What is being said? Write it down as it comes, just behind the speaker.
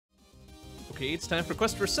Okay, it's time for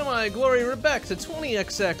Quest for Semi-Glory. We're back to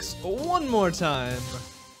 20XX one more time.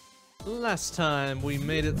 Last time we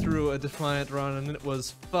made it through a Defiant run and it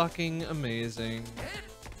was fucking amazing.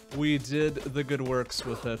 We did the good works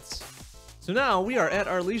with it. So now we are at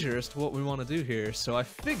our leisure as to what we want to do here. So I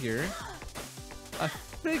figure,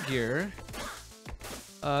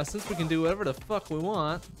 since we can do whatever the fuck we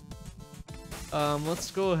want,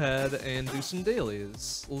 let's go ahead and do some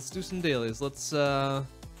dailies. Let's do some dailies. Let's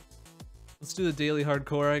do the daily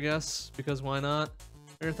hardcore, I guess, because why not?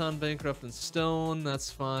 Marathon Bankrupt and Stone, that's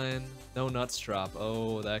fine. No nuts drop.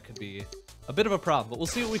 Oh, that could be a bit of a problem, but we'll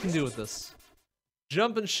see what we can do with this.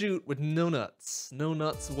 Jump and shoot with no nuts. No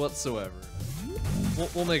nuts whatsoever.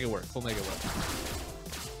 We'll make it work. We'll make it work.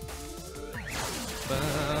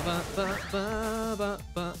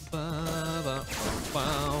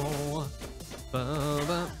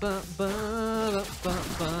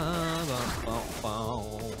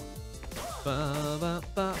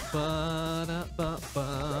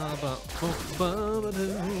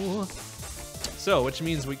 So, which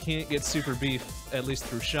means we can't get super beef, at least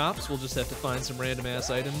through shops. We'll just have to find some random ass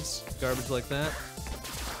items, garbage like that.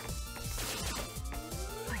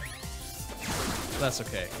 That's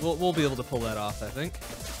okay. We'll be able to pull that off, I think.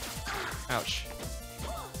 Ouch.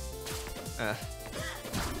 And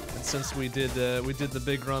since we did the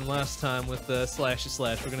big run last time with Slashy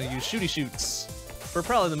Slash, we're gonna use Shooty Shoots for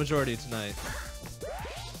probably the majority of tonight.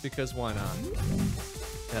 Because why not?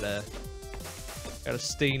 Gotta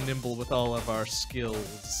stay nimble with all of our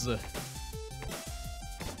skills.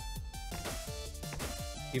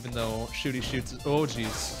 Even though Shooty Shoots, oh jeez,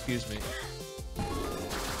 excuse me.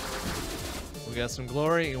 We got some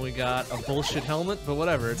glory and we got a bullshit helmet, but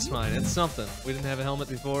whatever, it's fine, it's something. We didn't have a helmet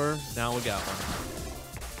before, now we got one.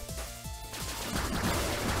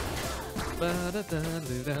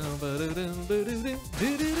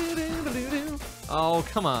 Oh,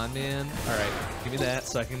 come on, man. Alright, give me that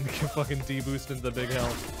so I can fucking deboost into the big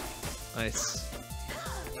health. Nice.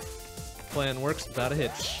 Plan works without a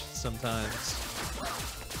hitch, sometimes.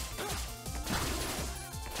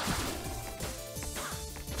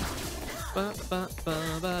 I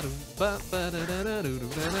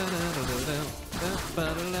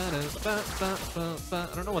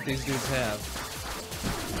don't know what these dudes have.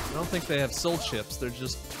 I don't think they have soul chips, they're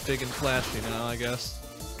just big and flashy now, I guess.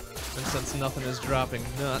 And since nothing is dropping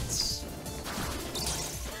nuts,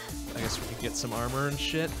 I guess we could get some armor and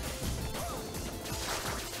shit.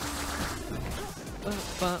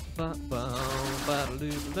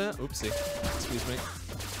 Oopsie. Excuse me.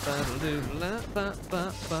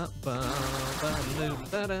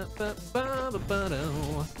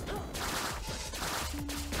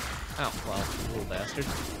 Ow, wow, little bastard.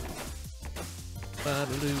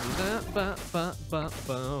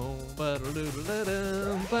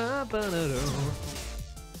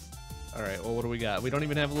 Alright, well, what do we got? We don't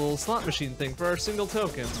even have a little slot machine thing for our single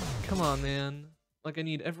token. Come on, man. Like, I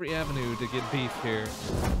need every avenue to get beef here,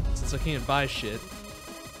 since I can't buy shit.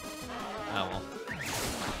 Oh well.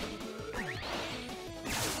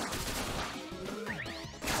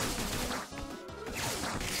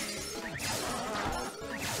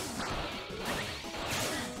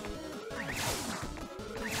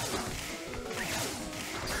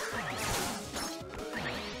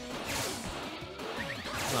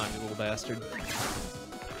 Come on, you little bastard.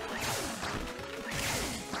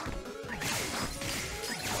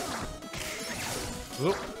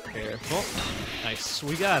 Whoop, careful. Nice,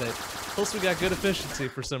 we got it. Plus we got good efficiency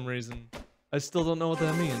for some reason. I still don't know what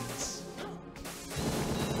that means.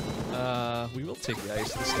 We will take the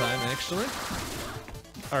ice this time, actually.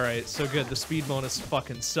 Alright, so good. The speed bonus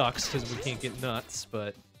fucking sucks because we can't get nuts,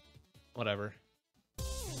 but whatever.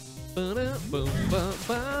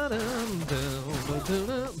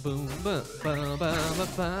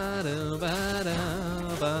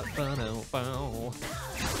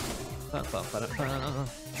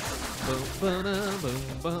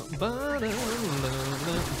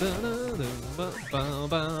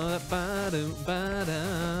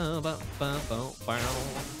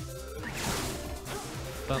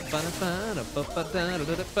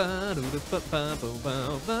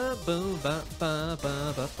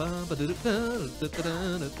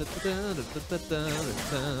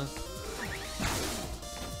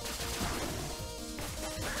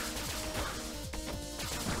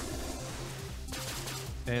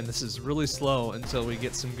 And this is really slow until we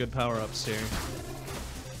get some good power-ups here.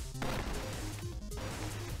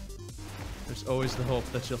 There's always the hope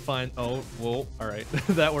that you'll find— oh, whoa, alright,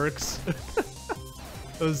 that works.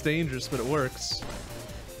 It was dangerous, but it works.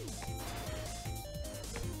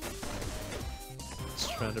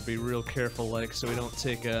 Just trying to be real careful, like, so we don't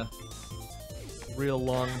take a real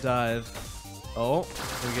long dive. Oh,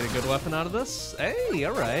 we get a good weapon out of this? Hey,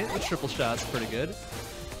 alright. The triple shot's pretty good.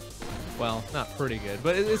 Well, not pretty good,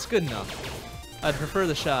 but it's good enough. I'd prefer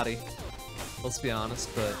the shotty. Let's be honest,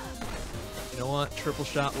 but you know what? Triple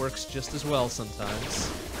shot works just as well sometimes.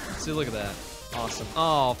 See, look at that. Awesome.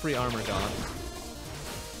 Oh, free armor gone.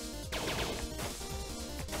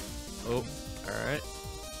 Oh, alright.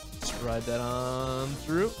 Let's ride that on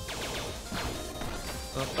through.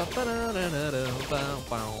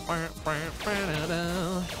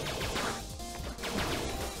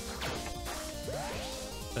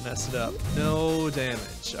 Finesse it up. No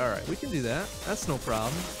damage. Alright, we can do that. That's no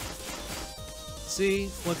problem.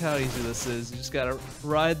 See? Look how easy this is. You just gotta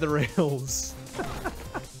ride the rails.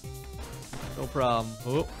 No problem.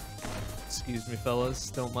 Oh. Excuse me,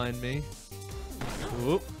 fellas. Don't mind me.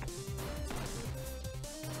 Oh.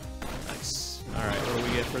 Nice. Alright, what do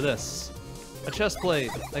we get for this? A chest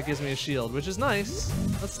plate. That gives me a shield, which is nice.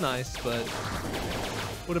 That's nice, but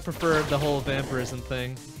would have preferred the whole vampirism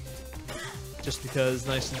thing. Just because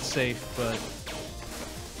nice and safe, but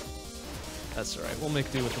that's alright. We'll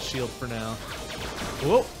make do with the shield for now.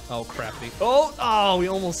 Whoa! Oh, crappy. Oh, we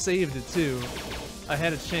almost saved it, too. I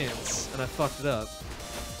had a chance, and I fucked it up.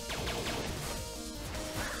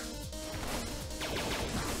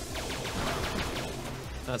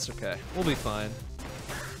 That's okay. We'll be fine.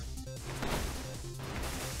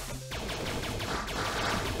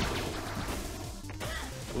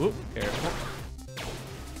 Ooh, careful.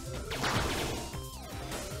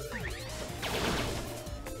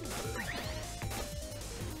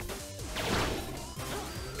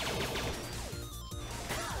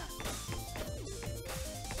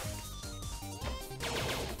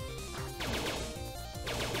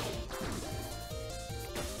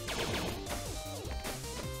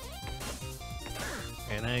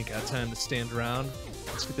 Man, I ain't got time to stand around.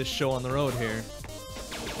 Let's get this show on the road here.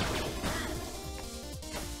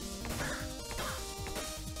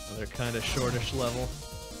 Another kind of shortish level.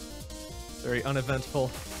 Very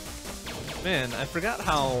uneventful. Man, I forgot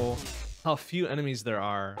how few enemies there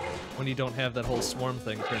are when you don't have that whole swarm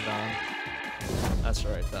thing turned on. That's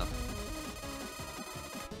right, though.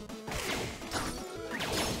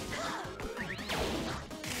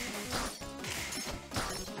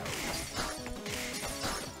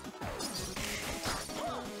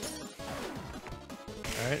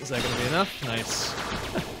 Alright, is that gonna be enough? Nice.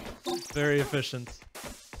 Very efficient.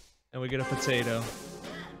 And we get a potato.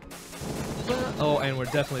 Oh, and we're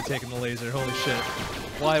definitely taking the laser. Holy shit.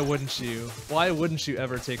 Why wouldn't you? Why wouldn't you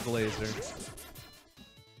ever take the laser?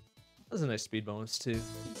 That's a nice speed bonus, too.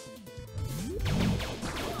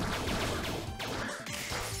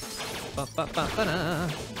 Ba-ba-ba-ba-da.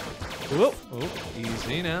 Whoa! Oh,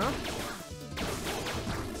 easy now.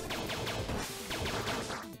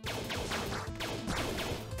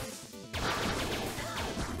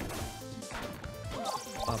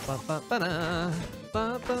 Ba-ba-ba-ba-da.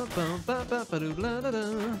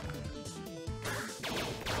 Ba-ba-ba-ba-ba-ba-do-la-da-da.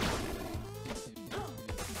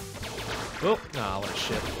 Oh, ah, what a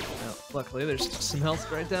shit. Well, luckily, there's some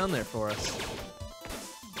health right down there for us.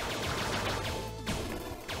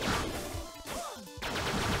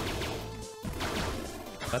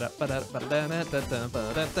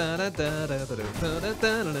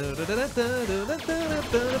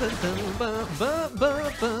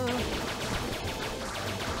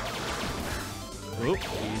 Oh,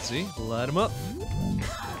 easy. Light him up.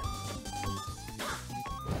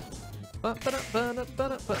 Ouch.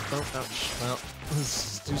 Well,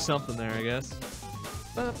 let's do something there, I guess.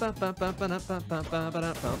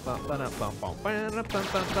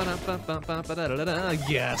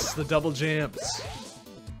 Yes, the double jumps.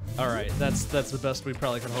 Alright, that's the best we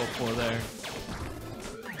probably can hope for there.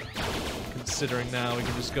 Considering now we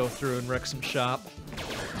can just go through and wreck some shop.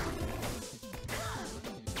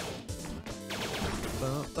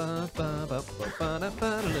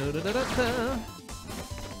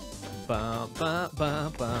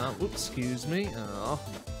 Oops, excuse me. Oh.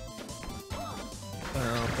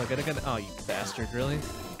 Oh, you bastard, really?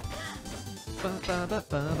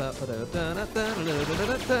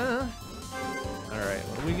 Alright,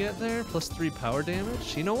 what do we get there? +3 power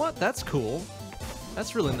damage? You know what? That's cool.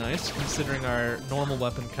 That's really nice, considering our normal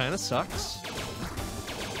weapon kinda sucks.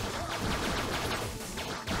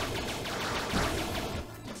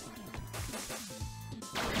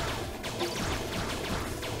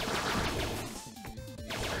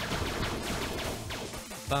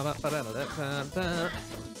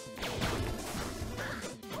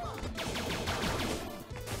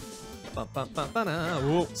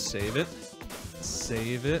 Whoa, save it.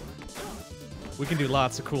 Save it. We can do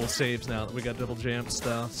lots of cool saves now that we got double jumps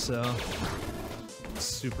though, so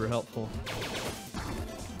super helpful.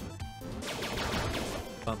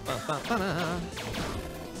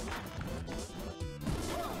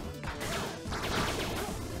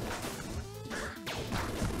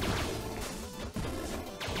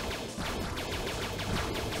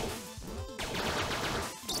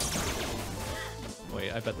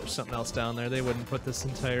 Wait, I bet there's something else down there. They wouldn't put this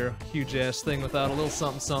entire huge-ass thing without a little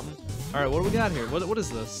something. Alright, what do we got here? What is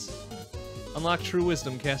this? Unlock true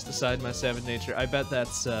wisdom, cast aside my savage nature. I bet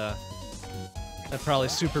that's, that probably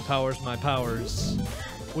superpowers my powers.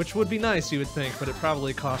 Which would be nice, you would think, but it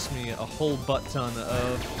probably cost me a whole butt ton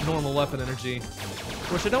of normal weapon energy.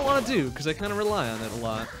 Which I don't want to do, because I kind of rely on it a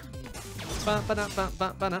lot.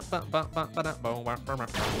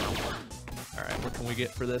 Alright, what can we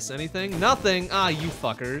get for this? Anything? Nothing! Ah, you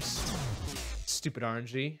fuckers. Stupid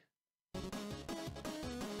RNG.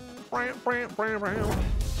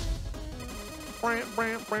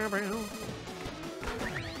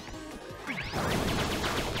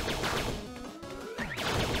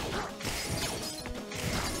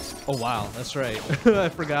 Oh wow, that's right. I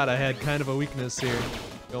forgot I had kind of a weakness here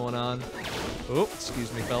going on. Oh,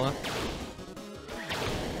 excuse me, fella.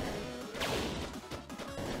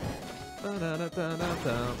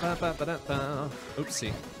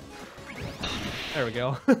 Oopsie. There we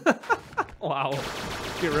go. Wow.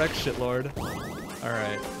 Get wrecked, shitlord.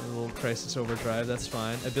 Alright, a little crisis overdrive, that's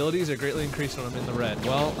fine. Abilities are greatly increased when I'm in the red.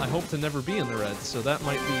 Well, I hope to never be in the red, so that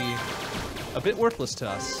might be a bit worthless to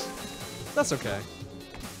us. That's okay.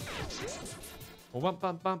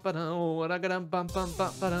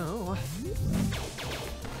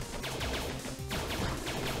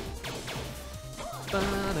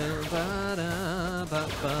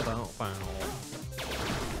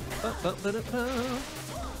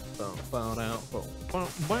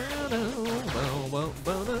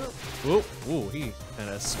 Ooh, he kind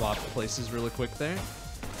of swapped places really quick there.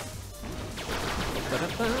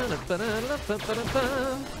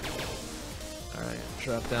 Alright,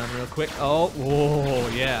 drop down real quick. Oh, whoa,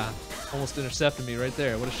 yeah. Almost intercepted me right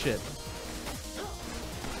there. What a shit.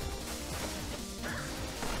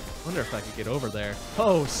 Wonder if I could get over there.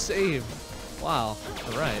 Oh, save. Wow.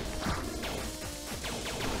 Alright.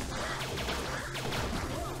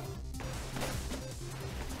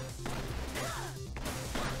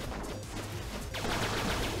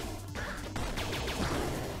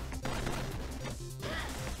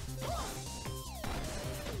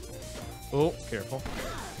 Oh, careful.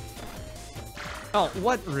 Oh,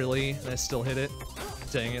 what? Really? I still hit it?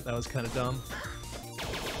 Dang it, that was kind of dumb.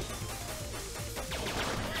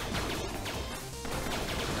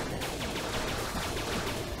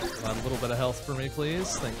 A little bit of health for me,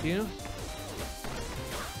 please. Thank you.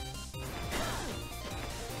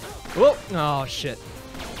 Whoa! Oh, shit.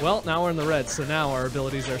 Well, now we're in the red, so now our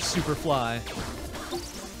abilities are super fly.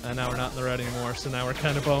 And now we're not in the red anymore, so now we're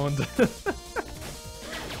kind of boned.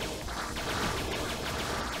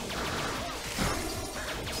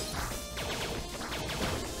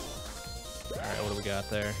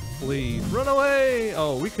 There. Please, run away!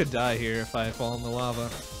 Oh, we could die here if I fall in the lava.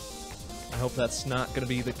 I hope that's not gonna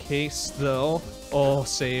be the case, though. Oh,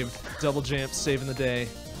 saved. Double jump, saving the day.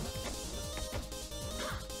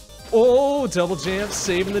 Oh, double jump,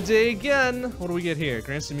 saving the day again! What do we get here?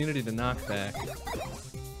 Grants immunity to knockback.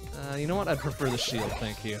 You know what? I'd prefer the shield,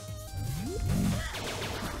 thank you.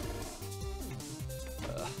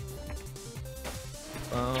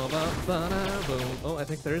 Oh, I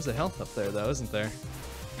think there is a health up there, though, isn't there?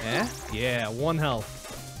 Eh? Yeah, 1 health.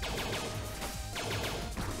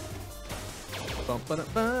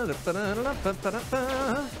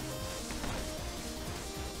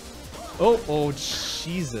 Oh,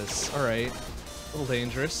 Jesus. Alright. A little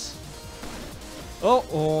dangerous.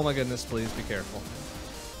 Oh my goodness, please be careful.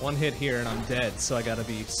 1 hit here and I'm dead, so I gotta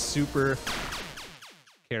be super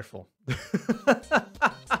careful.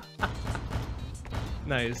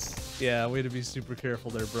 Nice. Yeah, way to be super careful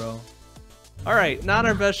there, bro. Alright, not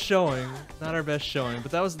our best showing. Not our best showing,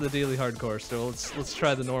 but that was the daily hardcore, so let's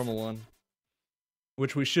try the normal one.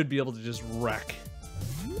 Which we should be able to just wreck.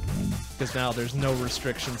 Because now there's no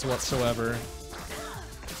restrictions whatsoever.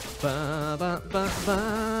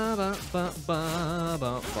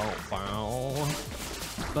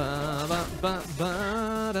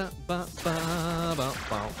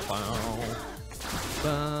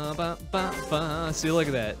 See, look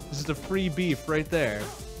at that. Just a free beef right there.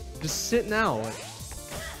 Just sitting out.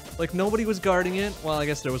 Like, nobody was guarding it. Well, I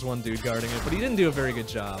guess there was one dude guarding it, but he didn't do a very good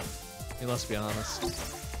job. I mean, let's be honest.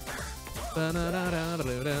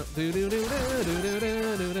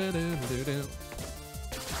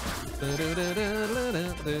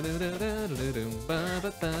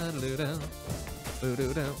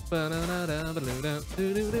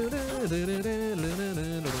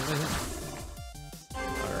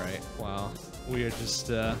 Alright, wow. We are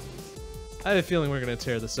just, I have a feeling we're gonna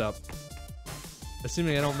tear this up.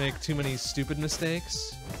 Assuming I don't make too many stupid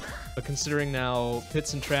mistakes. But considering now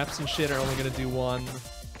pits and traps and shit are only gonna do one,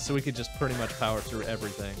 so we could just pretty much power through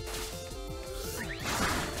everything.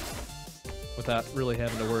 Without really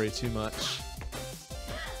having to worry too much.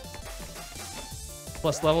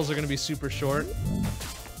 Plus levels are gonna be super short.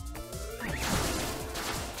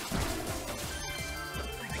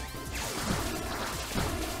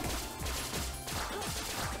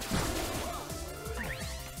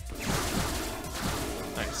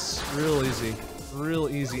 Nice, real easy. Real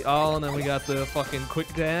easy. Oh, and then we got the fucking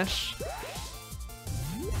quick dash.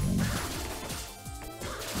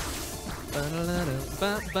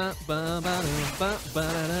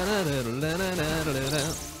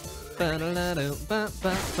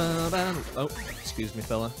 Oh, excuse me,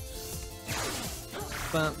 fella.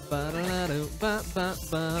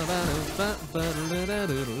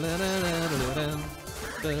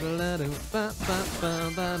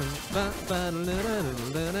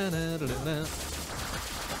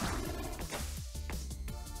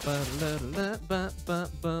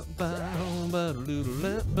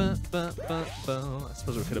 I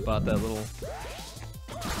suppose we could have bought that little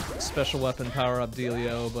special weapon power-up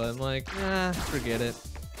dealio, but I'm like, forget it.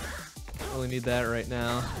 Don't really need that right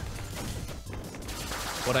now.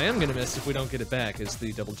 What I am gonna miss if we don't get it back is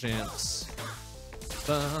the double jumps.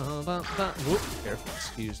 Whoop, careful,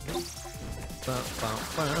 excuse me.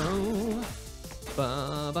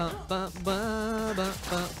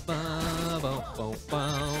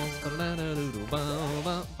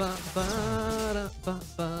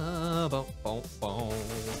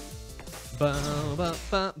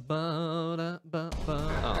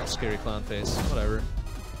 Oh, scary clown face. Whatever.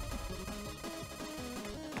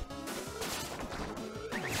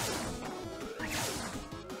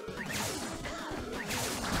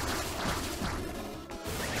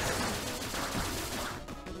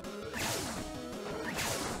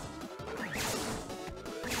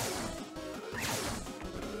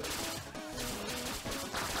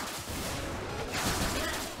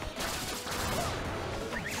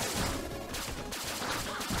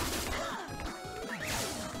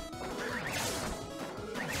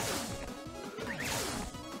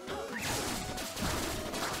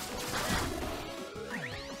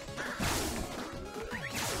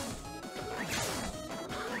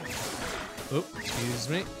 Oh, excuse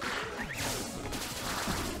me.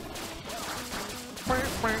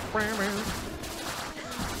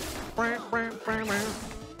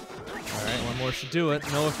 Alright, one more should do it.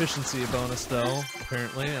 No efficiency bonus though,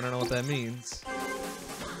 apparently. I don't know what that means.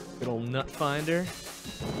 Good old nut finder.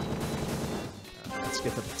 Let's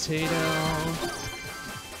get the potato.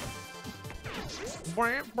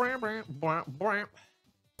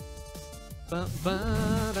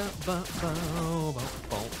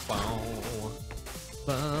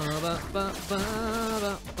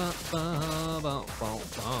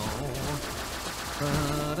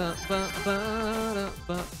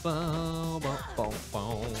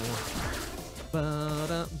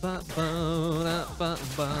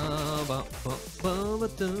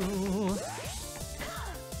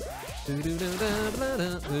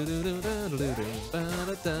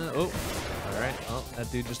 Oh, alright, well,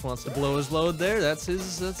 that dude just wants to blow his load there. That's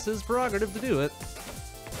his prerogative to do it.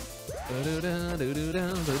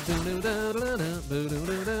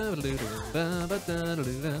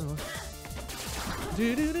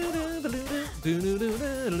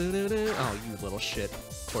 Oh, you little shit.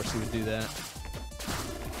 Of course he would do that.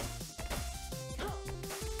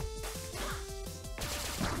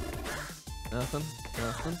 Nothing,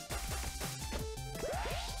 nothing.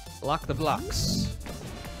 Lock the blocks.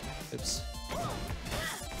 Oops.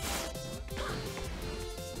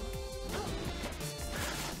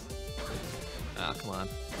 Ah, come on.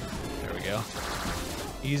 There we go.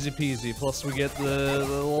 Easy peasy. Plus we get the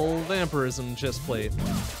little vampirism chest plate.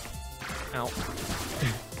 Ow.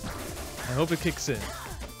 I hope it kicks in.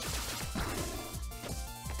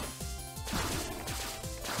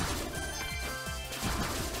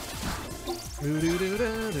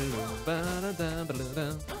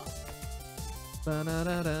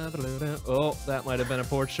 Oh, that might have been a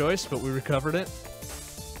poor choice, but we recovered it.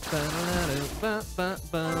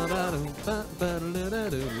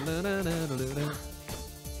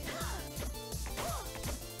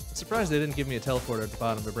 I'm surprised they didn't give me a teleporter at the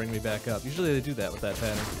bottom to bring me back up. Usually they do that with that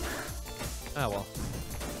pattern. Ah, well.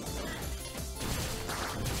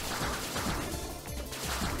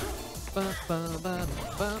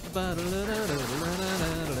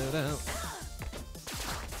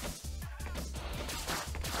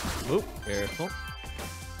 Oh, careful.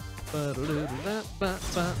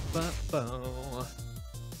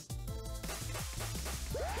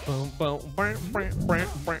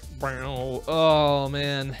 Oh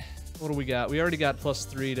man, what do we got? We already got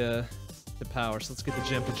 +3 to power, so let's get the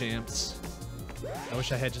Jumpa Jamps. I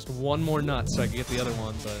wish I had just one more nut so I could get the other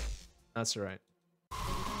one, but that's alright.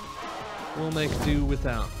 We'll make do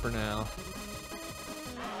without for now.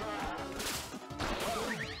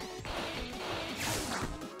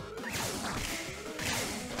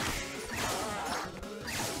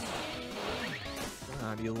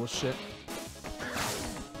 Ah, you little shit.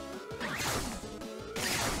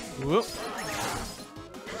 Whoop.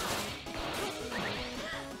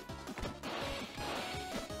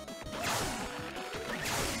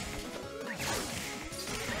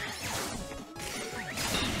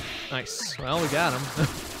 Nice. Well, we got him.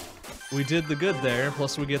 We did the good there,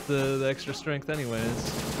 plus we get the extra strength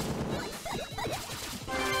anyways.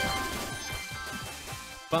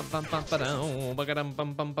 Bum bum bum ba-dum, ba-ga-dum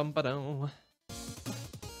bum bum bum ba-dum.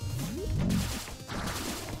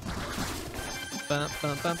 Whoa,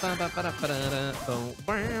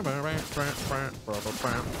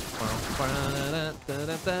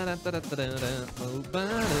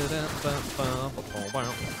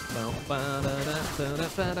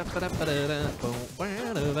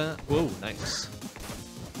 nice.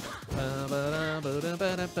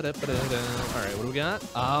 Alright, what do we got?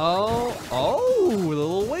 Oh, the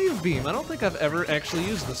little wave beam. I don't think I've ever actually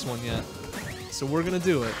used this one yet. So we're gonna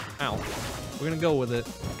do it. Ow. We're gonna go with it.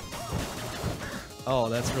 Oh,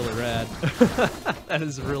 that's really rad. That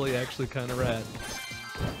is really actually kind of rad.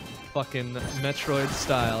 Fucking Metroid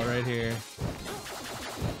style right here.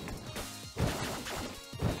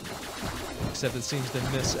 Except it seems to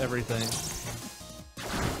miss everything.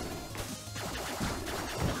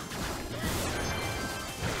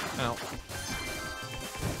 Ow.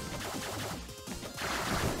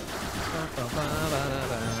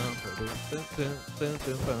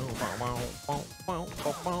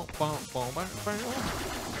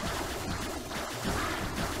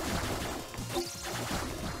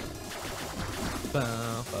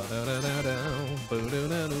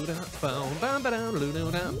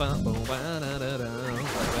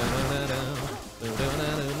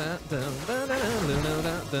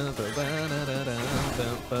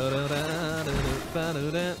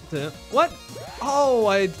 What? Oh,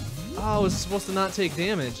 I was supposed to not take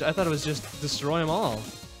damage. I thought it was just destroy them all.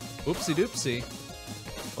 Oopsie doopsie.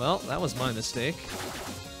 Well, that was my mistake.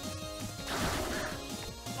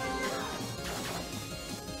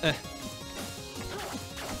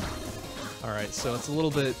 Alright, so it's a little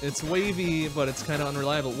bit, it's wavy, but it's kind of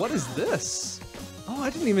unreliable. What is this? Oh, I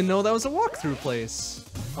didn't even know that was a walkthrough place.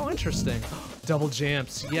 Oh, interesting. Double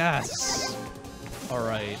jumps, yes!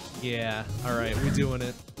 Alright, yeah, alright, we doing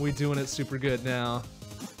it. We doing it super good now.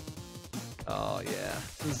 Oh yeah,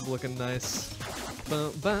 this is looking nice.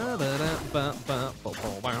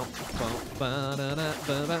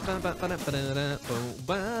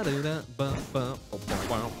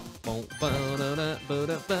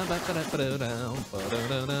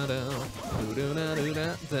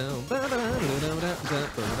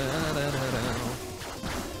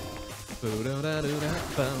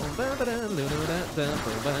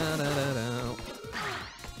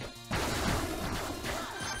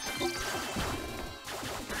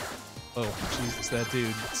 Oh, Jesus, that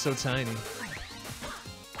dude, so tiny.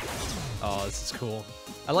 Oh, this is cool.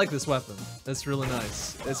 I like this weapon. It's really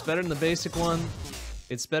nice. It's better than the basic one.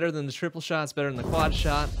 It's better than the triple shot. It's better than the quad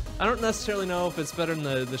shot. I don't necessarily know if it's better than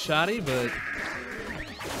the shotty, but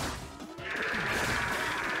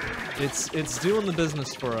it's doing the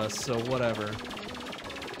business for us, so whatever.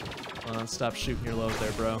 Stop shooting your load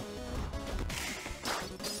there, bro.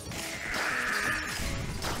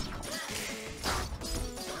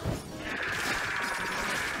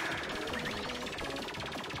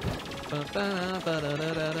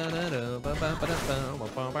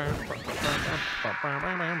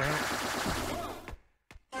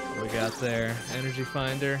 What we got there? Energy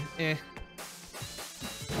finder. Eh.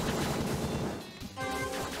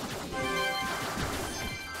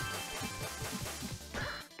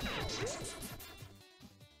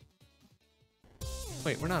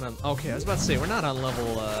 Wait, we're not on. Okay, I was about to say we're not on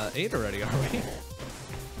level 8 already, are we?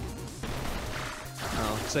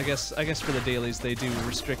 Oh, because I guess for the dailies they do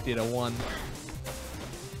restrict you to one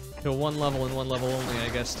level and one level only, I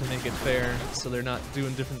guess, to make it fair, so they're not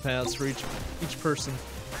doing different paths for each person.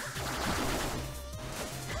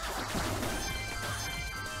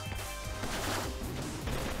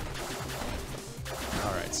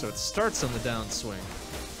 All right, so it starts on the downswing.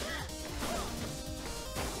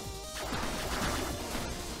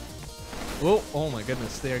 Whoa, oh my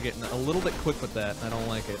goodness, they are getting a little bit quick with that. I don't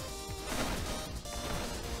like it.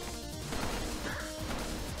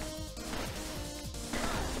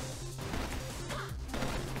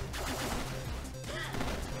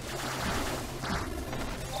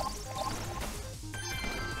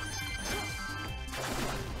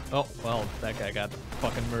 Oh, well, that guy got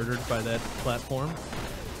fucking murdered by that platform.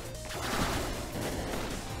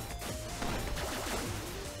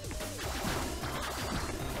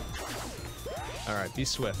 Alright, be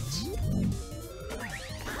swift.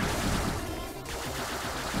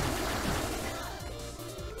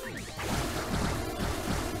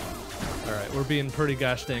 Alright, we're being pretty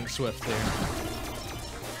gosh dang swift here.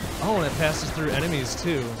 Oh, and it passes through enemies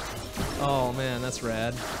too. Oh man, that's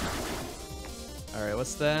rad. Alright,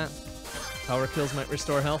 what's that? Power kills might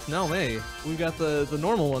restore health? No, hey, we got the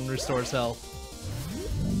normal one restores health.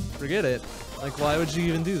 Forget it. Like, why would you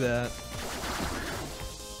even do that?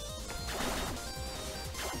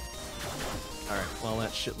 Alright, well,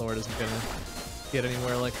 that shitlord isn't gonna get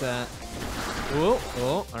anywhere like that. Whoa,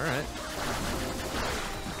 oh, alright.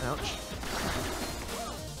 Ouch.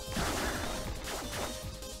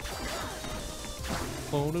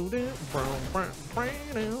 Oh,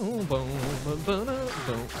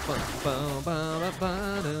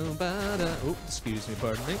 excuse me,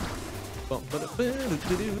 pardon me.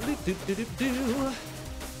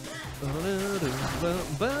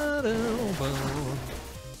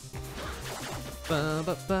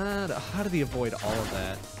 How did he avoid all of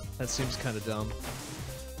that? That seems kind of dumb.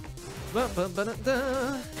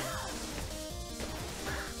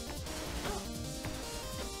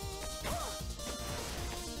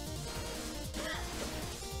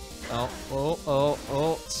 Oh, oh, oh,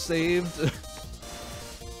 oh, saved.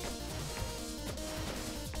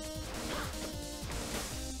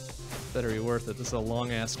 Better be worth it. This is a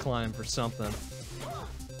long-ass climb for something.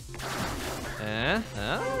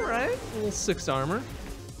 Alright. Little 6 armor.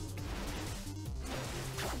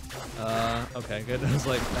 Okay, good. I was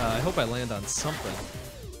like, I hope I land on something.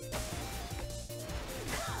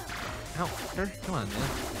 Ow, come on, man.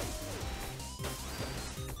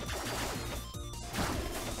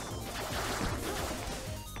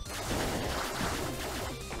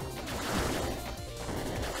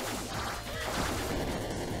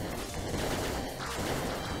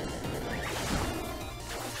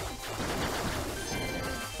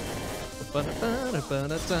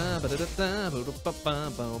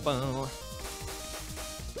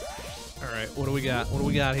 Alright, what do we got? What do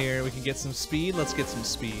we got here? We can get some speed? Let's get some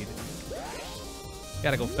speed.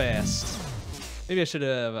 Gotta go fast. Maybe I should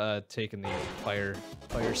have taken the fire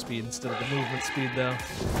speed instead of the movement speed, though.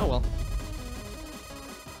 Oh well.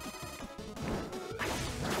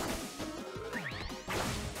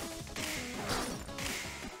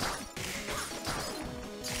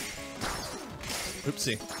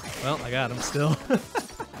 Oopsie. Well, I got him still.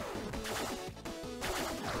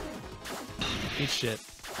 Eat shit.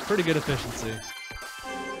 Pretty good efficiency.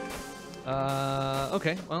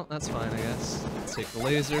 Okay, well, that's fine, I guess. Let's take the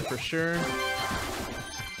laser for sure.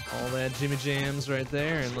 All that Jimmy Jams right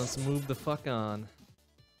there, and let's move the fuck on.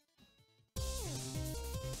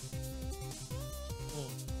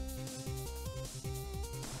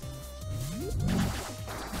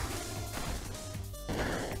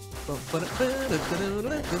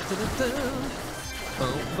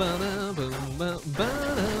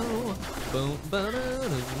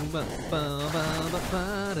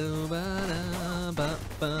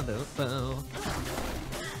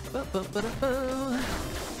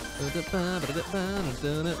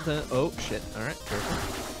 Oh shit, alright, careful.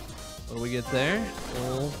 What do we get there?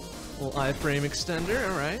 Little iframe extender,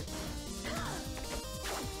 alright.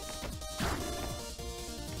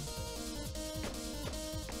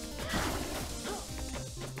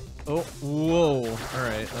 Oh, whoa.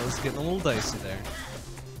 Alright, that was getting a little dicey there.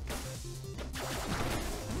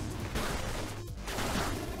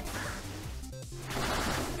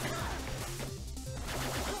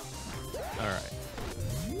 Alright.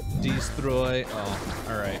 Destroy. Oh,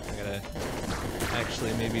 alright. I gotta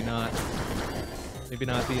actually maybe not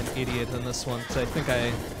be an idiot on this one, because I think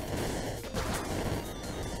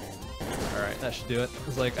Alright, that should do it. I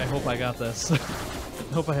was like, I hope I got this.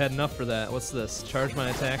 I hope I had enough for that. What's this? Charge my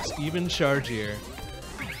attacks even chargier.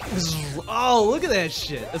 Oh, look at that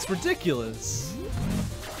shit. That's ridiculous.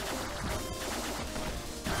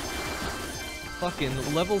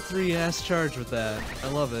 Fucking level 3 ass charge with that. I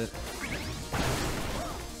love it.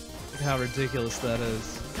 Look how ridiculous that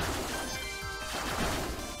is.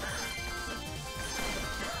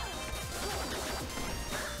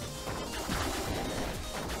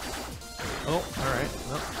 Oh, alright.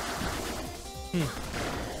 Well.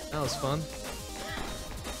 That was fun.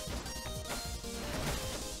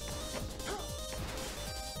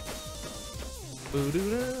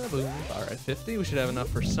 Boo-doo-da-boom. Alright, 50. We should have enough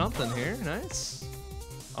for something here. Nice.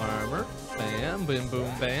 Armor. Bam. Boom,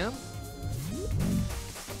 boom, bam.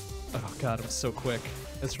 Oh god, I'm so quick.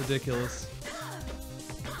 It's ridiculous.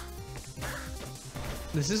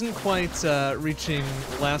 This isn't quite reaching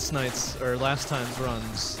last time's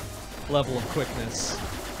runs level of quickness,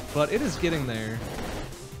 but it is getting there.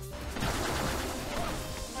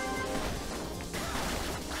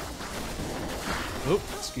 Oop,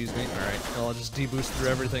 excuse me. Alright, well, I'll just deboost through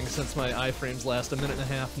everything since my iframes last a minute and a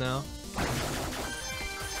half now. I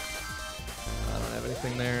don't have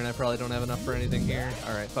anything there, and I probably don't have enough for anything here.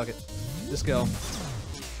 Alright, fuck it. Just go.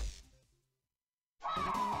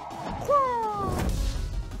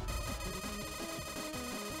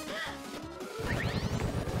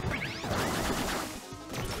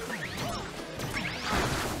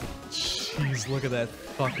 Jeez, look at that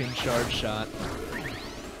fucking charge shot.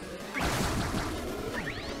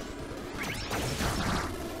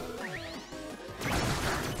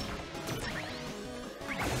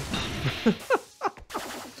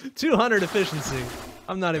 $200 efficiency.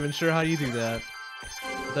 I'm not even sure how you do that.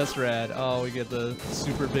 That's rad. Oh, we get the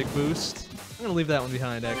super big boost. I'm gonna leave that one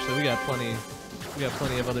behind. Actually, we got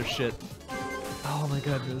plenty of other shit. Oh my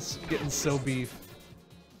goodness, getting so beef.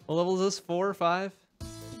 What level is this? 4 or 5?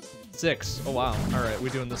 6. Oh wow. All right, we're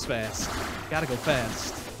doing this fast. Gotta go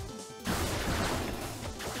fast.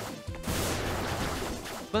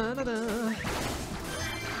 Ba-da-da.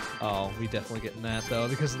 Oh, we definitely getting that though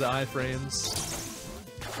because of the iframes.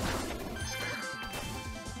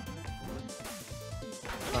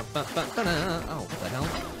 Oh, what the hell?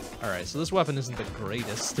 Alright, so this weapon isn't the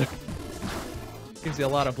greatest. Gives you a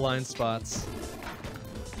lot of blind spots.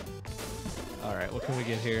 Alright, what can we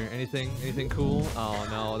get here? Anything cool? Oh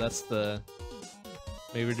no, that's the...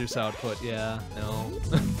 Maybe reduce output, yeah, no.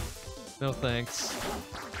 No thanks.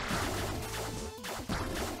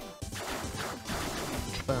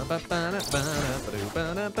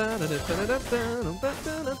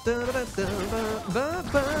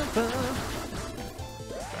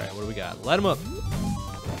 Alright, what do we got? Light him up!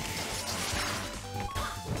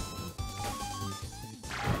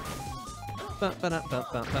 What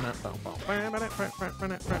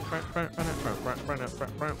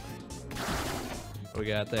do we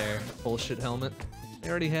got there? Bullshit helmet. We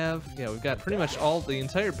already have... Yeah, we've got pretty much the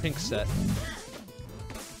entire pink set.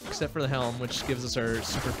 Except for the helm, which gives us our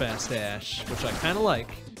super fast dash, which I kind of like.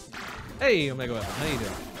 Hey, Omega Weapon, how you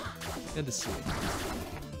doing? Good to see you.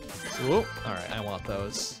 Whoa, alright, I want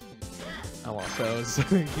those. I want those.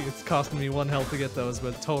 It's costing me 1 health to get those,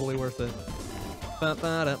 but totally worth it.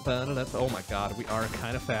 Oh my god, we are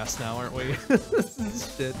kind of fast now, aren't we? This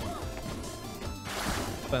is shit.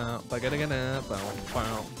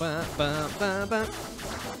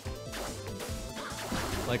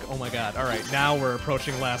 Like, oh my god, alright, now we're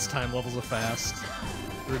approaching last time levels of fast.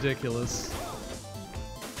 Ridiculous.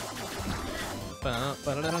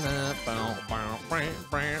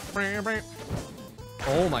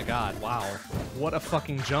 Oh my god, wow. What a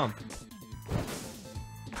fucking jump.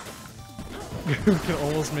 We can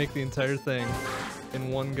almost make the entire thing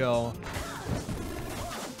in one go.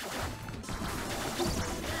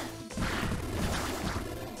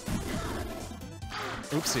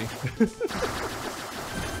 Oopsie.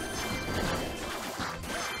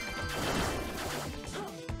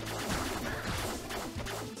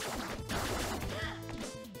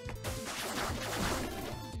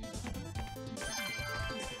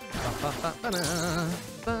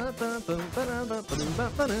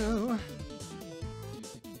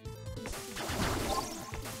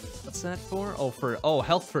 What's that for? Oh,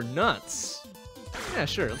 health for nuts. Yeah,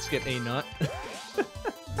 sure, let's get a nut.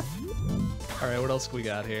 Alright, what else we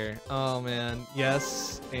got here? Oh man,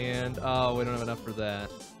 yes, and oh, we don't have enough for that.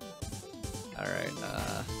 Alright,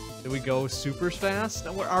 did we go super fast?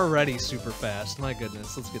 No, we're already super fast. My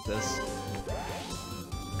goodness, let's get this.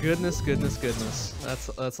 Goodness, goodness, goodness.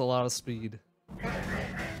 That's a lot of speed.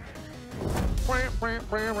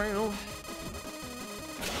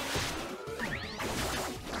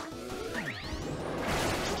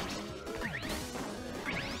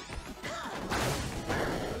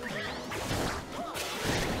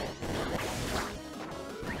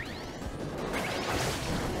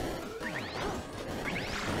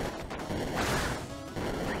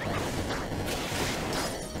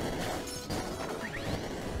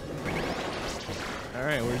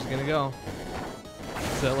 Alright, where's it gonna go?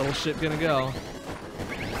 Where's that little shit gonna go?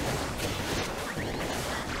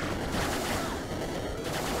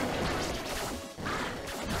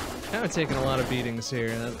 Kind of taking a lot of beatings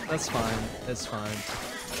here. That's fine. It's fine.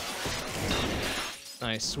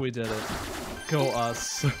 Nice, we did it. Go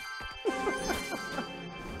us.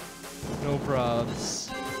 No probs.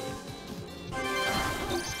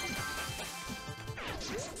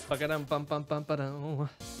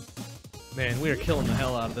 Man, we are killing the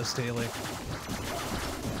hell out of this daily.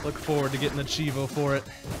 Look forward to getting the Chivo for it.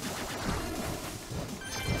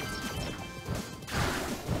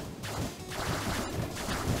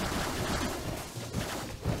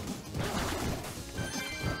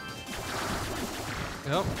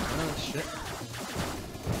 Oh, shit.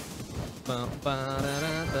 Oh, come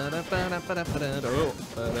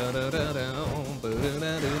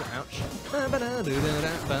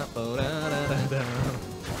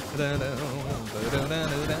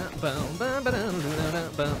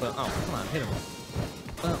on, hit him.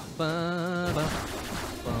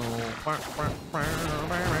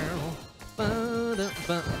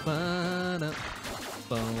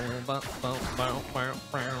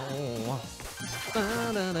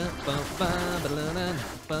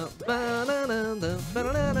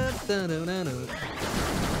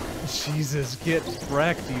 Jesus, get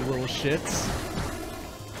wrecked, you little shits.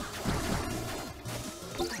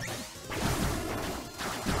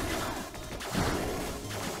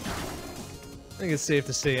 I think it's safe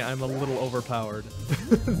to say I'm a little overpowered.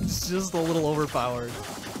 It's just a little overpowered.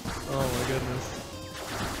 Oh my goodness.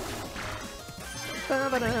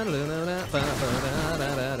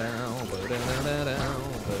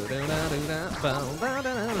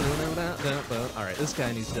 Alright, this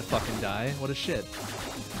guy needs to fucking die. What a shit.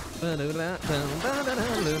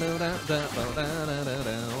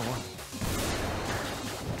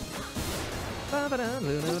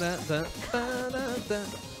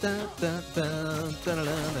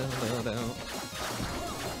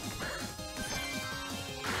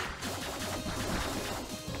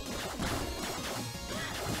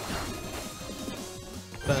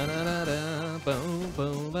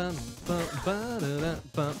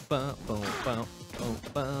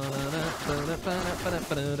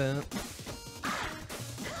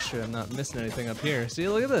 Sure I'm not missing anything up here. See,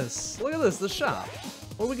 look at this. Look at this, the shop.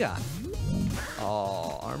 What do we got?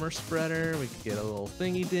 Oh, armor spreader. We could get a little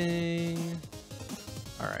thingy ding.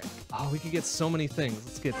 Alright. Oh, we could get so many things.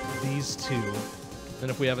 Let's get these two. Then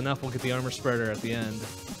if we have enough, we'll get the armor spreader at the end.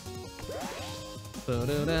 Whoa,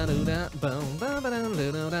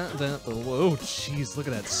 jeez, look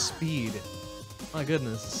at that speed. My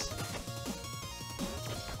goodness.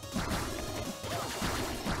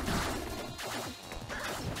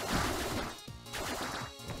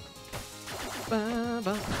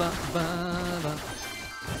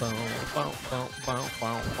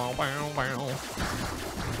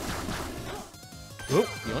 Oh,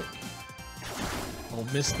 yep. I'll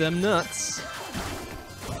miss them nuts.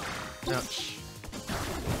 Ouch.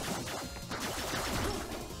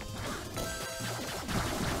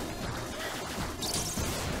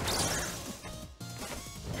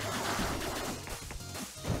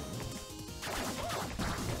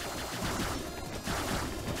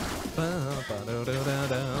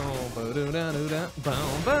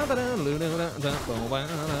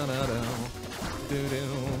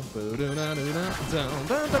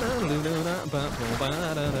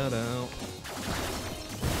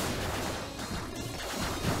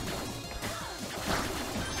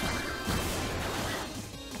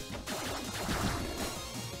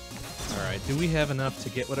 Alright, do we have enough to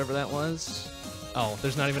get whatever that was? Oh,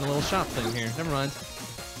 there's not even a little shop thing here. Never mind.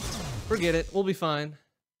 Forget it. We'll be fine.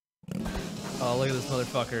 Oh, look at this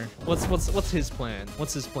motherfucker. What's his plan?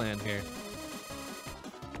 What's his plan here?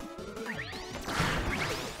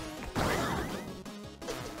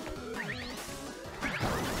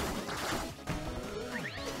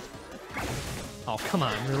 Oh, come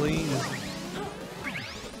on, really?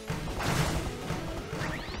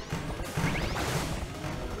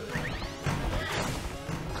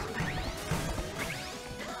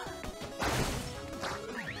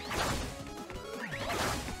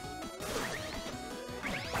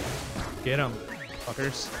 Get him,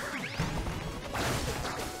 fuckers.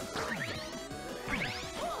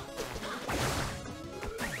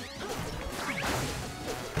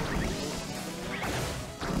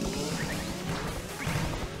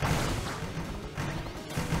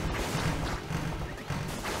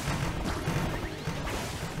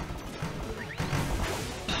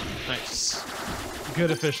 Nice.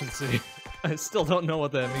 Good efficiency. I still don't know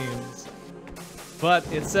what that means. But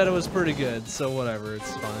it said it was pretty good, so whatever,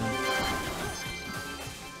 it's fine.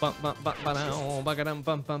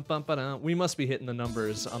 We must be hitting the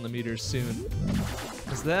numbers on the meters soon.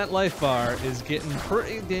 Because that life bar is getting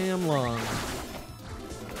pretty damn long.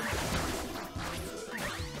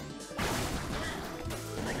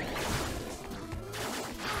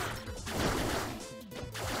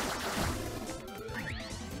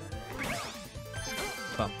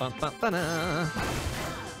 Ba-ba-ba-ba-da.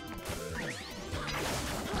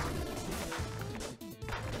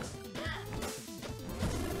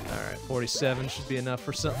 Alright, 47 should be enough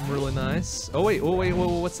for something really nice. Oh wait,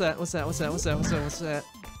 whoa, what's that? What's that?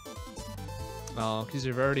 Oh, because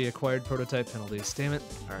you've already acquired prototype penalties. Damn it.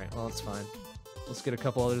 Alright, well, that's fine. Let's get a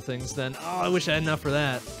couple other things then. Oh, I wish I had enough for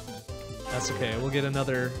that. That's okay, we'll get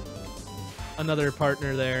another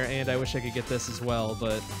partner there, and I wish I could get this as well,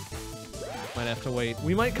 but might have to wait.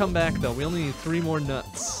 We might come back though, we only need 3 more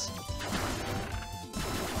nuts.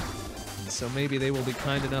 So maybe they will be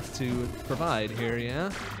kind enough to provide here,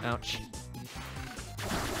 yeah? Ouch.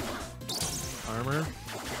 Armor.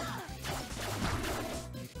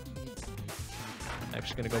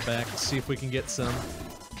 Actually gonna go back and see if we can get some.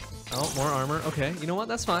 Oh, more armor. Okay, you know what?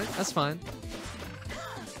 That's fine. That's fine.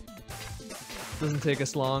 Doesn't take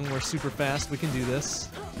us long. We're super fast. We can do this.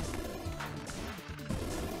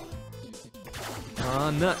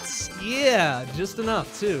 Aw, nuts. Yeah, just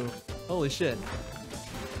enough, too. Holy shit.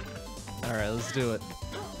 Alright, let's do it.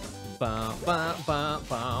 Bow, bow, bow,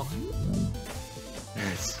 bow.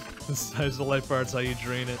 The size of the life bar is how you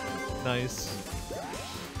drain it. Nice.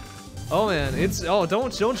 Oh man, it's... Oh,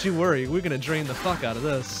 don't you worry. We're gonna drain the fuck out of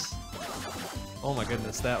this. Oh my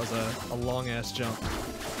goodness, that was a long-ass jump.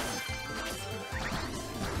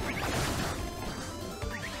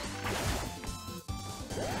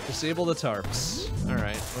 Disable the tarps.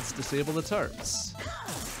 Alright, let's disable the tarps.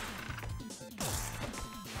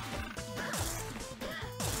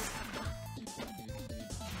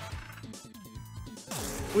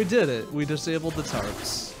 We did it. We disabled the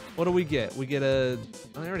tarps. What do we get? We get a...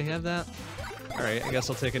 Oh, I already have that? Alright, I guess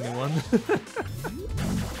I'll take a new one.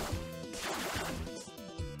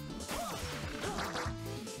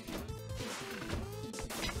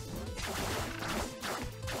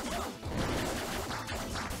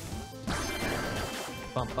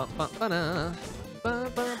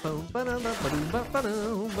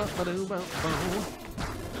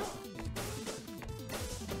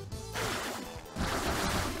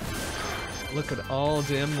 Look at all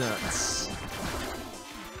damn nuts.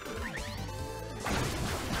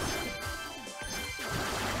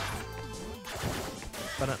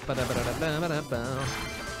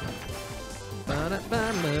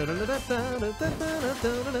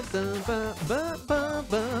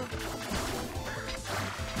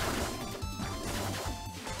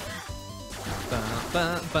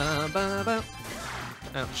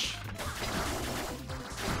 Ouch.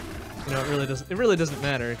 You know, it really doesn't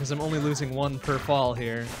matter because I'm only losing 1 per fall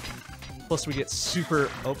here. Plus we get super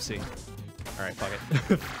oopsie. Alright, fuck it.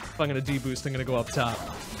 If I'm gonna deboost, I'm gonna go up top.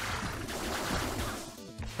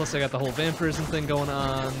 Plus I got the whole vampirism thing going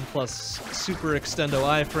on, plus super extendo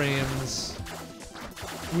iframes.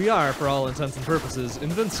 We are, for all intents and purposes,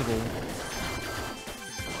 invincible.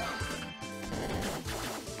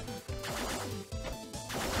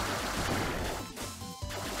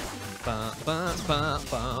 Ba ba ba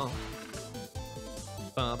ba.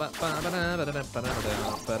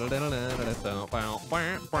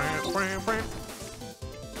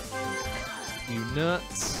 You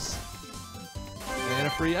nuts. And a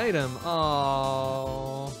free item.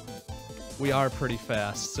 Oh, we are pretty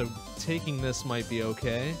fast, so taking this might be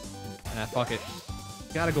okay. Ah, fuck it.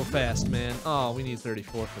 Gotta go fast, man. Oh, we need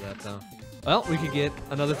 34 for that, though. Well, we could get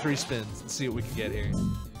another 3 spins. Let's see what we can get here.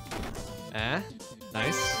 Ah,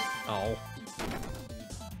 nice. Oh.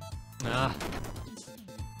 Ah.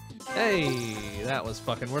 Hey, that was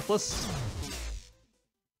fucking worthless.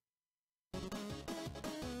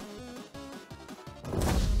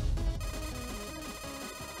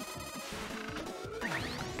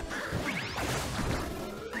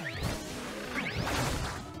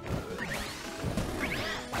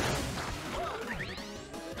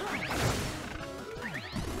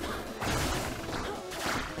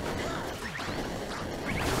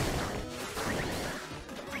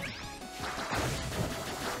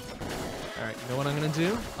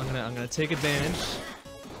 I'm gonna take advantage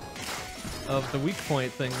of the weak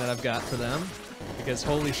point thing that I've got for them, because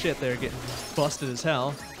holy shit, they're getting busted as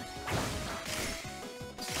hell.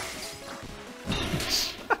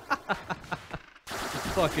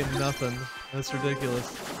 Fucking nothing. That's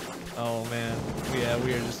ridiculous. Oh man, yeah,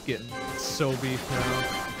 we are just getting so beefed now.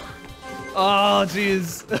 Oh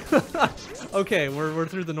jeez. Okay, we're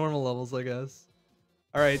through the normal levels, I guess.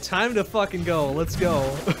 All right, time to fucking go. Let's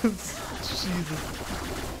go. Jesus.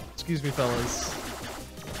 Excuse me, fellas.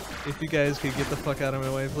 If you guys could get the fuck out of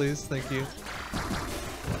my way, please. Thank you.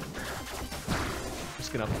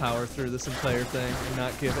 Just gonna power through this entire thing and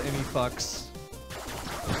not give any fucks.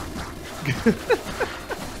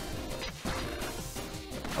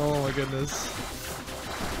 Oh my goodness.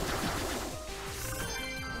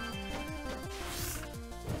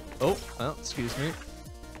 Oh, well, excuse me.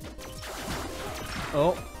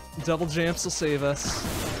 Oh, double jumps will save us.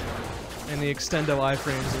 And the extendo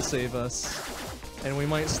iframes will save us. And we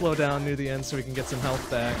might slow down near the end so we can get some health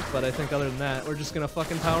back, but I think other than that, we're just gonna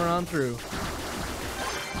fucking power on through.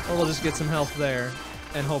 Or we'll just get some health there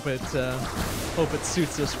and hope it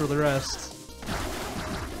suits us for the rest.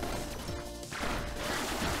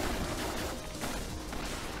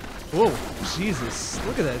 Whoa, Jesus,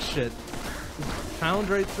 look at that shit. Pound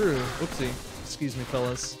right through. Whoopsie. Excuse me,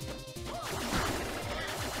 fellas.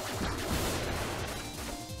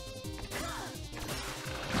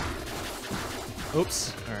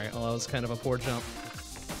 Oops. Alright, well that was kind of a poor jump.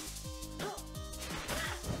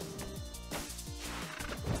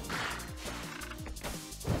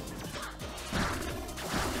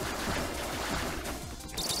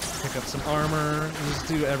 Pick up some armor, and just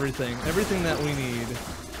do everything. Everything that we need.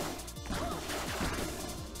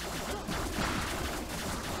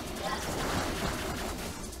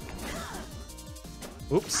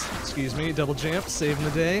 Oops, excuse me, double jump, saving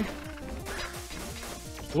the day.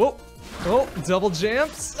 Whoa! Oh, double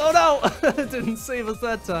jumps! Oh no! It didn't save us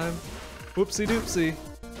that time. Whoopsie doopsie.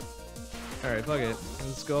 Alright, fuck it.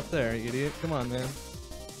 Let's go up there, you idiot. Come on, man.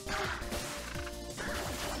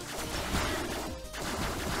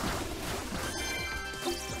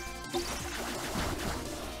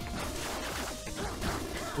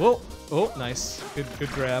 Whoa! Oh, nice. Good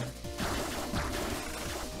grab.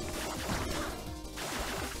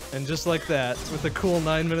 And just like that, with a cool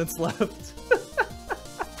 9 minutes left.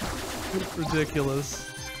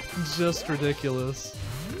 Ridiculous. Just ridiculous.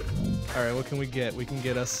 Alright, what can we get? We can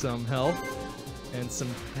get us some health and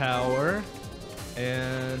some power.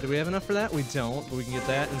 And do we have enough for that? We don't, but we can get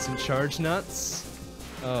that and some charge nuts.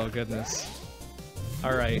 Oh, goodness.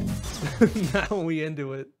 Alright. Now we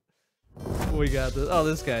into it. We got this. Oh,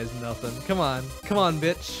 this guy's nothing. Come on. Come on,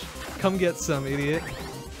 bitch. Come get some, idiot.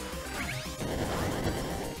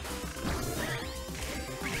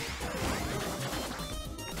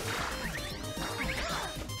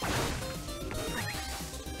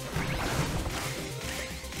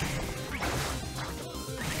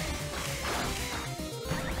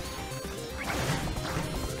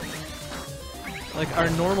 Like, our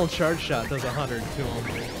normal charge shot does 100 to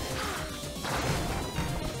him.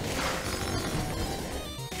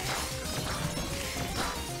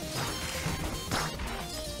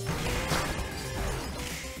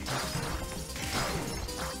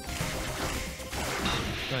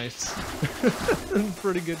 Nice.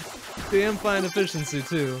 Pretty good. Damn fine efficiency,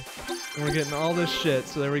 too. And we're getting all this shit,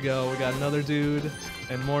 so there we go. We got another dude,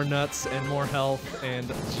 and more nuts, and more health, and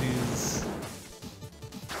jeez.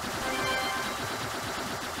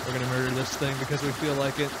 We're gonna murder this thing because we feel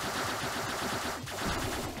like it.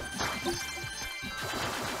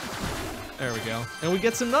 There we go. And we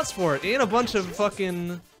get some nuts for it, and a bunch of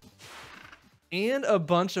fucking... and a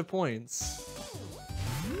bunch of points.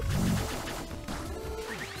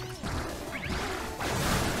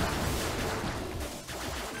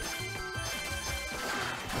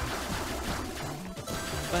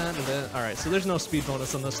 Alright, so there's no speed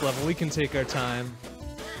bonus on this level. We can take our time.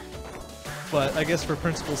 But I guess for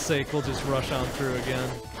principle's sake, we'll just rush on through again.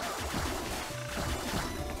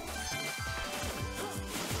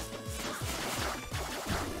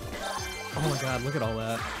 Oh my god, look at all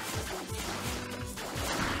that.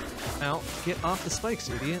 Ow, get off the spikes,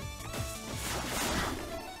 idiot.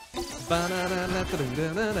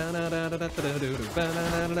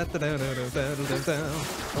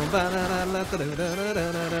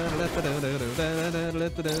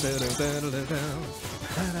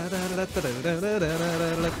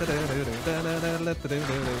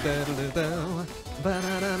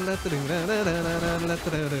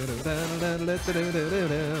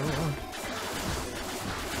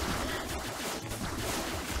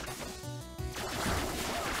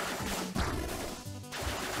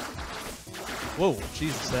 Whoa,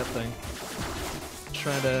 Jesus, that thing.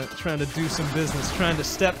 Trying to do some business, trying to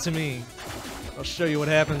step to me. I'll show you what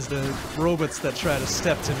happens to robots that try to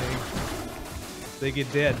step to me. They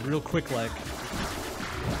get dead real quick like.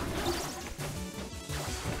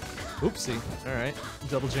 Oopsie. Alright.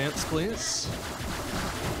 Double jumps, please.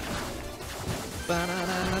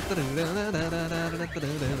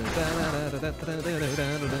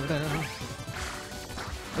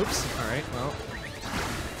 Oops. Alright, well.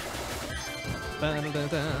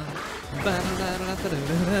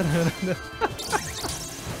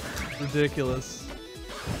 Ridiculous.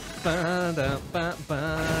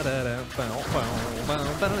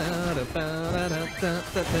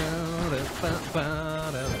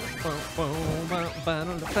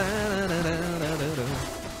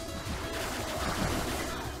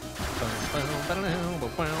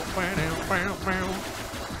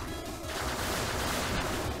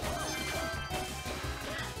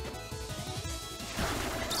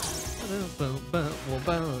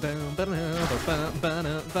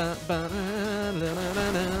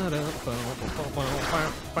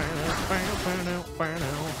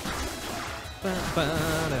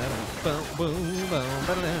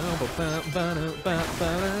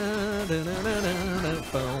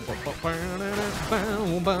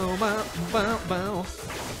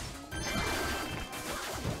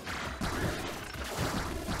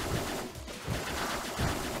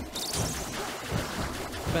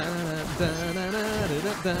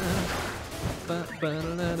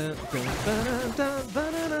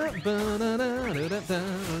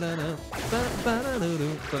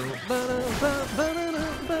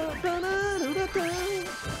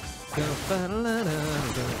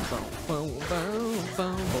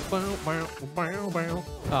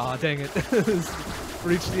 Aw, dang it.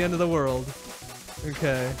 Reached the end of the world.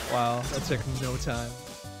 Okay, wow, that took no time.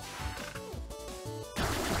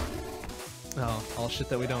 Oh, all shit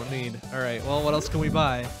that we don't need. Alright, well, what else can we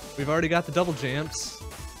buy? We've already got the double jumps.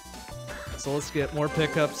 So let's get more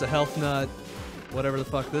pickups, a health nut, whatever the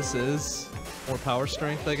fuck this is. More power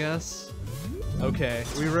strength, I guess. Okay,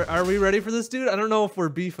 are we ready for this dude? I don't know if we're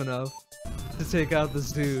beef enough to take out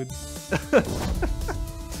this dude. I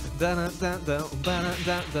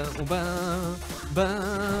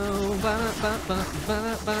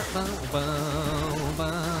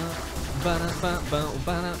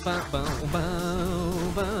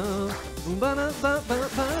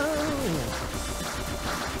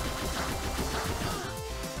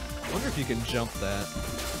wonder if you can jump that.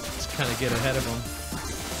 Just kind of get ahead of him.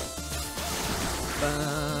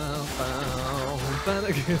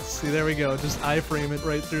 See, there we go. Just iframe it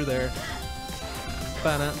right through there.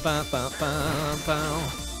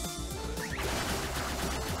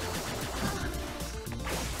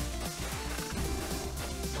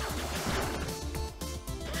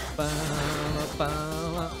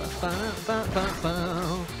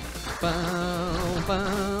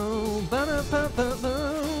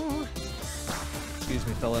 Excuse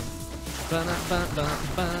me, fella.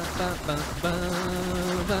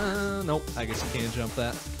 Nope, I guess you can't jump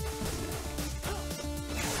that.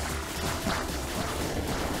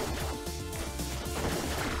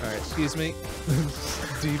 Alright, excuse me.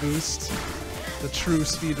 D-boost. The true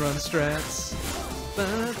speedrun strats.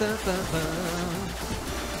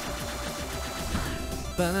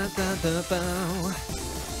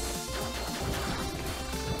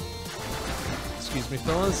 Excuse me,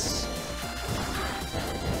 fellas.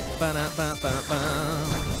 Gonna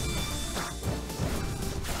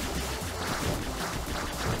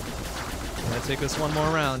take this one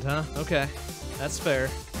more round, huh? Okay, that's fair.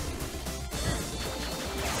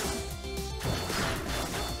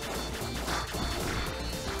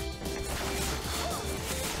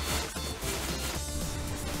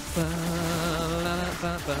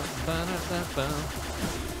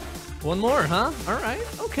 One more, huh? Alright,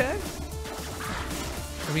 okay.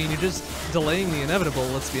 I mean, you're just delaying the inevitable,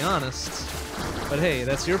 let's be honest. But hey,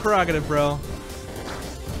 that's your prerogative, bro.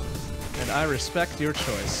 And I respect your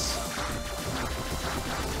choice.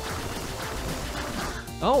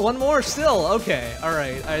 Oh, one more still! Okay,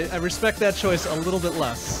 alright. I respect that choice a little bit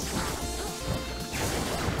less.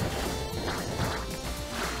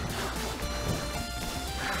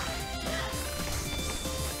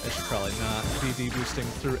 I should probably not be de-boosting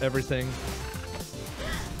through everything.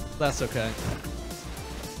 That's okay.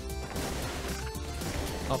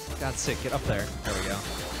 Oh, for God's sake, get up there. There we go.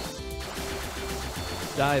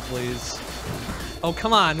 Die, please. Oh,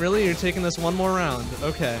 come on, really? You're taking this one more round.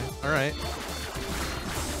 Okay, alright.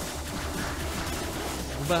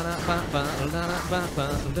 Son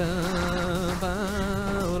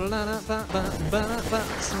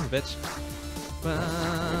of a bitch.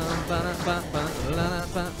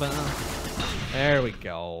 There we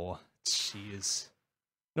go. Jeez.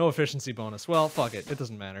 No efficiency bonus. Well, fuck it. It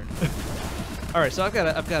doesn't matter. Alright, so I've got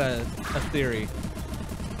a theory.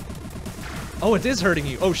 Oh, it is hurting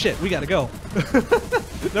you. Oh shit, we gotta go.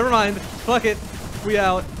 Never mind. Fuck it. We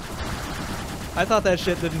out. I thought that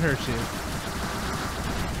shit didn't hurt you.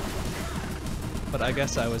 But I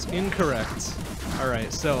guess I was incorrect.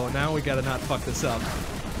 Alright, so now we gotta not fuck this up.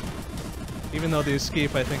 Even though the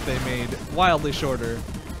escape I think they made wildly shorter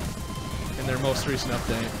in their most recent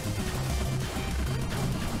update.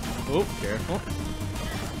 Oh, careful.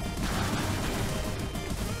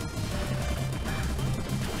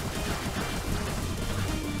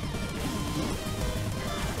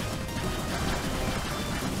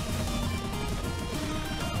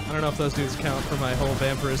 I don't know if those dudes count for my whole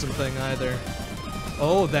vampirism thing either.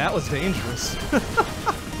 Oh, that was dangerous.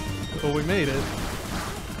 But we made it.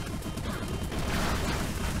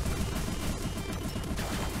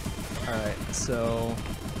 Alright, so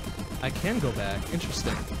I can go back.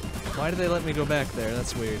 Interesting. Why did they let me go back there?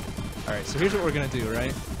 That's weird. Alright, so here's what we're gonna do,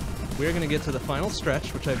 right? We're gonna get to the final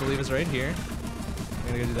stretch, which I believe is right here. I'm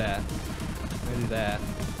gonna go do that. I'm gonna do that.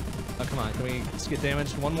 Oh, come on. Can we just get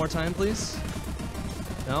damaged one more time, please?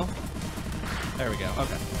 No? There we go.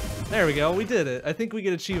 Okay. There we go. We did it. I think we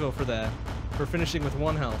get a Chivo for that. For finishing with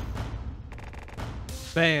 1 health.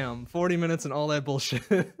 Bam. 40 minutes and all that bullshit.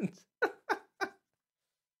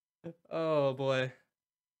 Oh, boy.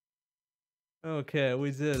 Okay,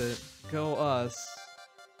 we did it. Go us.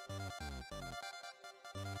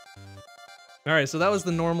 Alright, so that was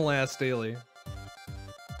the normal-ass daily.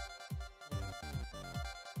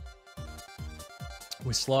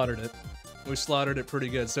 We slaughtered it. We slaughtered it pretty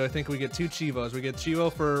good, so I think we get 2 Chivos. We get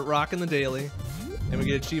Chivo for rocking the daily, and we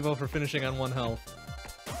get a Chivo for finishing on 1 health.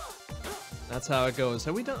 That's how it goes.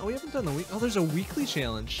 Have we done? We haven't done the week. Oh, there's a weekly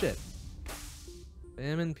challenge. Shit.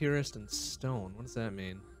 Famine, Purist, and Stone. What does that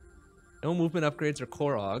mean? No movement upgrades or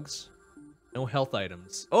core augs. No health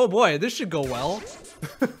items. Oh boy, this should go well.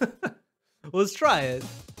 Let's try it.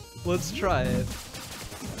 Let's try it.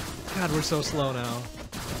 God, we're so slow now.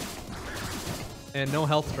 And no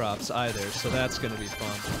health drops either, so that's gonna be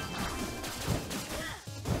fun.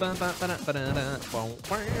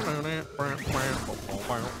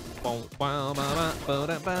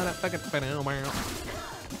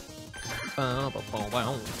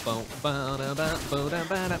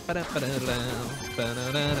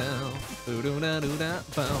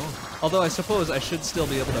 Although I suppose I should still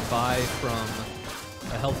be able to buy from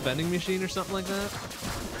a health vending machine or something like that.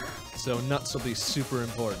 So nuts will be super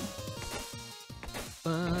important.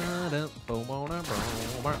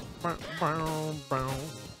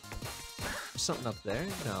 Something up there?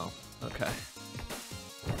 No. Okay.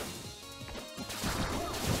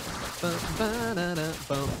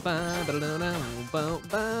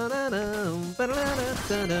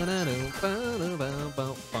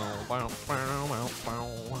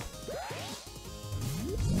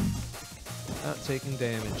 Without taking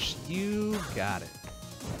damage. You got it.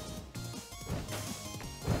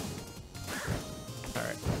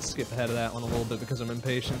 Alright, let's skip ahead of that one a little bit because I'm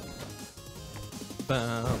impatient.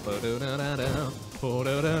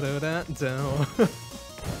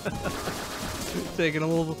 Taking a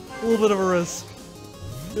little bit of a risk.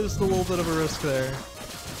 Just a little bit of a risk there.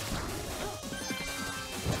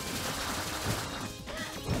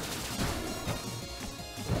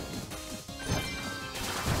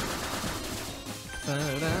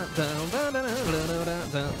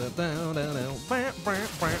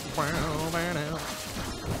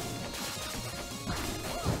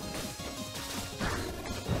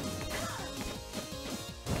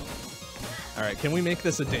 Alright, can we make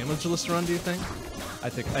this a damageless run, do you think? I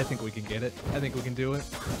think we can get it. I think we can do it.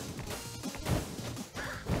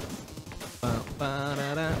 How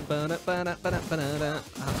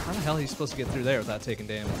the hell are you supposed to get through there without taking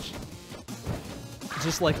damage?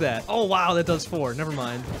 Just like that. Oh wow, that does 4. Never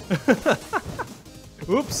mind.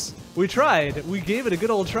 Oops. We tried. We gave it a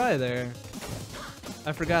good old try there.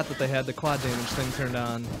 I forgot that they had the quad damage thing turned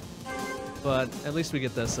on. But at least we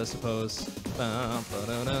get this, I suppose.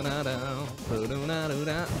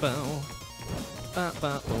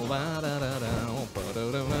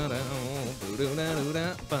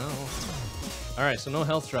 Alright, so no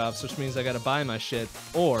health drops, which means I gotta buy my shit,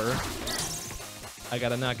 or I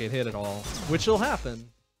gotta not get hit at all, which will happen.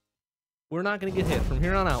 We're not gonna get hit from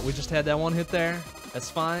here on out. We just had that one hit there. That's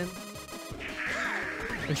fine.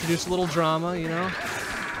 Introduce a little drama, you know?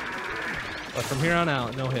 But from here on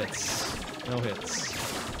out, no hits. No hits.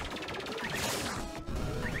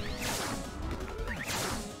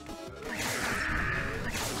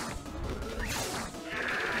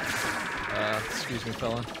 Excuse me,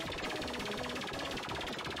 fella.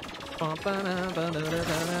 Oh,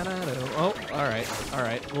 alright,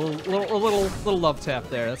 alright. A little love tap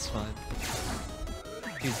there, that's fine.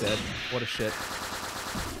 He's dead. What a shit.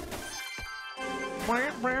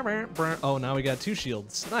 Oh, now we got 2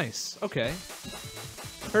 shields. Nice, okay.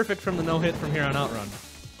 Perfect from the no-hit from here on out run.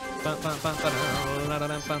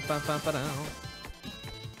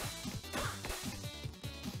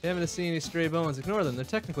 You haven't seen any stray bones, ignore them. They're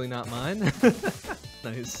technically not mine.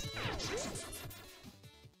 Nice.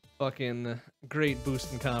 Fucking great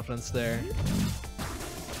boost in confidence there.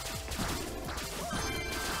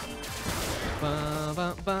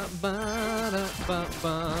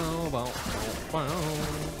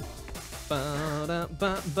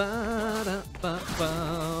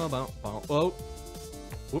 Whoa.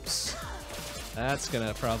 Whoops. That's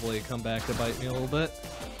gonna probably come back to bite me a little bit.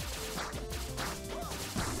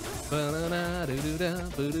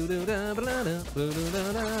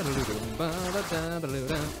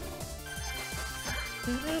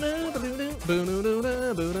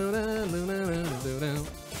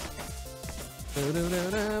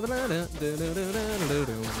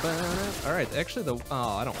 Alright, actually oh,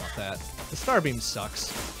 I don't want that. The Star Beam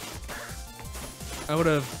sucks. I would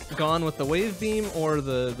have gone with the Wave Beam or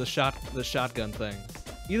the shotgun thing.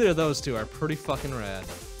 Either of those two are pretty fucking rad.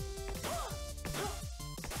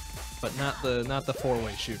 But not the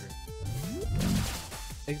four-way shooter.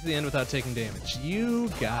 Take to the end without taking damage. You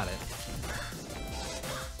got it.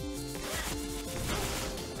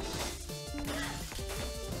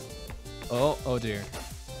 Oh dear.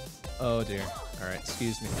 Oh dear. Alright,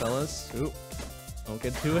 excuse me, fellas. Oop. Don't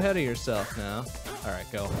get too ahead of yourself now. Alright,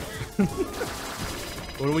 go.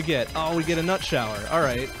 What do we get? Oh, we get a nut shower.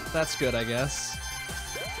 Alright, that's good, I guess.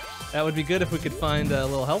 That would be good if we could find a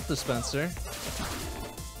little health dispenser.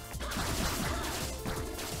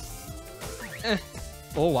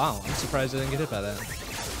 Oh wow, I'm surprised I didn't get hit by that.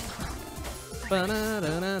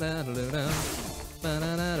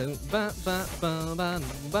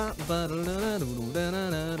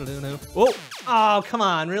 Whoa! Oh, come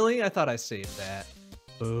on, really? I thought I saved that.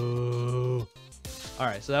 Boo.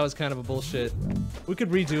 Alright, so that was kind of a bullshit. We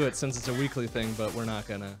could redo it since it's a weekly thing, but we're not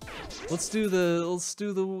gonna. Let's do the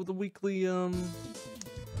weekly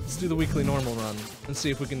let's do the weekly normal run and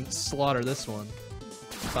see if we can slaughter this one.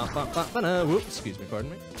 Whoop, excuse me,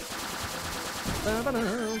 pardon me.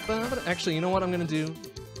 Actually, you know what I'm gonna do?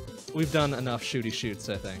 We've done enough shooty shoots,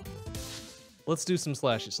 I think. Let's do some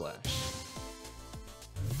slashy slash.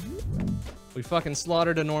 We fucking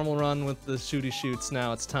slaughtered a normal run with the shooty shoots,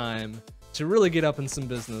 now it's time to really get up in some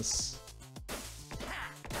business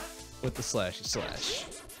with the slashy slash.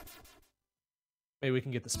 Maybe we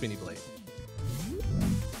can get the spinny blade.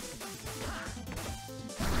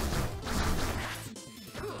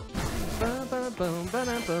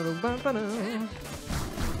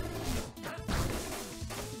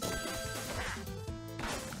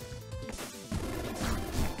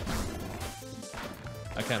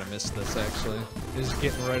 I kind of missed this, actually. Just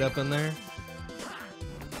getting right up in there.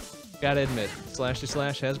 Gotta admit, slashy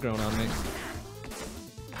slash has grown on me.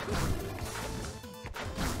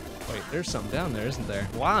 Wait, there's something down there, isn't there?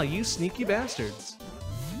 Wow, you sneaky bastards.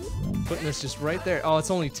 Putting this just right there. Oh,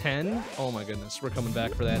 it's only 10? Oh my goodness, we're coming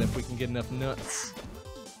back for that if we can get enough nuts.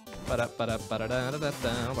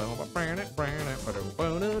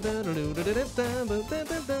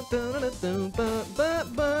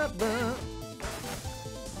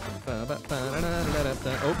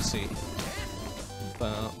 Oopsie.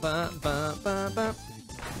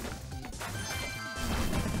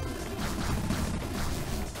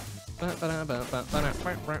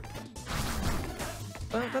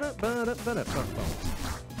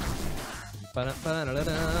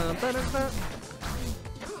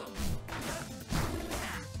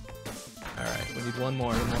 Alright, we need one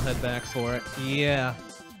more, then we'll head back for it. Yeah.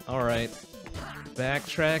 Alright.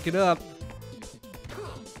 Backtrack it up.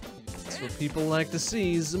 That's what people like to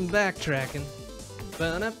see, some backtracking.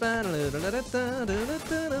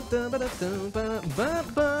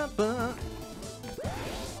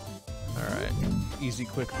 Alright. Easy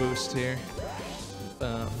quick boost here.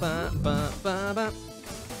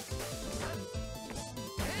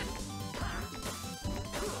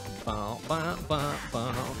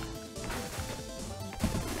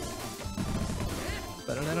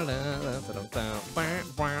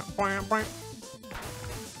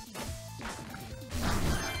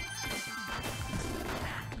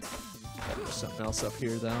 There's something else up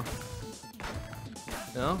here, though.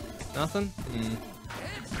 No? Nothing?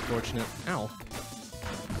 Unfortunate. Ow.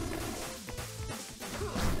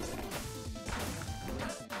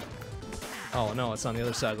 Oh no, it's on the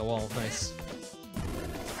other side of the wall. Nice.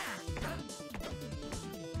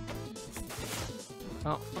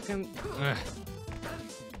 Oh, fucking.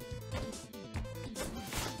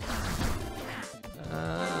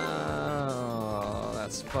 Oh,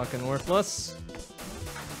 that's fucking worthless.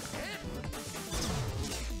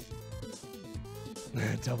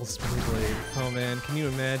 Double spinny blade. Oh man, can you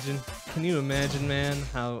imagine? Can you imagine, man,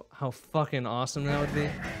 how fucking awesome that would be?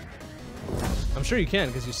 I'm sure you can,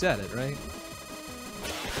 because you said it, right?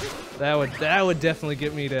 That would definitely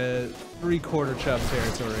get me to 3/4 chub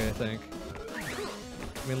territory, I think.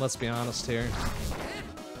 I mean, let's be honest here.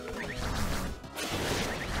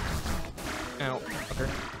 Ow, fucker.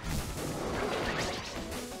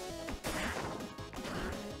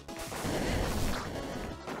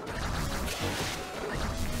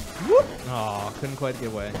 Aw, couldn't quite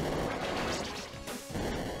get away.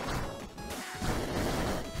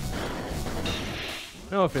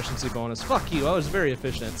 No efficiency bonus. Fuck you, I was very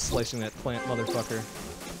efficient at slicing that plant motherfucker.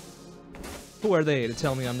 Who are they to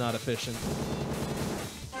tell me I'm not efficient?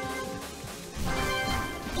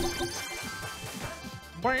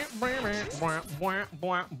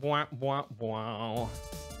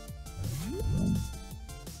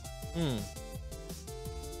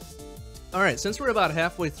 Alright, since we're about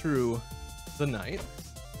halfway through the night,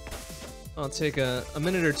 I'll take a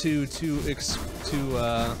minute or two to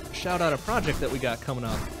shout out a project that we got coming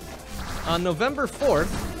up. On November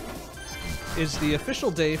 4th is the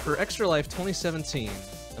official day for Extra Life 2017.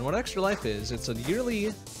 And what Extra Life is, it's a yearly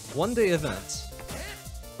one-day event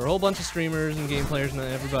where a whole bunch of streamers and game players and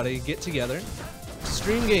everybody get together to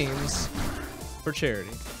stream games for charity.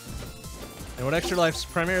 And what Extra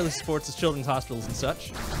Life primarily supports is children's hospitals and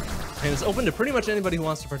such. And it's open to pretty much anybody who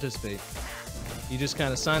wants to participate. You just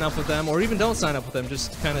kind of sign up with them, or even don't sign up with them,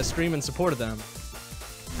 just kind of stream in support of them.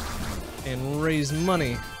 And raise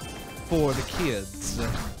money for the kids.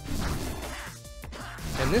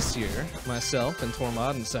 And this year, myself and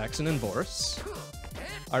Tormod and Saxon and Boris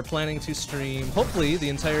are planning to stream, hopefully, the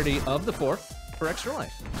entirety of the 4th for Extra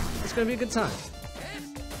Life. It's gonna be a good time.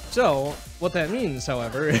 So, what that means,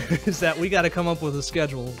 however, is that we gotta come up with a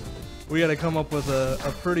schedule. We gotta come up with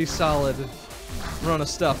a pretty solid run of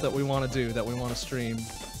stuff that we want to do, that we want to stream.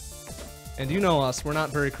 And you know us, we're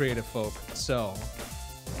not very creative folk, so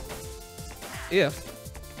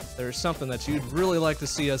if there's something that you'd really like to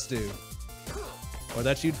see us do, or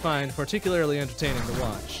that you'd find particularly entertaining to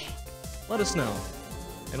watch, let us know,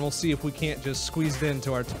 and we'll see if we can't just squeeze it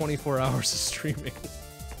into our 24 hours of streaming.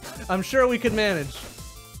 I'm sure we could manage.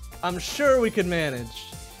 I'm sure we could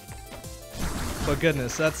manage. But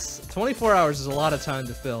goodness, that's 24 hours is a lot of time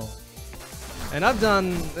to fill. And I've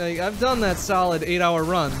done that solid 8-hour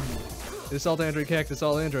run. This Alt Android Cactus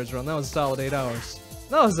All Androids run. That was a solid 8 hours.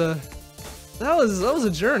 That was a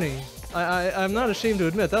journey. I'm not ashamed to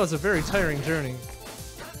admit that was a very tiring journey.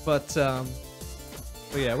 But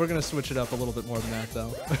yeah, we're gonna switch it up a little bit more than that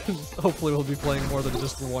though. Hopefully we'll be playing more than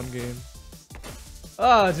just the one game.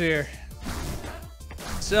 Oh dear.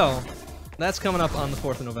 So that's coming up on the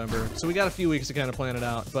 4th of November. So we got a few weeks to kind of plan it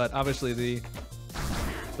out, but obviously the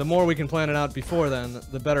more we can plan it out before then,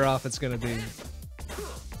 the better off it's gonna be.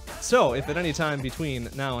 So, if at any time between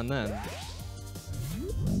now and then,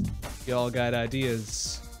 you all got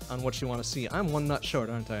ideas on what you want to see. I'm one nut short,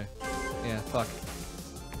 aren't I? Yeah, fuck.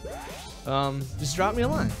 Just drop me a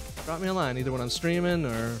line. Drop me a line, either when I'm streaming, or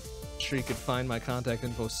I'm sure you could find my contact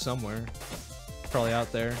info somewhere. Probably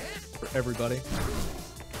out there for everybody.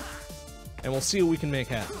 And we'll see what we can make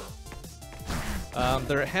happen.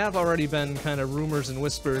 There have already been kind of rumors and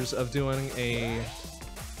whispers of doing a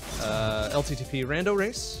LTTP rando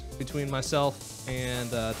race between myself and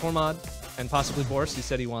Tormod, and possibly Boris. He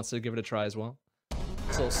said he wants to give it a try as well.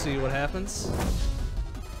 So we'll see what happens.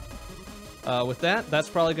 With that, that's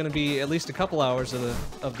probably going to be at least a couple hours of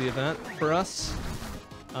the event for us.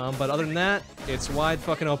 But other than that, it's wide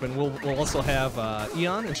fucking open. We'll also have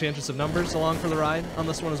Eon, Enchantress of Numbers, along for the ride on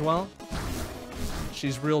this one as well.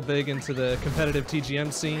 She's real big into the competitive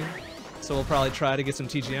TGM scene, so we'll probably try to get some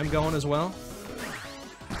TGM going as well.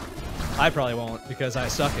 I probably won't, because I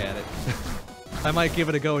suck at it. I might give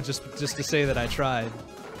it a go just to say that I tried.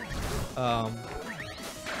 But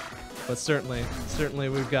certainly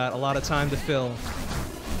we've got a lot of time to fill.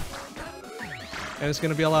 And it's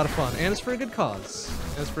gonna be a lot of fun. And it's for a good cause.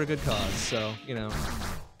 So, you know,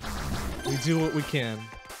 we do what we can.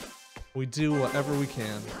 We do whatever we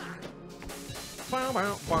can.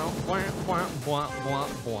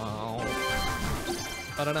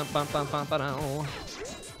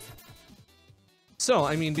 So,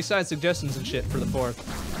 I mean, besides suggestions and shit for the 4th,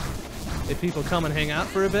 if people come and hang out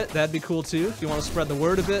for a bit, that'd be cool too. If you want to spread the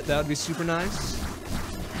word a bit, that would be super nice.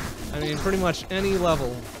 I mean, pretty much any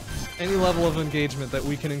level of engagement that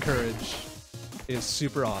we can encourage is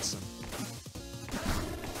super awesome.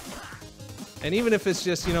 And even if it's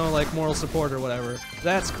just, you know, like moral support or whatever,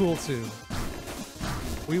 that's cool too.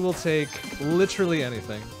 We will take literally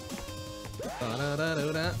anything.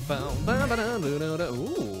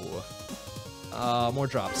 Ooh. More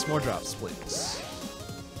drops, please.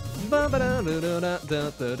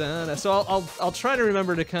 So I'll try to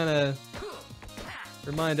remember to kind of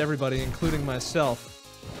remind everybody, including myself,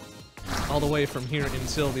 all the way from here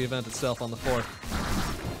until the event itself on the 4th.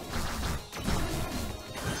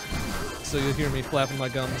 So you'll hear me flapping my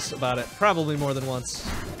gums about it probably more than once.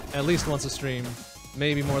 At least once a stream.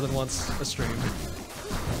 Maybe more than once a stream.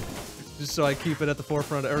 Just so I keep it at the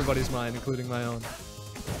forefront of everybody's mind, including my own.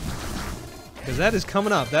 Because that is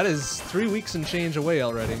coming up. That is 3 weeks and change away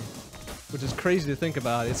already. Which is crazy to think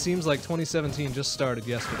about. It seems like 2017 just started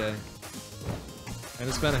yesterday. And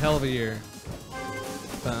it's been a hell of a year.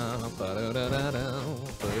 Oh,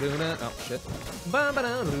 shit.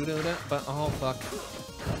 Oh, fuck.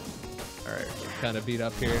 Alright, we're kind of beat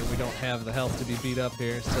up here, and we don't have the health to be beat up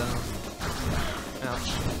here, so...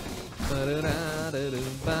 Ouch.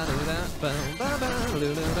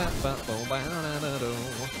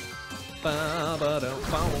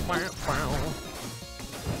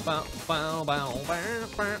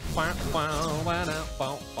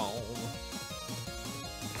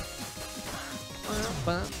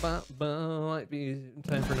 Might be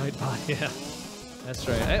time for Nightbot, yeah. That's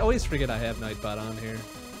right. I always forget I have Nightbot on here.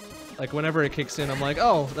 Like, whenever it kicks in, I'm like,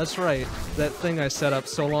 oh, that's right. That thing I set up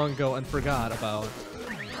so long ago and forgot about.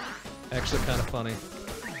 Actually kind of funny.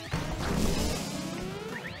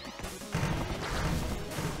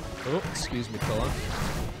 Oh, excuse me, fella.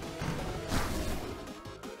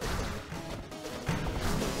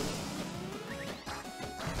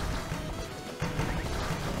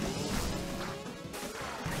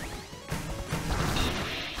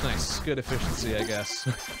 Nice, good efficiency, I guess.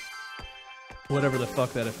 Whatever the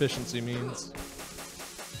fuck that efficiency means.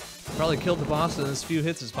 Probably killed the boss in as few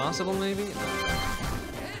hits as possible, maybe?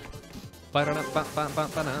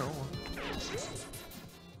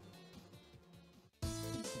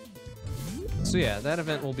 So yeah, that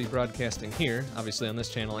event will be broadcasting here, obviously on this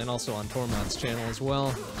channel, and also on Tormod's channel as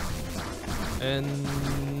well. And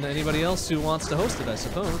anybody else who wants to host it, I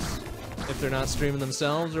suppose. If they're not streaming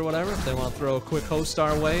themselves or whatever, if they want to throw a quick host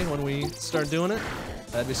our way when we start doing it,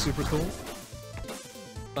 that'd be super cool.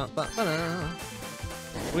 We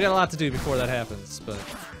got a lot to do before that happens, but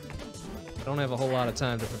I don't have a whole lot of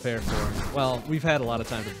time to prepare for. Well, we've had a lot of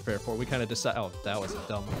time to prepare for. We kind of decided. Oh, that was a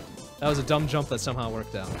dumb jump that somehow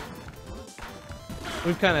worked out.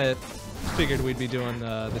 We've kind of figured we'd be doing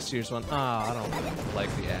this year's one. Ah, I don't like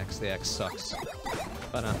the axe. The axe sucks.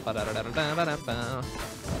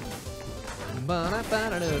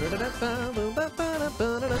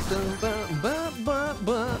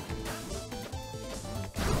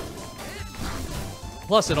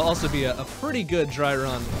 Plus, it'll also be a pretty good dry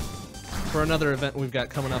run for another event we've got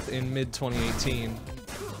coming up in mid-2018.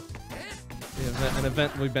 An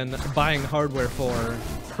event we've been buying hardware for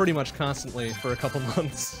pretty much constantly for a couple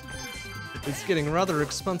months. It's getting rather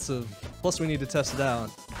expensive, plus we need to test it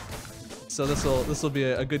out. So this'll be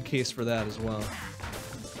a good case for that as well.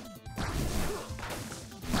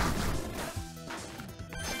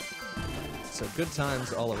 So good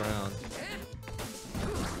times all around.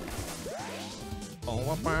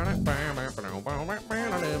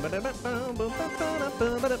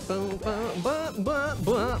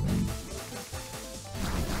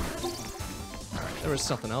 There was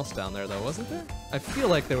something else down there though, wasn't there? I feel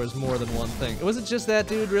like there was more than one thing. Was it just that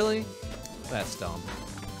dude, really? That's dumb.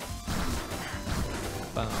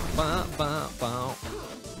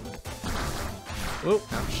 Whoa,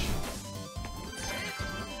 ouch.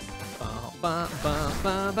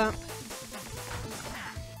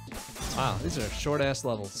 Wow, these are short-ass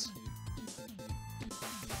levels.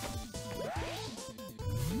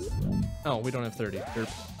 Oh, we don't have 30. Derp.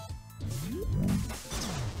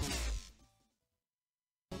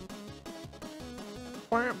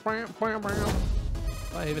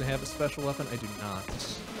 Do I even have a special weapon? I do not.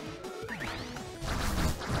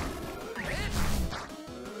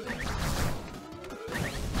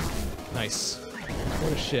 Nice.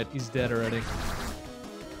 What a shit, he's dead already.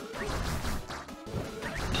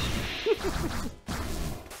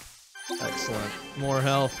 Excellent. More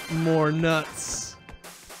health, more nuts.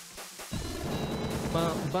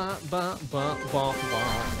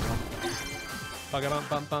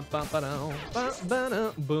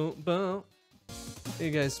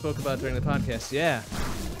 You guys spoke about during the podcast. Yeah.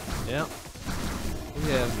 Yeah. We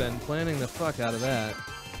have been planning the fuck out of that.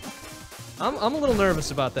 I'm a little nervous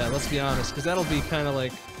about that, let's be honest, because that'll be kind of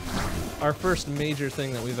like our first major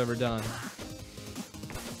thing that we've ever done.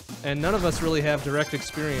 And none of us really have direct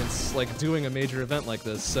experience like doing a major event like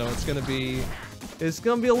this, so it's gonna be a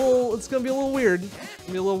little weird. It's gonna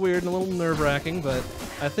be a little weird and a little nerve-wracking, but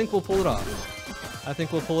I think we'll pull it off. I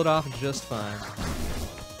think we'll pull it off just fine.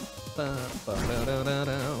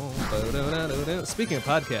 Speaking of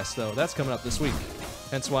podcasts, though, that's coming up this week.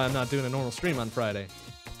 Hence why I'm not doing a normal stream on Friday.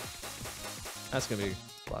 That's gonna be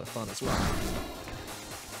a lot of fun as well.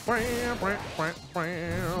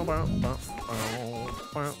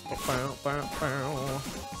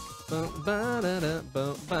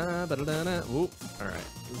 Oop. Alright,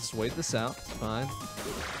 let's wait this out. It's fine.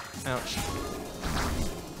 Ouch.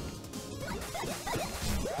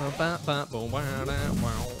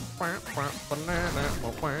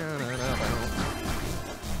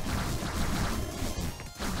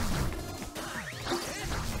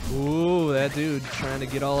 Ooh, that dude trying to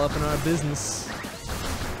get all up in our business.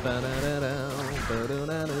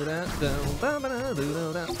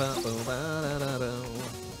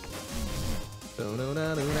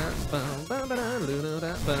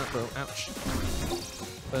 Ouch.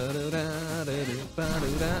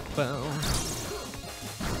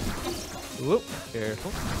 Whoop,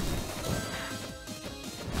 careful.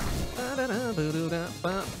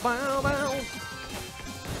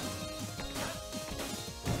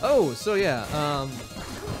 Oh, so yeah,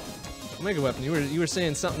 Omega Weapon, you were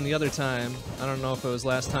saying something the other time, I don't know if it was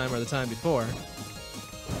last time or the time before,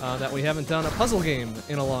 that we haven't done a puzzle game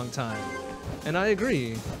in a long time. And I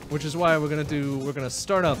agree, which is why we're gonna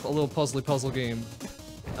start up a little puzzle game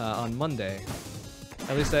on Monday.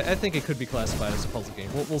 At least I think it could be classified as a puzzle game.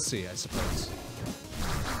 We'll see, I suppose.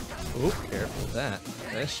 Oop, careful with that.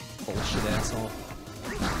 That's bullshit asshole.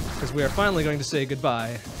 Because we are finally going to say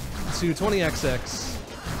goodbye to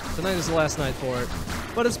 20XX. Tonight is the last night for it.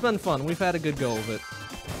 But it's been fun. We've had a good go of it.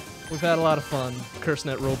 We've had a lot of fun,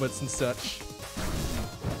 cursing at robots and such.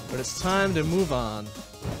 But it's time to move on.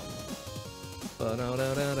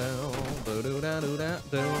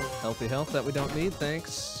 Healthy health that we don't need,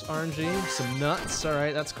 thanks, RNG. Some nuts,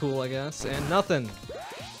 alright, that's cool, I guess. And nothing!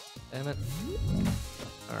 Damn it.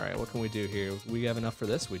 Alright, what can we do here? We have enough for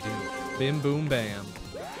this? We do. Bim boom bam.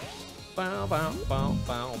 Bow bow bow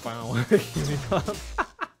bow bow.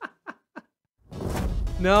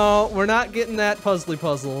 No, we're not getting that puzzly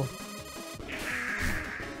puzzle.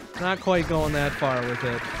 Not quite going that far with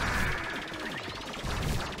it.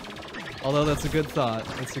 Although that's a good thought.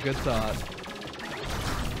 It's a good thought.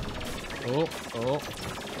 Oh, oh,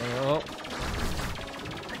 oh.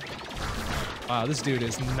 Wow, this dude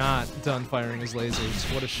is not done firing his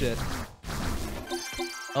lasers. What a shit.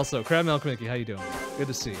 Also, Crab Milk Mickey, how you doing? Good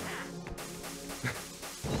to see you.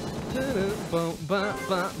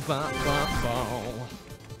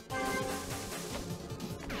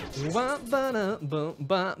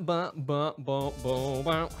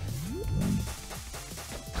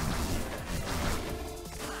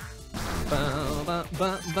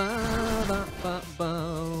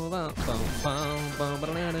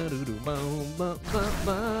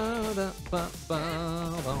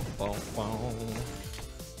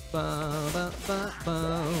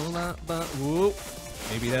 Whoop.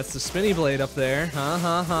 Maybe that's the spinny blade up there.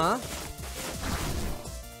 Huh?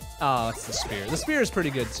 Oh, it's the spear. The spear is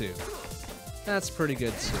pretty good too. That's pretty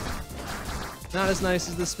good too. Not as nice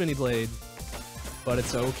as the spinny blade, but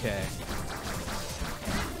it's okay.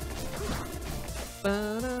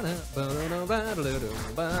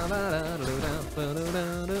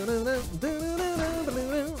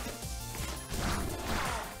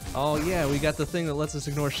 Oh yeah, we got the thing that lets us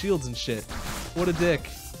ignore shields and shit. What a dick.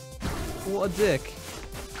 What a dick.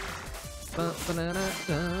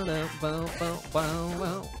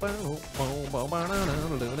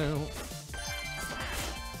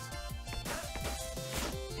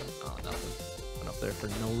 Oh, nothing. Went up there for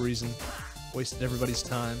no reason. Wasted everybody's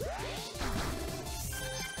time.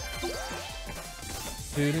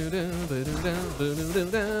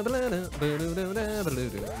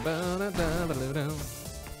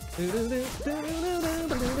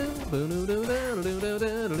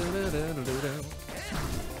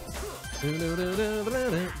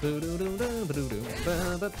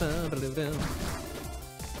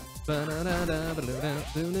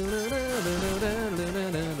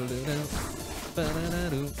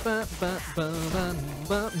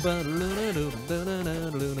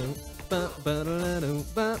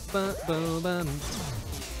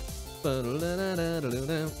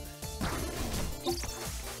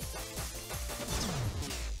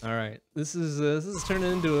 All right, this is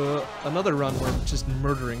turning into another run where I'm just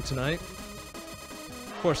murdering tonight.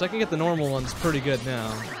 Of course, I can get the normal ones pretty good now.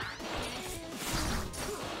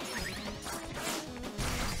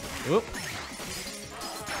 Whoop!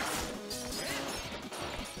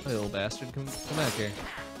 Hey, little bastard, come back here.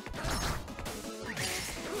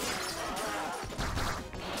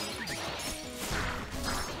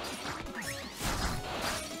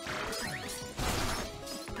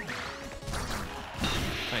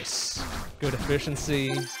 Nice. Good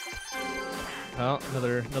efficiency. Oh,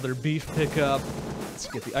 another beef pickup. Let's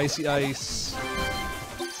get the icy ice.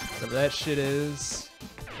 Whatever that shit is.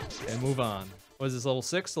 And move on. What is this, level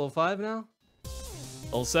 6, level 5 now?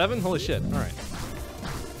 Level 7? Holy shit, alright.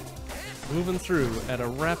 Moving through at a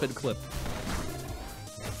rapid clip.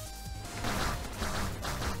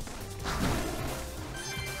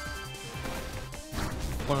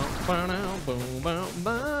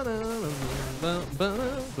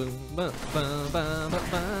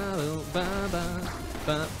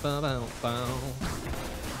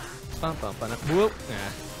 Whoop.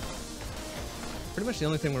 Nah. Pretty much the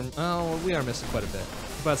only thing we are missing quite a bit. I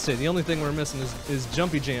was about to say, the only thing we're missing is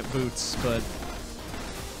jumpy jump boots, but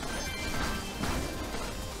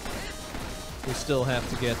we still have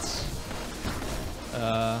to get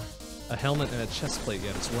a helmet and a chest plate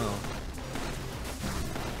yet as well.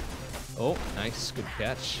 Oh, nice, good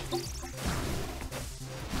catch.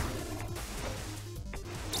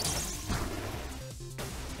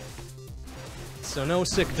 So no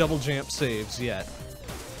sick double jump saves yet.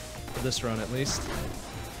 For this run, at least.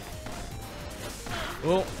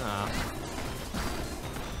 Oh,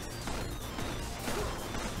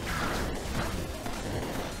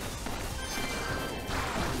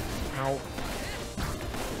 Ow.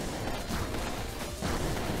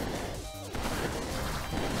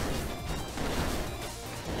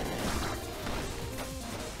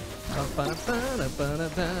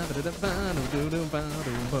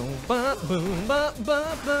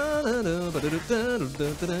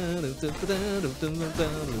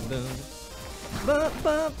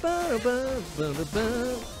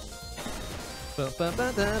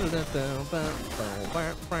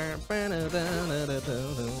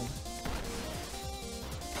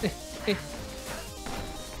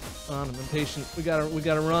 I'm impatient. We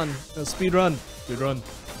gotta run. Speed run. Speed run.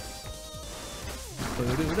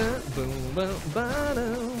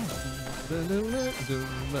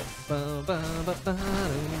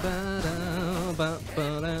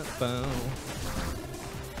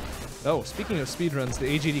 Oh, speaking of speedruns, the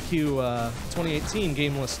AGDQ 2018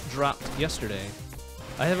 game list dropped yesterday.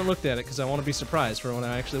 I haven't looked at it because I want to be surprised for when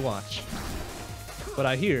I actually watch. But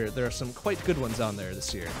I hear there are some quite good ones on there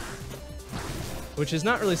this year. Which is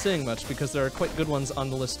not really saying much because there are quite good ones on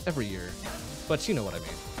the list every year. But you know what I mean.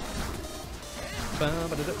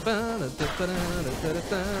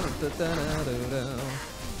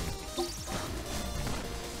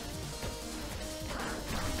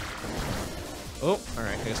 Oh,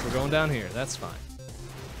 alright, I guess we're going down here. That's fine.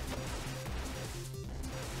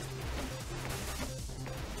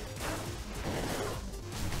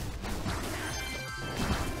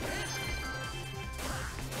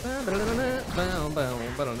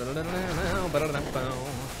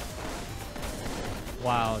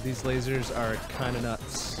 Wow, these lasers are kind of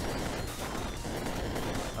nuts.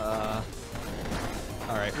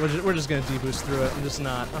 Alright, we're just gonna deboost through it.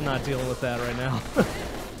 I'm not dealing with that right now.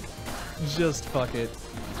 Just fuck it.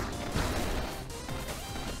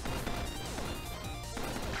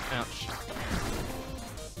 Ouch.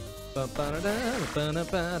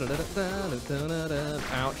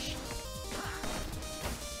 Ouch.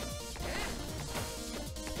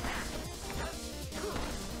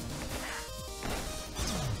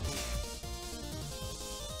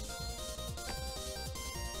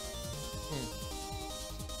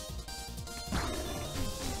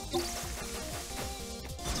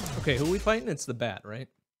 Okay, who are we fighting? It's the bat, right?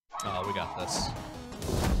 Oh, we got this.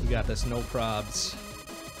 We got this, no probs.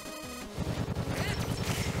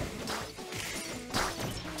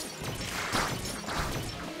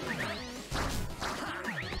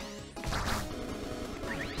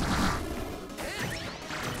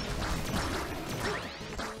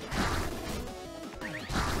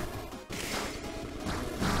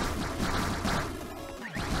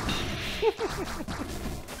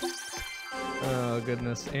 Oh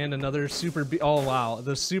goodness, and another super beef. Oh wow,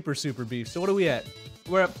 the super beef. So what are we at?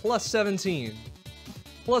 We're at plus 17.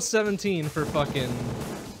 Plus 17 for fucking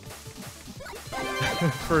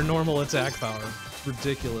for normal attack power. It's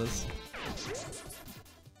ridiculous.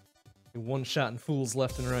 One-shotting fools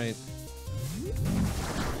left and right.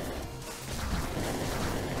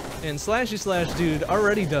 And Slashy Slash Dude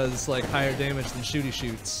already does like higher damage than Shooty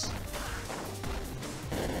Shoots.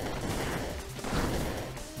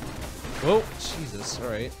 Whoa, Jesus,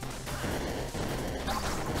 alright.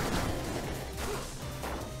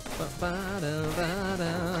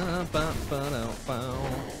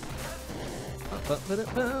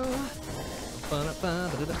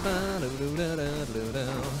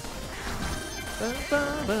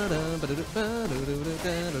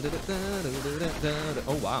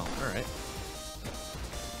 Oh wow, alright.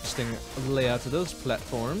 Interesting layout of those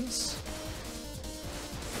platforms.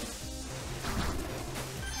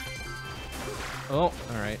 Oh,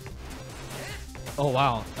 alright. Oh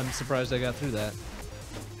wow, I'm surprised I got through that.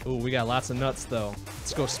 Ooh, we got lots of nuts though.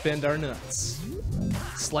 Let's go spend our nuts.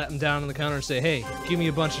 Slap them down on the counter and say, hey, give me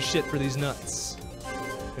a bunch of shit for these nuts.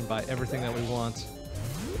 We can buy everything that we want.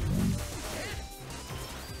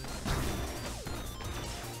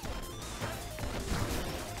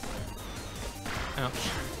 Ouch.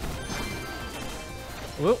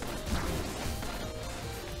 Whoop.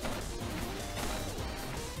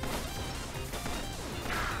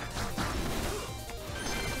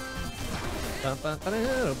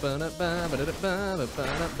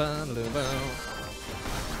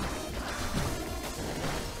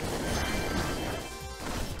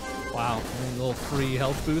 Wow, a little free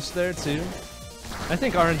health boost there too. I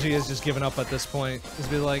think RNG has just given up at this point. He's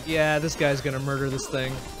be like, yeah, this guy's gonna murder this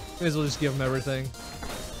thing. May as well just give him everything.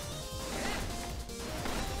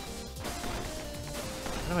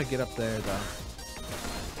 How do I get up there, though?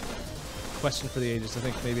 Question for the ages. I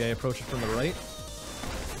think maybe I approach it from the right.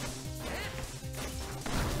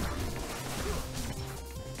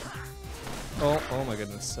 Oh my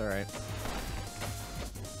goodness. Alright.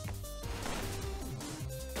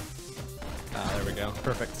 Ah, there we go.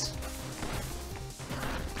 Perfect.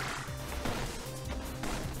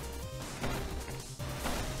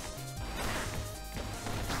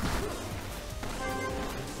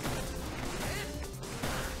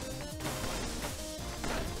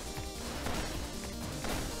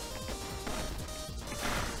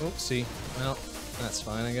 Oopsie. Well, that's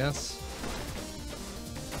fine, I guess.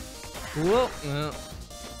 Whoa! No.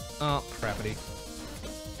 Oh, crappity.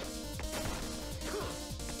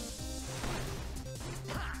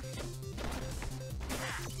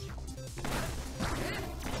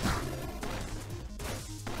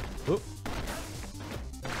 Whoop.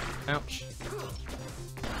 Ouch.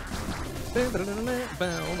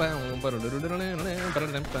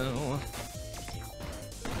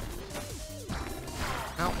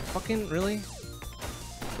 Ow, fucking, really?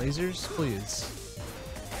 Lasers, please.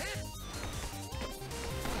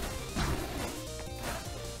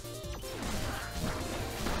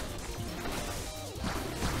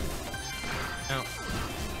 Ow.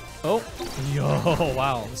 Oh! Yo,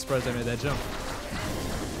 wow, I'm surprised I made that jump.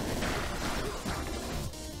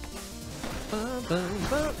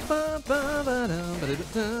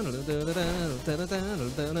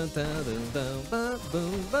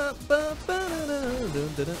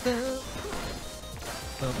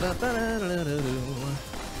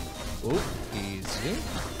 Oh, easy.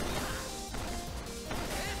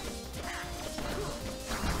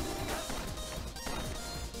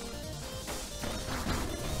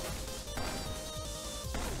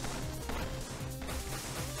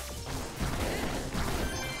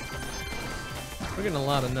 We're getting a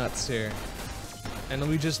lot of nuts here. And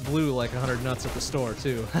we just blew like 100 nuts at the store,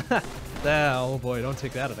 too. Oh boy, don't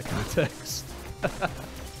take that out of context.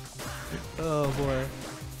 Oh boy.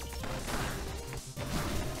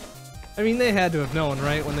 I mean, they had to have known,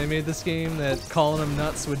 right, when they made this game, that calling them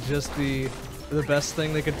nuts would just be the best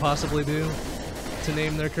thing they could possibly do to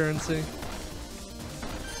name their currency.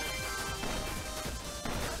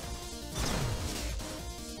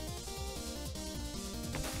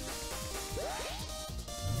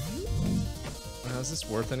 Is this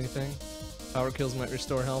worth anything? Power kills might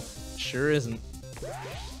restore health. Sure isn't.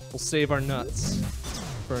 We'll save our nuts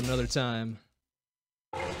for another time.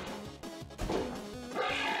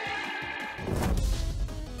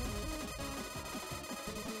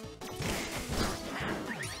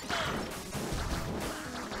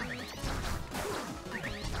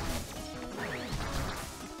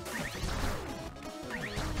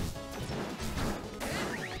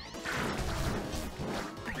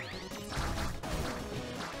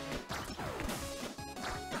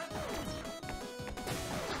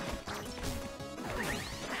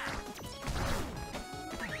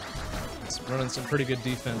 Running some pretty good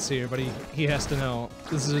defense here, but he has to know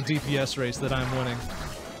this is a DPS race that I'm winning.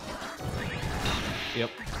 Yep.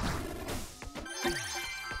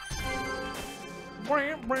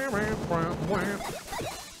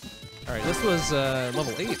 Alright, this was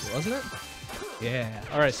level 8, wasn't it? Yeah.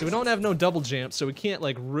 Alright, so we don't have no double jump, so we can't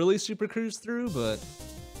like really super cruise through, but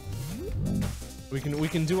we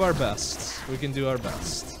can do our best. We can do our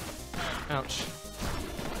best. Ouch.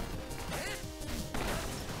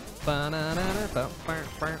 Oh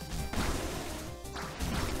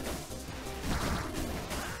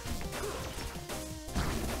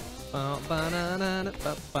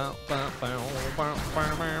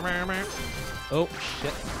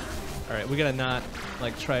shit. Alright, we gotta not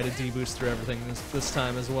like try to deboost through everything this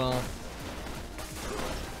time as well.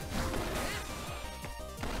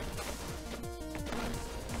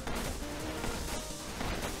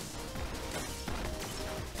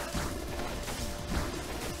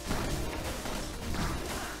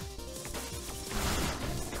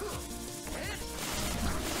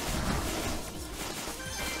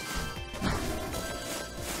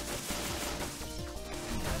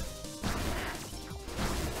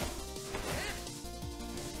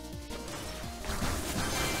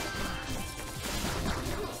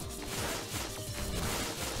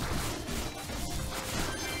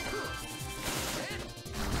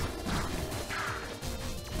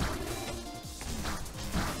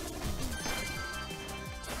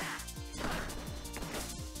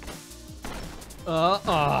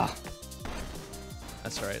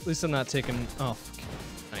 That's right. At least I'm not taking... Oh, fuck.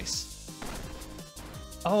 Nice.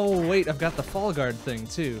 Oh, wait, I've got the fall guard thing,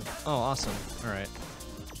 too. Oh, awesome. Alright.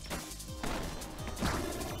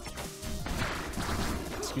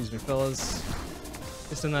 Excuse me, fellas.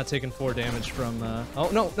 At least I'm not taking 4 damage from, Oh,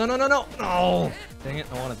 no! No, no, no, no! No! Dang it,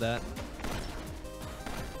 I wanted that.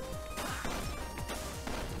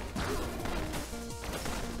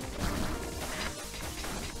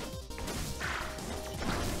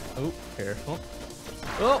 Oh, careful.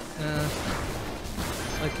 Oh!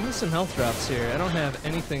 Like, give me some health drops here. I don't have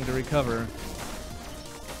anything to recover.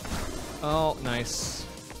 Oh, nice.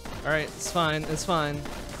 Alright, it's fine, it's fine.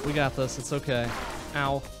 We got this, it's okay.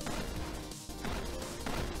 Ow.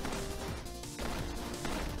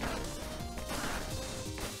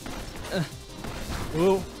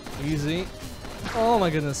 Whoa, easy. Oh my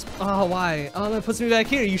goodness. Oh, why? Oh, that puts me back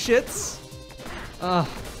here, you shits! Ah,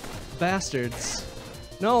 bastards.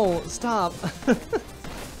 No, stop!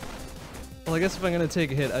 Well, I guess if I'm gonna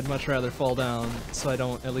take a hit, I'd much rather fall down, so I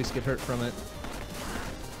don't at least get hurt from it.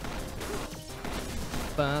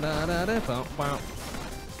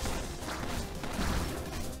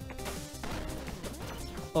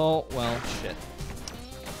 Oh, well, shit.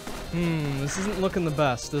 This isn't looking the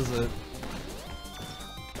best, is it?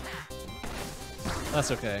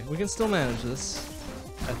 That's okay. We can still manage this,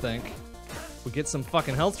 I think. We get some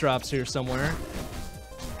fucking health drops here somewhere.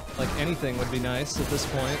 Like, anything would be nice at this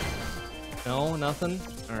point. No, nothing?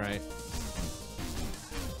 Alright.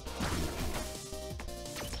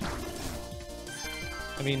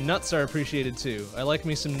 I mean, nuts are appreciated too. I like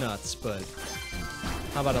me some nuts, but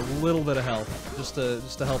how about a little bit of health, just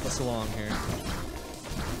to help us along here.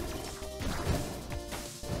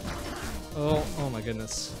 Oh my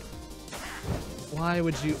goodness. Why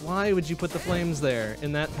would you put the flames there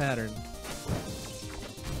in that pattern?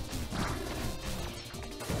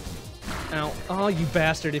 Ow. Oh, you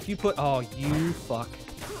bastard. If you put... Oh, you fuck.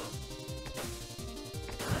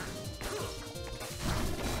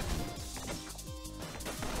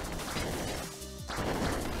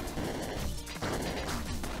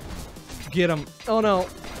 Get him. Oh, no.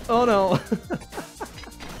 Oh, no.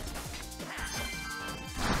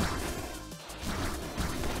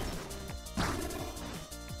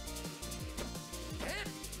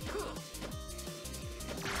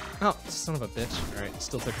 Oh, son of a bitch. Alright,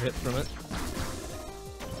 still took a hit from it.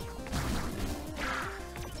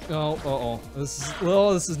 Oh, this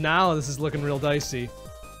is looking real dicey.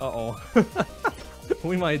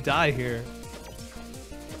 We might die here.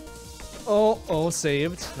 Oh,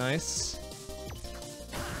 saved. Nice.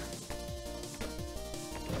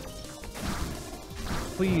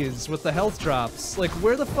 Please, with the health drops. Like,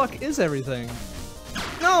 where the fuck is everything?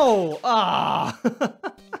 No! Ah!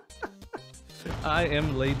 I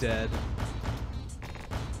am lay dead.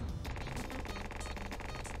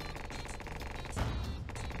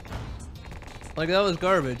 Like, that was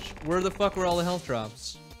garbage. Where the fuck were all the health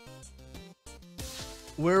drops?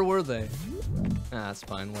 Where were they? Ah, that's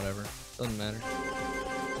fine, whatever. Doesn't matter.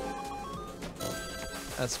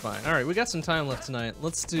 That's fine. Alright, we got some time left tonight.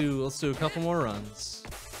 Let's do a couple more runs.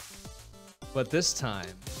 But this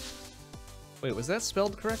time... Wait, was that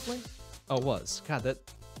spelled correctly? Oh, it was. God, that...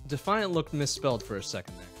 Defiant looked misspelled for a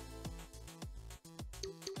second there.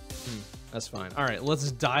 That's fine. Alright,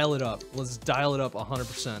 let's dial it up. Let's dial it up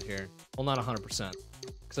 100% here. Well, not 100%,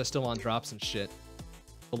 because I still want drops and shit.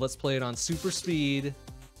 But let's play it on super speed.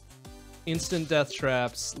 Instant death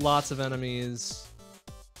traps, lots of enemies,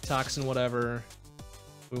 toxin whatever.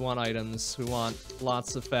 We want items. We want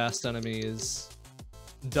lots of fast enemies.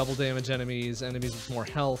 Double damage enemies, enemies with more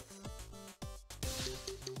health.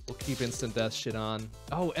 We'll keep instant death shit on.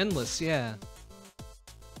 Oh, endless, yeah.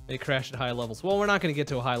 They crash at high levels. Well, we're not gonna get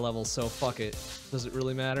to a high level, so fuck it. Does it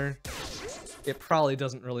really matter? It probably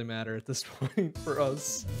doesn't really matter at this point for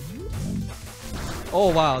us.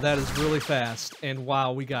 Oh wow, that is really fast. And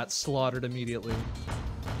wow, we got slaughtered immediately.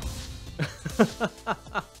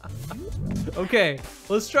 Okay,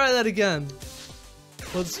 let's try that again.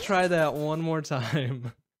 Let's try that one more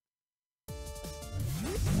time.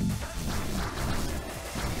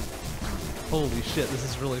 Holy shit, this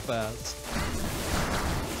is really fast.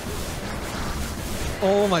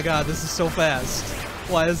 Oh my god, this is so fast.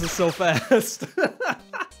 Why is this so fast?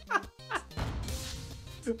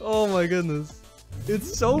 Oh my goodness.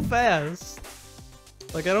 It's so fast.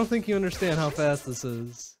 Like, I don't think you understand how fast this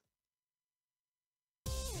is.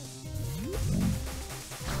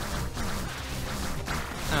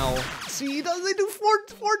 Ow. See, they do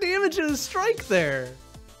four damage in a strike there.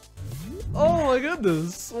 Oh my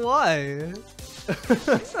goodness, why?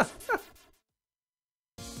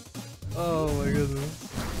 Oh my goodness.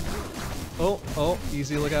 Oh,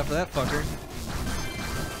 easy look out for that fucker.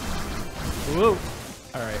 Whoa.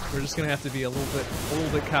 Alright, we're just gonna have to be a little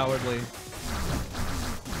bit cowardly.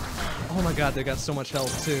 Oh my god, they got so much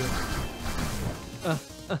health too.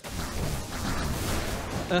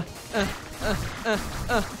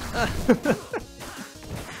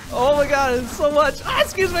 Oh my god, it's so much! Ah,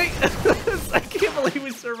 excuse me! I can't believe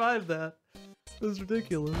we survived that. It was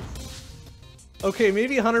ridiculous. Okay,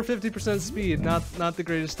 maybe 150% speed, not the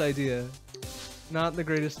greatest idea. Not the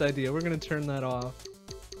greatest idea. We're gonna turn that off.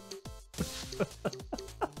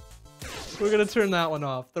 We're gonna turn that one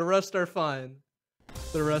off. The rest are fine.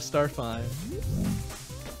 The rest are fine.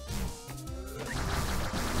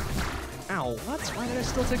 Ow, what? Why did I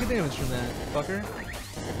still take a damage from that, fucker?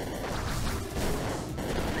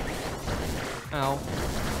 Ow.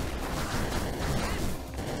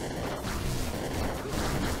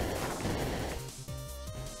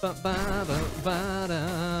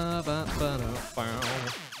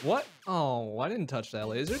 What? Oh, I didn't touch that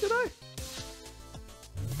laser, did I?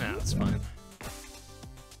 Nah, it's fine.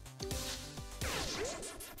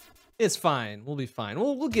 It's fine. We'll be fine.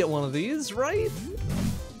 We'll get one of these, right?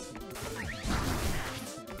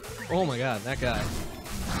 Oh my god, that guy.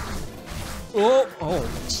 Oh,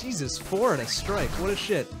 Jesus, 4 at a strike. What a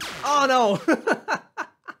shit. Oh no!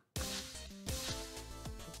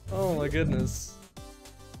 Oh my goodness.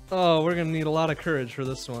 Oh, we're gonna need a lot of courage for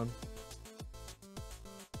this one.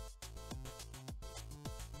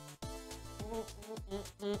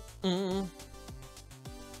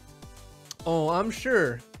 Oh, I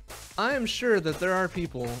am sure that there are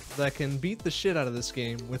people that can beat the shit out of this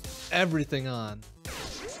game with everything on.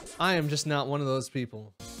 I am just not one of those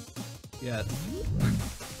people. Yet.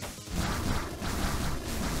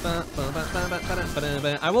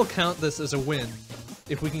 I will count this as a win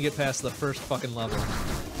if we can get past the first fucking level.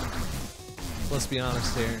 Let's be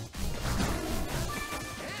honest here.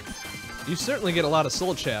 You certainly get a lot of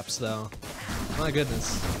soul chaps, though. My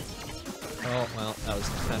goodness. Oh, well, that was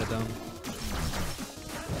kind of dumb.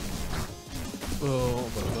 Oh,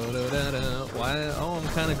 why? Oh, I'm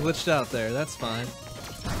kind of glitched out there. That's fine.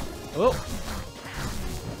 Oh!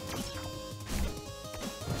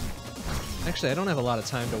 Actually, I don't have a lot of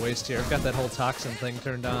time to waste here. I've got that whole toxin thing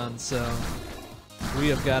turned on, so we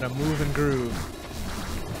have got to move and groove.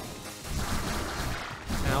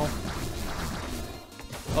 Ow.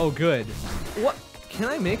 Oh, good. What? Can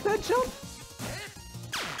I make that jump?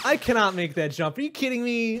 I cannot make that jump. Are you kidding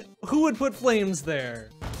me? Who would put flames there?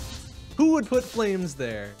 Who would put flames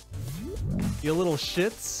there? You little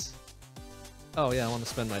shits? Oh yeah, I want to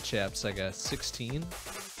spend my chaps, I guess. 16?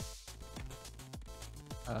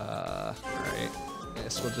 Alright.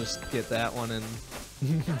 Guess we'll just get that one and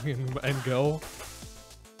and go.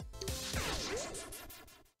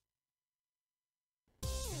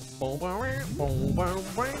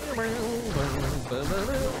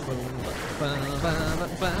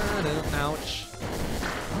 Ouch.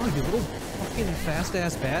 Oh, you little fucking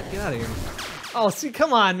fast-ass bat. Get out of here. Oh, see,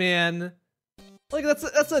 come on, man. Like,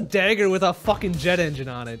 that's a dagger with a fucking jet engine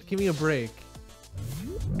on it. Give me a break.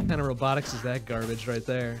 What kind of robotics is that garbage right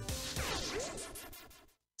there?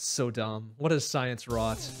 So dumb. What has science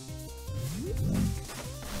wrought?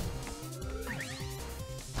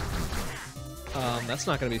 That's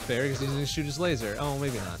not gonna be fair because he's gonna shoot his laser. Oh,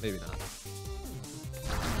 maybe not, maybe not.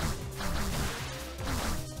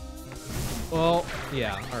 Well,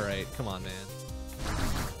 yeah, alright, come on, man.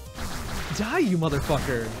 Die, you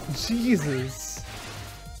motherfucker! Jesus!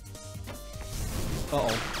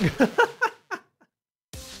 Uh-oh.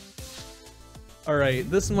 Alright,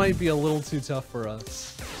 this might be a little too tough for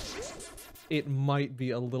us. It might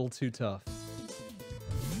be a little too tough.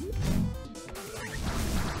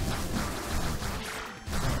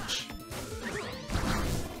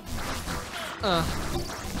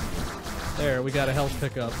 There, we got a health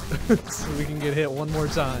pickup. So we can get hit one more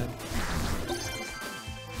time.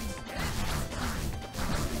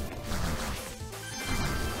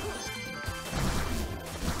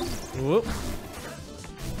 Whoop.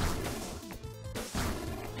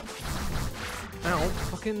 Ow,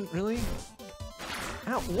 fucking, really?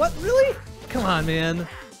 Ow, what, really? Come on, man.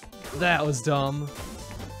 That was dumb.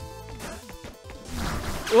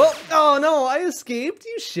 Whoa, oh no, I escaped?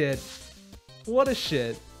 You shit. What a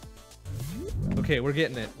shit. Okay, we're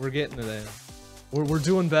getting it. We're getting it in. We're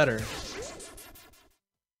doing better.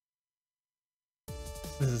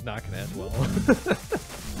 This is not gonna end well.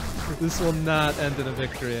 This will not end in a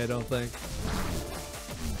victory, I don't think.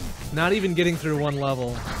 Not even getting through one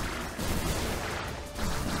level.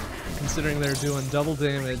 Considering they're doing double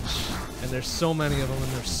damage, and there's so many of them,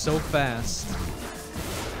 and they're so fast.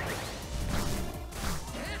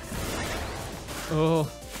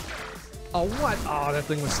 Oh. Oh, what? Oh, that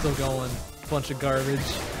thing was still going. Bunch of garbage.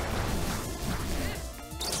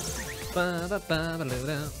 Alright,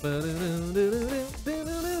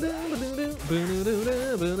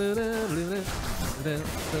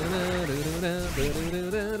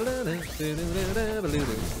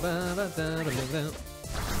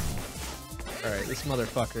 this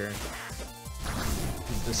motherfucker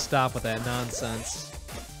needs to stop with that nonsense.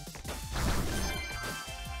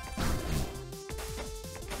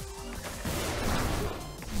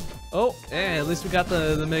 Oh, hey, at least we got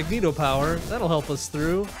the Magneto power. That'll help us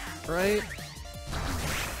through, right?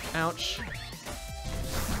 Ouch.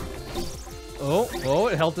 Oh,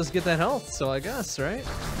 it helped us get that health, so I guess, right?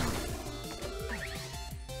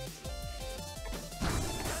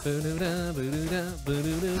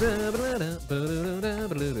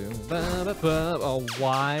 Oh,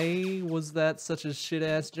 why was that such a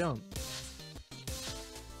shit-ass jump?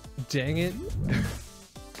 Dang it.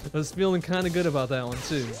 I was feeling kind of good about that one,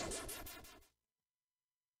 too.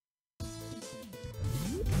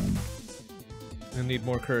 I need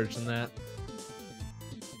more courage than that.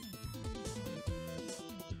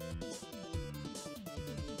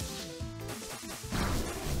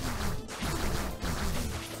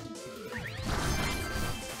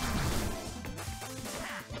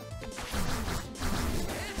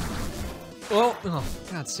 Oh,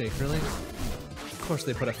 God's sake, really? Of course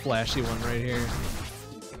they put a flashy one right here.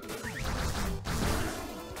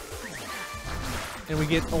 And we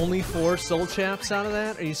get only 4 soul chaps out of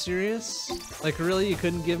that? Are you serious? Like, really? You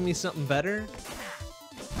couldn't give me something better?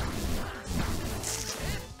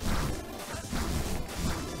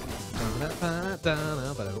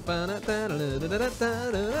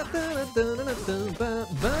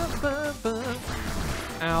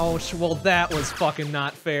 Ouch. Well, that was fucking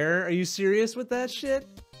not fair. Are you serious with that shit?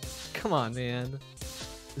 Come on, man.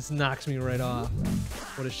 This knocks me right off.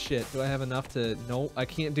 What a shit. Do I have enough to... Nope, I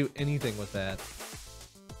can't do anything with that.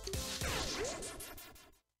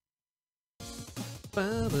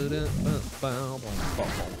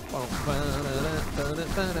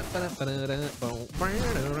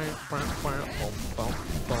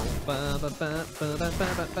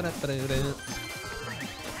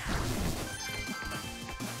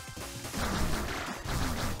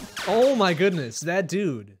 Oh my goodness, that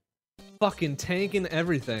dude. Fucking tanking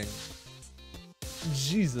everything.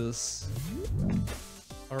 Jesus.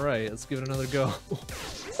 Alright, let's give it another go.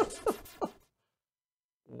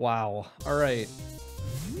 Wow. Alright.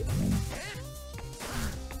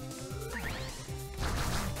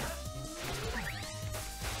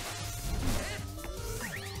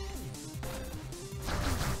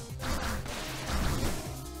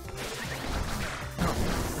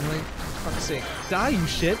 Really? Fuck's sake. Die, you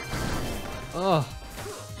shit! Oh.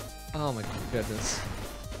 Oh my goodness.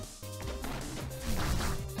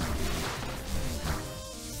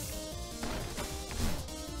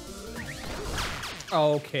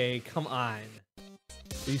 Okay, come on.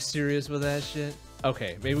 Are you serious with that shit?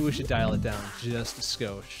 Okay, maybe we should dial it down just a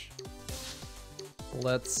skosh.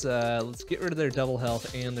 Let's get rid of their double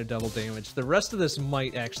health and their double damage. The rest of this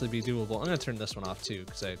might actually be doable. I'm gonna turn this one off too,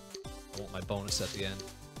 because I want my bonus at the end.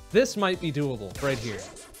 This might be doable right here.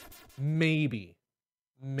 Maybe.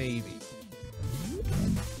 Maybe.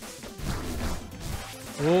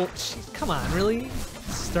 Oh, geez, come on, really?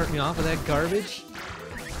 Start me off with that garbage?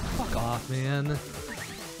 Fuck off, man.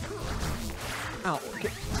 Ow,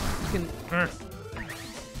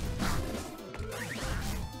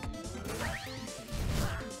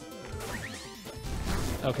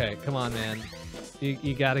 Okay, come on, man.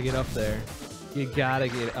 You gotta get up there. You gotta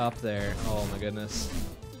get up there. Oh my goodness.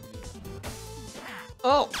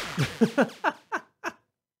 Oh!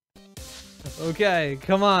 Okay,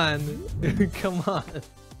 come on. Come on.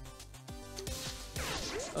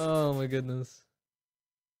 Oh my goodness.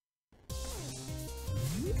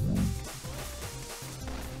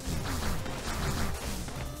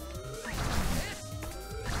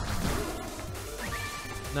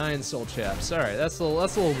 Nine soul chaps. Alright, that's a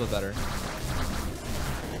little bit better.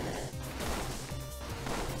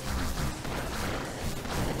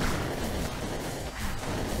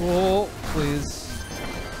 Oh, please.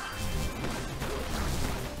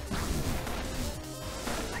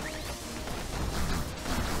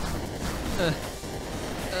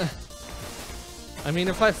 I mean,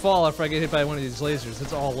 if I fall after I get hit by one of these lasers,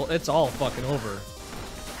 it's all fucking over.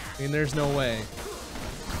 I mean, there's no way.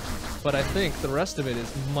 But I think the rest of it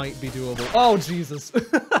might be doable. Oh, Jesus.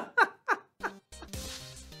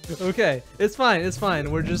 Okay, it's fine, it's fine.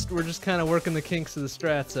 We're just kind of working the kinks of the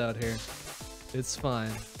strats out here. It's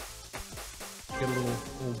fine. Get a little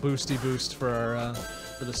boosty boost for our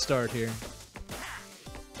for the start here.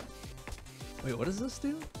 Wait, what does this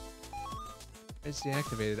do? It's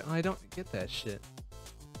deactivated. Oh, I don't get that shit.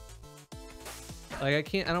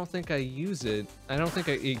 Like, I don't think I use it. I don't think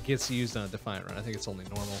it gets used on a Defiant run. I think it's only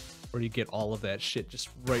normal, where you get all of that shit just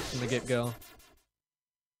right from the get-go.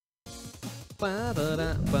 Oh,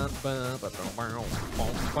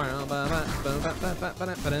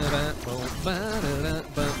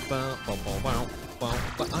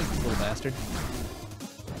 you little bastard.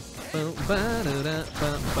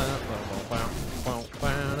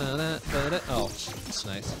 Oh, that's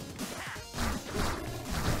nice.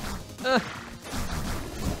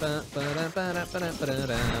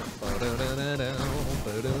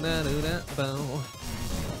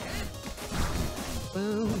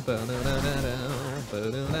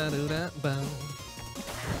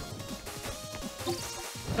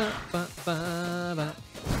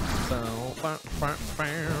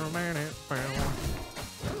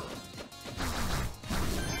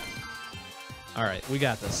 All right, we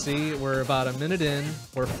got this. See, we're about a minute in.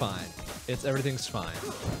 We're fine. Everything's fine.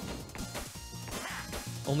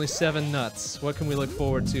 Only 7 nuts. What can we look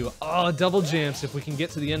forward to? Oh, double jumps if we can get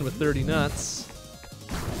to the end with 30 nuts.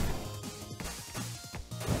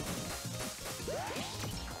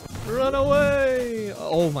 Run away!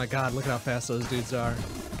 Oh my god, look at how fast those dudes are.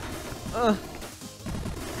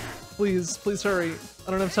 Please, please hurry.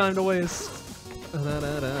 I don't have time to waste.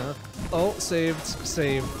 Oh, saved,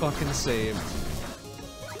 saved, fucking saved.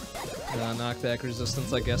 Knockback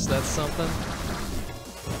resistance, I guess that's something.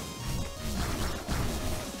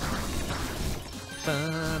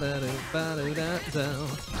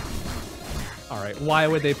 Alright, why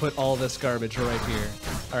would they put all this garbage right here?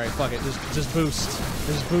 Alright, fuck it, just boost.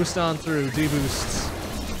 Just boost on through, deboosts.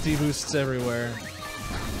 Deboosts everywhere.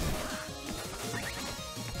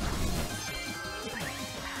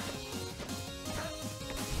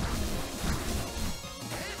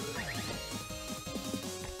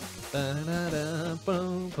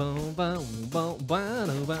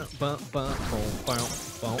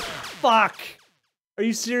 Fuck! Are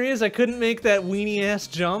you serious? I couldn't make that weenie ass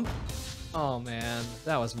jump? Oh man,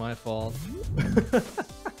 that was my fault.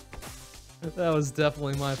 That was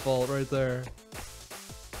definitely my fault right there.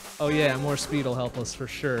 Oh yeah, more speed will help us for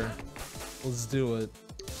sure. Let's do it.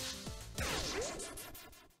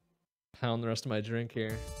 Pound the rest of my drink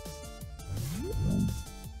here.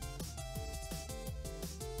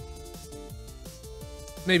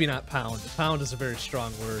 Maybe not pound. Pound is a very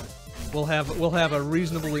strong word. We'll have a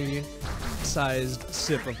reasonably sized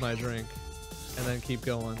sip of my drink, and then keep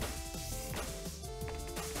going.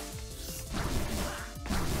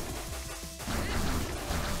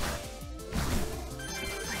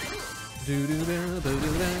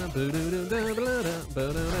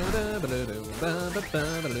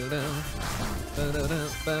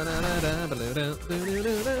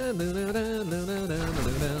 Ouch.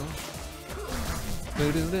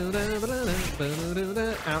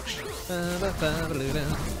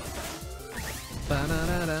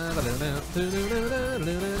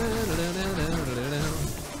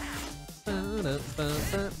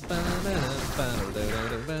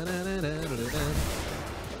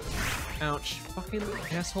 Ouch. Fucking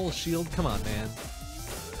asshole shield. Come on, man.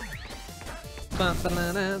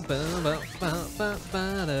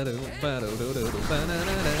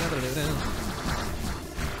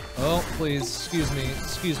 Oh, please, excuse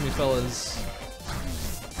me, fellas.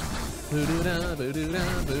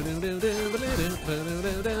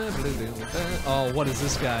 Oh, what is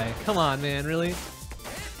this guy? Come on, man, really?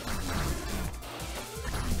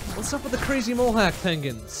 What's up with the crazy mohawk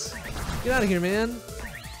penguins? Get out of here, man.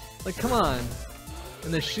 Like, come on.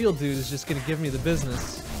 And this shield dude is just gonna give me the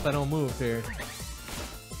business if I don't move here.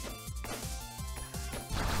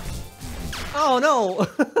 Oh, no!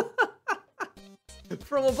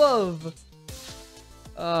 From above!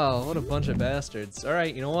 Oh, what a bunch of bastards.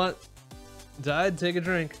 Alright, you know what? Died, take a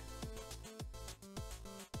drink.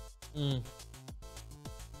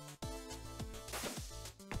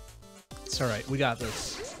 It's alright, we got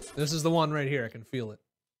this. This is the one right here, I can feel it.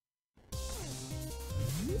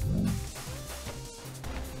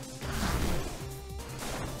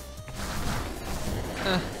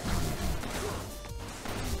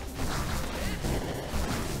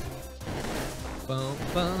 Oh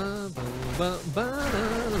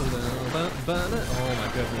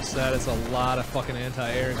my goodness, that is a lot of fucking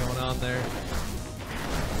anti-air going on there.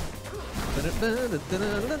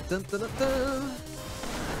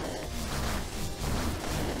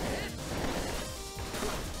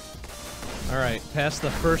 Alright, past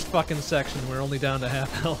the first fucking section, we're only down to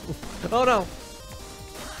half health. Oh no!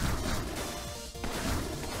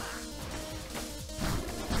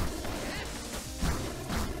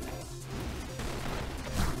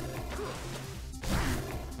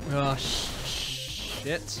 Oh,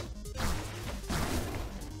 shit.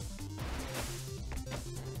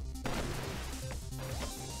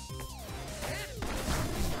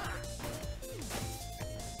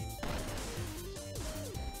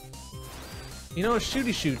 You know,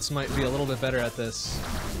 shooty shoots might be a little bit better at this.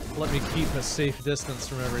 Let me keep a safe distance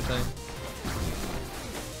from everything.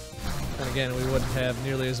 And again, we wouldn't have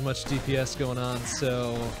nearly as much DPS going on,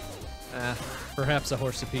 so... perhaps a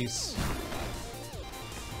horse apiece.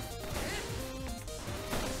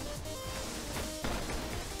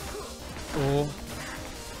 Oh.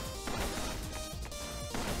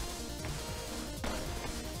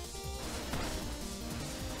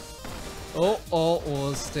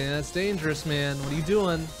 Oh, that's dangerous, man. What are you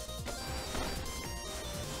doing?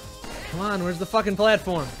 Come on, where's the fucking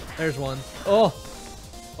platform? There's one. Oh!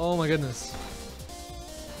 Oh my goodness.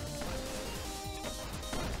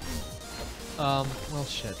 Well,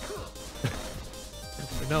 shit.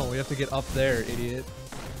 No, we have to get up there, idiot.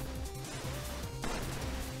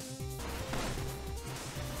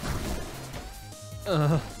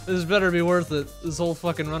 This better be worth it. This whole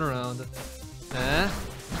fucking runaround. Huh?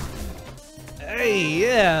 Hey,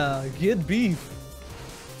 yeah! Get beef!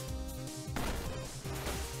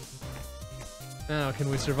 Now, can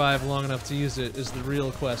we survive long enough to use it is the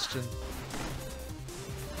real question.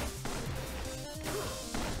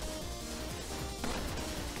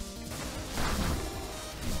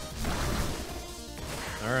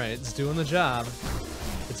 Alright, it's doing the job.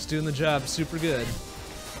 It's doing the job super good.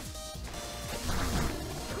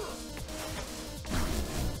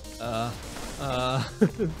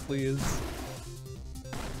 Please.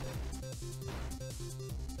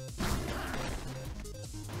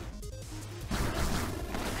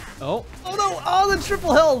 Oh no! Oh, the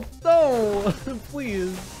triple health! No!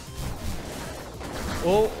 Please.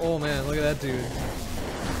 Oh man, look at that dude.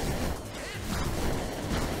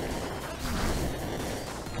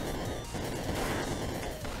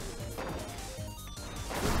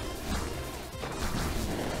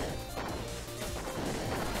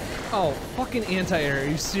 Oh, fucking anti-air. Are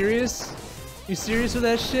you serious? You serious with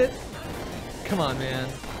that shit? Come on, man.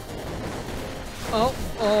 Oh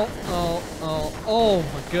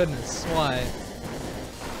my goodness. Why?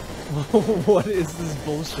 What is this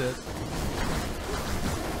bullshit?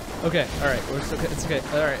 Okay, alright. It's okay.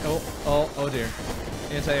 Alright. Oh dear.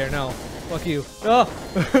 Anti-air, no. Fuck you. No!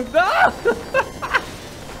 No!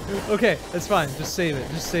 Okay, that's fine. Just save it.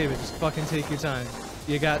 Just save it. Just fucking take your time.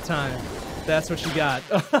 You got time. That's what you got.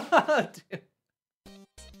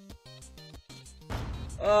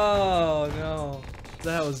 Oh no.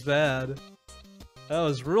 That was bad. That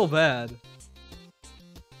was real bad.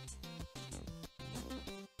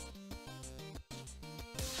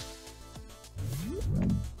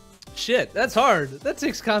 Shit, that's hard. That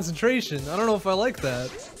takes concentration. I don't know if I like that.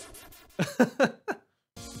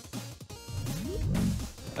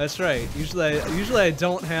 That's right. Usually I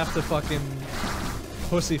don't have to fucking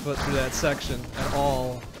pussyfoot through that section at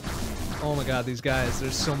all. Oh my god, these guys,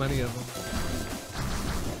 there's so many of them.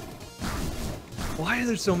 Why are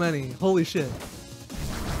there so many? Holy shit.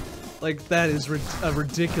 Like, that is a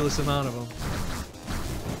ridiculous amount of them.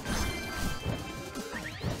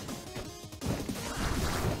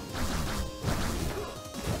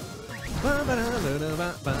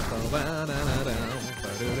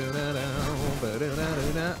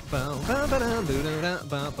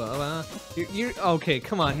 You're okay,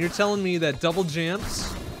 come on, you're telling me that double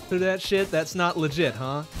jumps through that shit, that's not legit,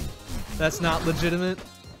 huh? That's not legitimate?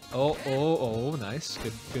 Oh, nice.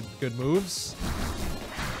 Good moves.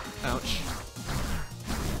 Ouch.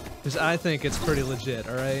 Because I think it's pretty legit,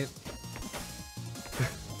 alright?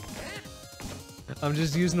 I'm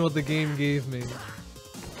just using what the game gave me.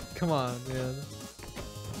 Come on, man.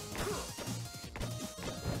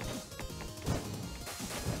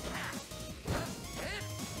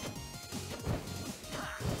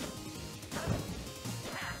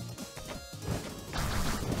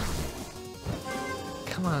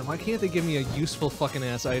 Come on, why can't they give me a useful fucking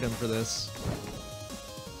ass item for this?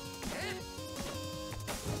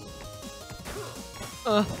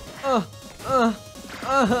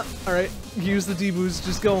 Alright, use the D-boost,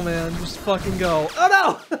 just go, man. Just fucking go. Oh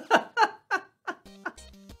no!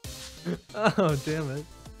 Oh, damn it.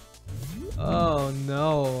 Oh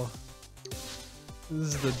no.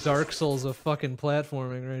 This is the Dark Souls of fucking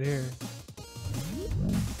platforming right here.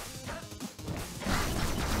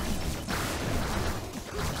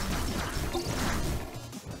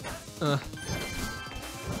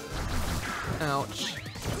 Ouch.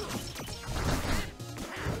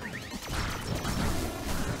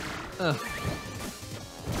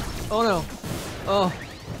 Oh no. Oh.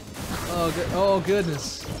 Oh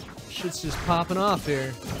goodness. Shit's just popping off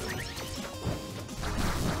here.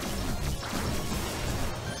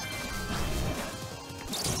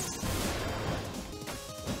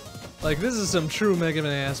 Like, this is some true Mega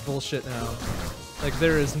Man ass bullshit now. Like,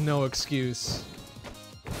 there is no excuse.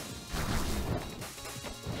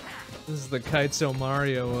 This is the Kaizo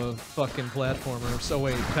Mario of fucking platformers. Oh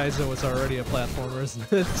wait, Kaizo was already a platformer,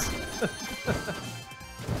 isn't it?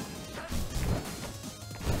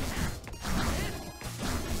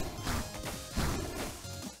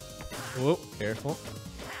 Whoa, careful.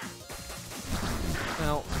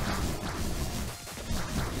 Ow.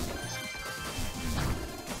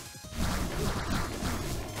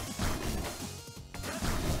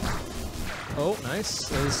 Oh, nice.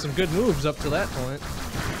 There's some good moves up to that point.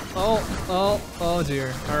 Oh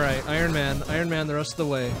dear. Alright, Iron Man the rest of the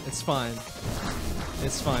way. It's fine.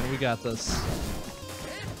 It's fine, we got this.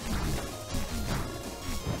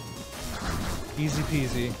 Easy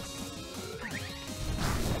peasy.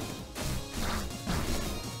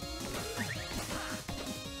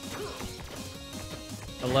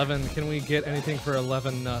 Can we get anything for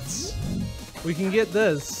 11 nuts? We can get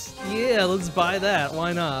this. Yeah, let's buy that.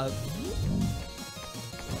 Why not?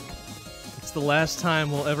 It's the last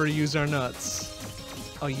time we'll ever use our nuts.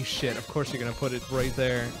 Oh, you shit. Of course you're gonna put it right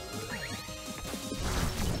there.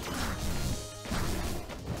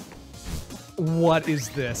 What is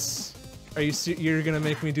this? Are you you're gonna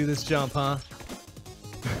make me do this jump, huh?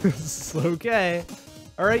 Okay.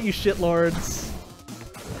 Alright, you shitlords.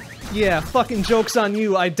 Yeah, fucking joke's on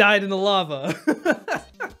you. I died in the lava.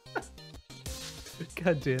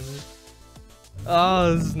 God damn it.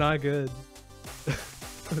 Oh, this is not good.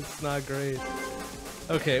 It's not great.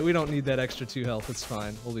 Okay, we don't need that extra 2 health. It's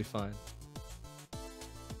fine. We'll be fine.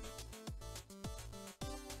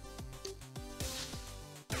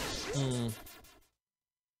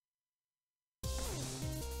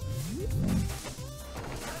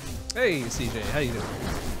 Hey, CJ. How you doing?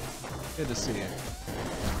 Good to see you.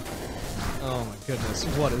 Oh my goodness,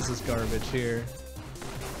 what is this garbage here?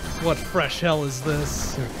 What fresh hell is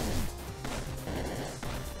this?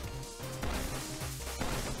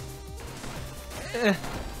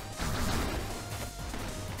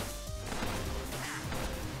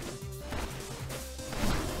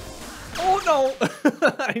 Oh no!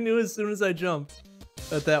 I knew as soon as I jumped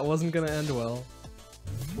that that wasn't gonna end well.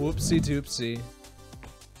 Whoopsie doopsie.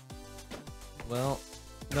 Well,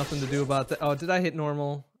 nothing to do about that. Oh, did I hit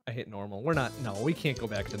normal? I hit normal. We're not. No, we can't go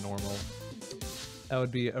back to normal. That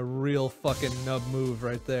would be a real fucking nub move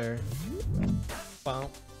right there. Alright,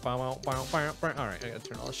 I gotta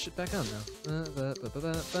turn all this shit back on now.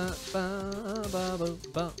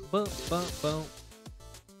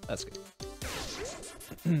 That's good.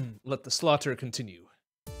 Let the slaughter continue.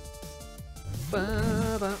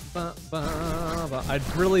 I'd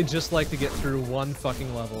really just like to get through one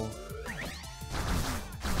fucking level.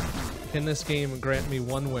 Can this game grant me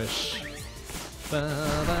one wish? Ow,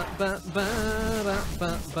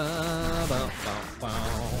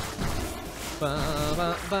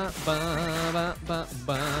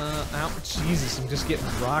 Jesus, I'm just getting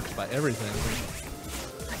rocked by everything.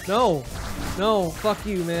 No! No, fuck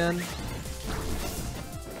you, man.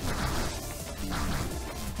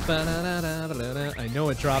 I know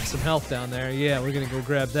it dropped some health down there. Yeah, we're gonna go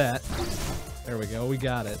grab that. There we go, we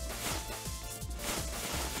got it.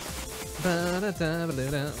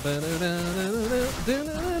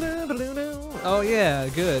 Oh yeah,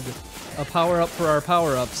 good. A power-up for our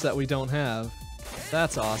power-ups that we don't have.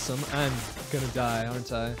 That's awesome. I'm gonna die,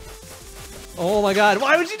 aren't I? Oh my god,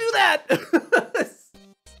 why would you do that?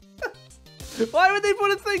 Why would they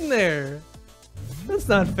put a thing there? That's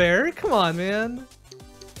not fair. Come on, man.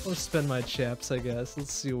 I'll spend my chaps, I guess.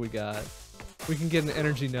 Let's see what we got. We can get an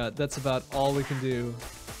energy nut. That's about all we can do.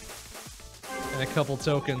 And a couple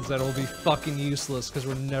tokens that'll be fucking useless because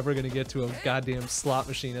we're never gonna get to a goddamn slot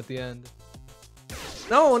machine at the end.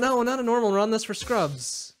 No, no, not a normal run. That's for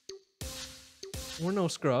scrubs. We're no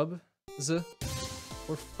scrub.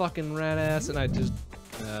 We're fucking rat ass, and I just,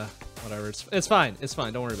 whatever. It's fine. It's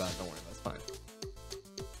fine. Don't worry about it. Don't worry about it.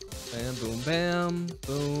 It's fine. Bam, boom, bam,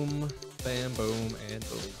 boom, bam, boom, and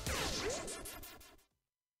boom.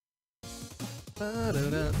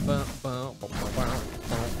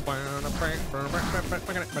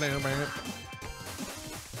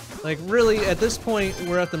 Like, really, at this point,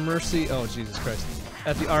 we're at the mercy. Oh, Jesus Christ!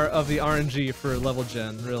 At the of the RNG for level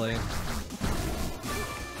gen, really.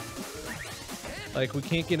 Like, we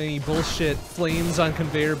can't get any bullshit flames on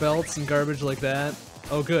conveyor belts and garbage like that.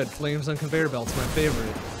 Oh, good, flames on conveyor belts, my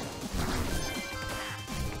favorite.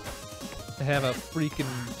 To have a freaking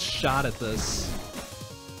shot at this.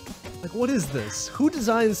 Like, what is this? Who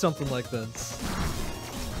designed something like this?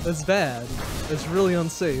 That's bad. That's really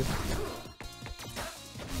unsafe.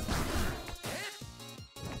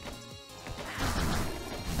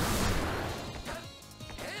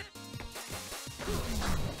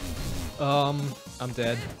 I'm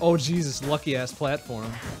dead. Oh, Jesus, lucky-ass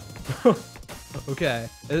platform. Okay.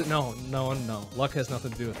 No. Luck has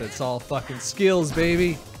nothing to do with it. It's all fucking skills,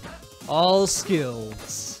 baby. All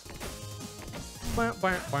skills. Whoa,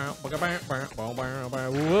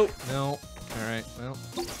 no. Alright, well,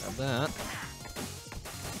 grab that.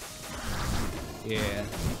 Yeah.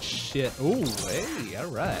 Shit. Ooh, hey,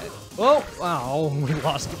 alright. Oh, wow, we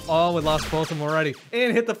lost both of them already.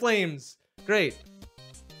 And hit the flames. Great.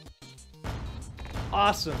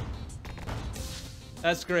 Awesome.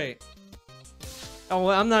 That's great. Oh,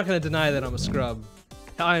 well, I'm not gonna deny that I'm a scrub.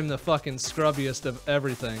 I'm the fucking scrubbiest of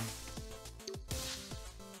everything.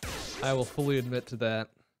 I will fully admit to that.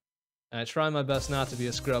 I try my best not to be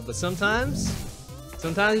a scrub, but sometimes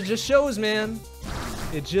it just shows, man.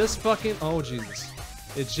 It just fucking, oh Jesus.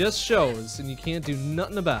 It just shows, and you can't do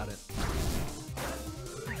nothing about it.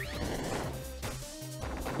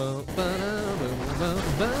 Oh.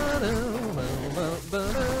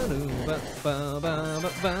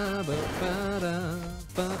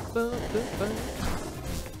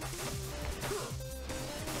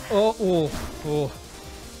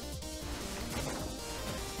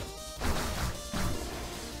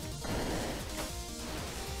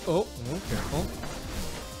 Oh, careful.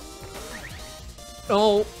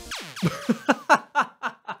 Oh.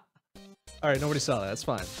 Alright, nobody saw that. That's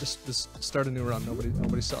fine. Just start a new run.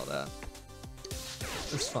 Nobody saw that.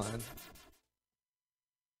 It's fine.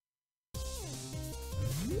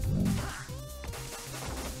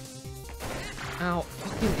 Ow,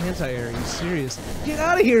 fucking anti-air, are you serious? Get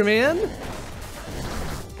out of here, man!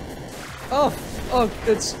 Oh,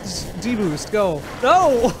 it's deboost, go.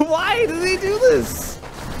 No! Why do they do this?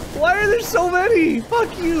 Why are there so many?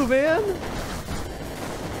 Fuck you, man!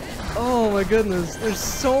 Oh my goodness, there's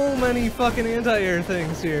so many fucking anti-air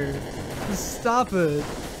things here. Just stop it.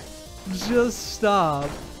 Just stop.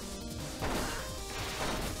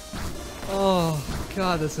 Oh,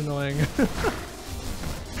 God, that's annoying.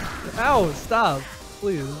 Ow, stop,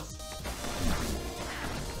 please.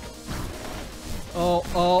 Oh,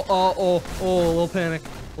 a little panic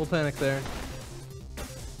there.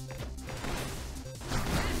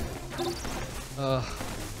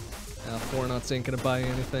 Yeah, 4 nuts ain't gonna buy you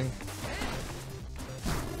anything.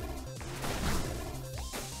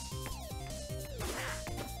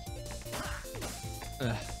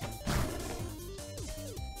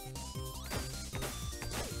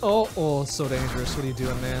 Oh, so dangerous. What are you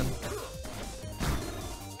doing, man?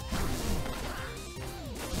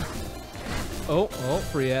 Oh,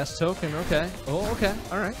 free ass token. Okay. Oh, okay.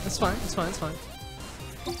 All right. That's fine. It's fine.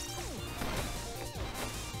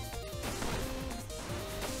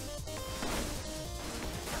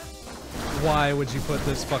 Why would you put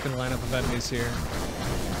this fucking lineup of enemies here?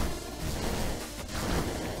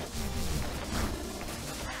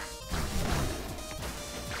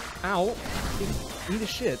 Ow. Eat a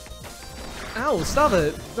shit. Ow, stop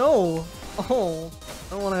it! No! Oh,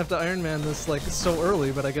 I don't want to have to Iron Man this, like, so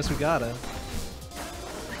early, but I guess we gotta.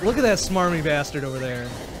 Look at that smarmy bastard over there.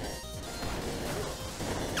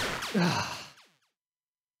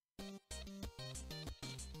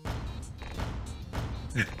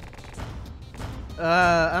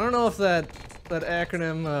 I don't know if that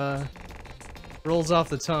acronym, rolls off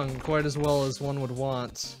the tongue quite as well as one would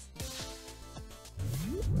want.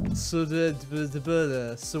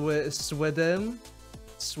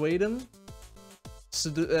 Swedem?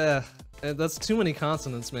 That's too many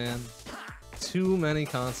consonants, man. Too many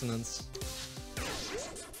consonants.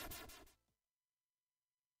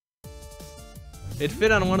 It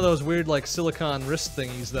fit on one of those weird, like, silicone wrist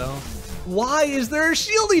thingies, though. Why is there a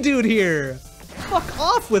shieldy dude here? Fuck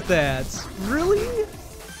off with that! Really?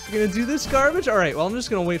 You're gonna do this garbage? Alright, well, I'm just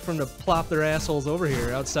gonna wait for them to plop their assholes over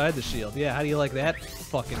here outside the shield. Yeah, how do you like that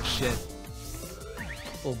fucking shit?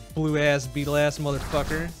 Little blue-ass, beetle-ass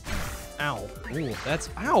motherfucker. Ow. Ooh, that's...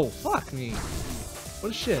 Ow! Fuck me!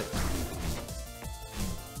 What a shit.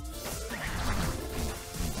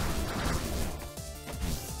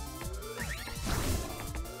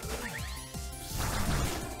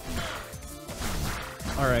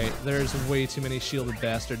 Alright, there's way too many shielded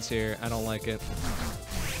bastards here. I don't like it.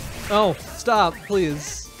 Oh, stop,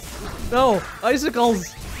 please. No!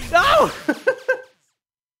 Icicles! No!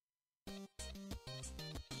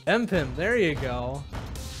 M-Pim, there you go.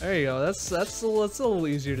 There you go, that's a little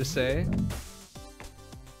easier to say.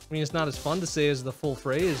 I mean, it's not as fun to say as the full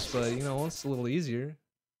phrase, but, you know, it's a little easier.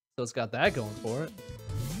 So it's got that going for it.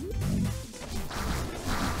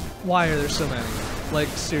 Why are there so many? Like,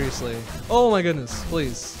 seriously. Oh my goodness,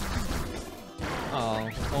 please. Oh,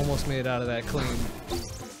 almost made it out of that clean.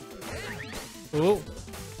 Oh.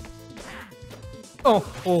 Oh,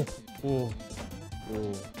 oh, oh,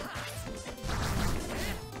 oh.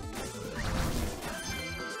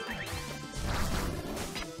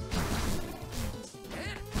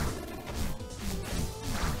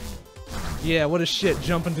 Yeah, what a shit,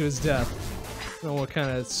 jumping to his death. I don't know what kind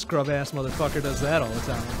of scrub-ass motherfucker does that all the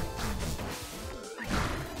time.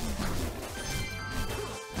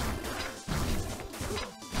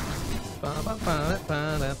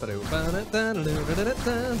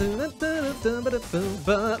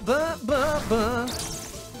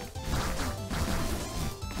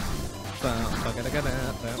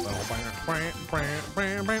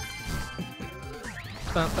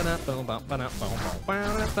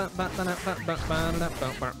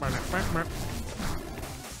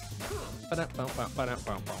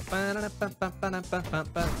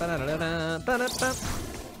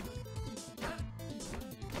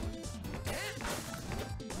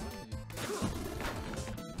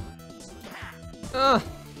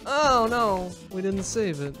 Oh no, we didn't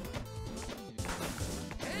save it.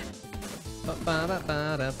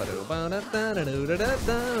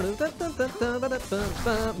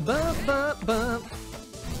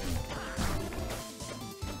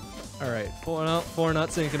 Alright, four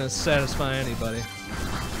nuts ain't gonna satisfy anybody.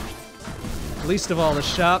 Least of all the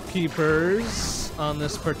shopkeepers on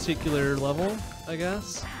this particular level, I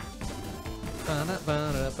guess.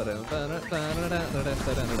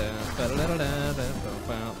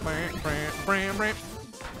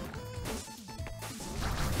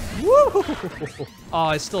 Woo!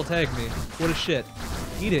 Oh, it still tagged me. What a shit.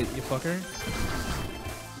 Eat it, you fucker.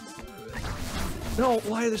 No,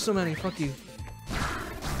 why are there so many? Fuck you.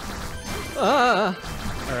 Ah!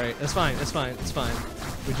 Alright, it's fine, it's fine, it's fine.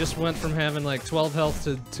 We just went from having like 12 health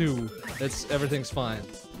to 2. Everything's fine.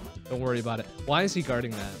 Don't worry about it. Why is he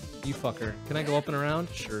guarding that? You fucker. Can I go up and around?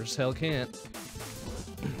 Sure as hell can't.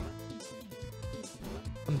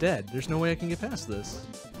 I'm dead. There's no way I can get past this.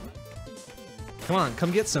 Come on,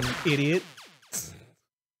 come get some, idiot.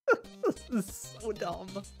 This is so dumb.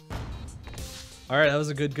 Alright, that was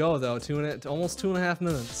a good go though. Almost 2.5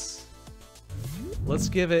 minutes. Let's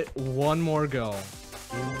give it one more go.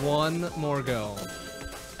 One more go.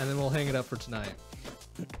 And then we'll hang it up for tonight.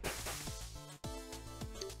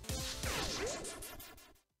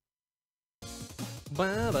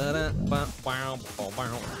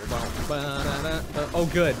 Oh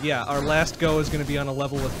good, yeah, our last go is gonna be on a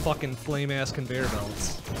level with fucking flame-ass conveyor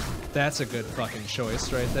belts. That's a good fucking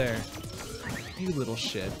choice right there. You little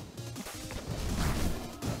shit.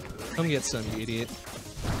 Come get some, you idiot.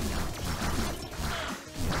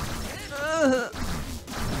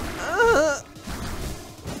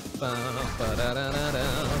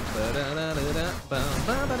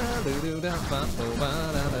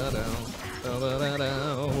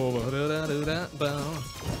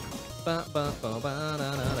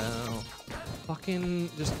 Fucking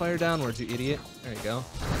just fire downwards, you idiot. There you go.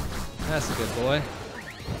 That's a good boy.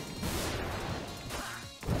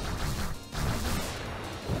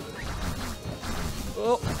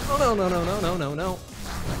 Oh, oh no, no, no, no, no, no, no.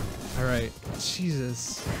 Alright,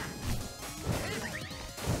 Jesus.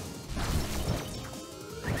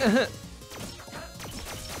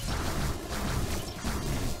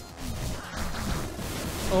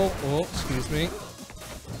 Oh, excuse me.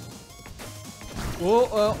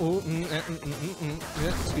 Yeah,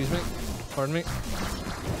 excuse me. Pardon me.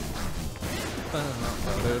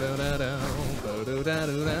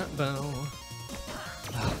 Oh,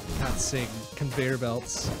 God's sake, conveyor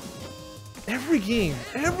belts. Every game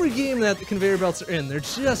that the conveyor belts are in, they're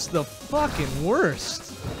just the fucking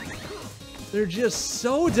worst. They're just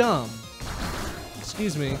so dumb.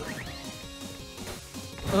 Excuse me.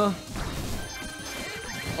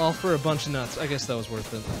 All for a bunch of nuts. I guess that was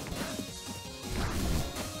worth it.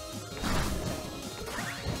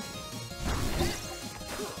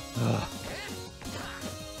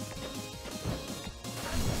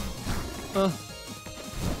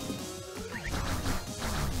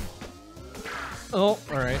 Oh,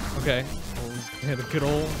 alright, okay. Well, we had a good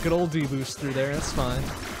old D-boost through there, that's fine.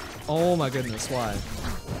 Oh my goodness, why?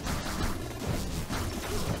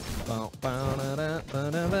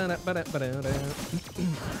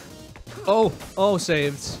 Oh,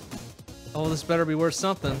 saved. Oh, this better be worth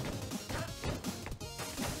something.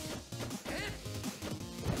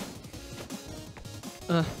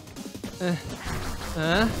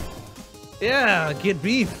 Yeah, get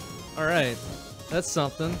beef. Alright, that's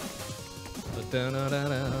something.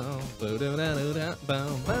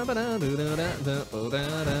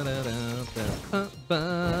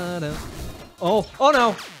 Oh, oh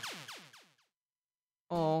no!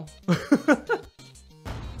 Oh.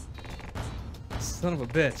 Son of a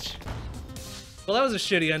bitch. Well, that was a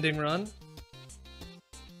shitty ending run.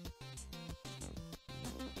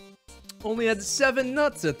 Only had 7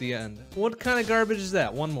 nuts at the end. What kind of garbage is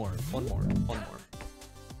that? One more.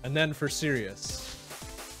 And then for serious.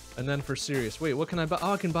 Wait, what can I buy?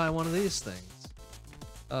 Oh, I can buy one of these things.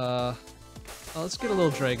 Oh, let's get a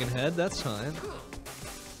little dragon head. That's fine.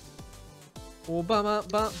 Oh, ba ba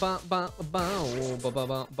ba ba ba ba. Oh, ba ba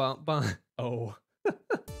ba ba ba. Oh.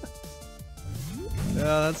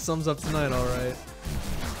 Yeah, that sums up tonight, all right.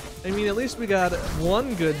 I mean, at least we got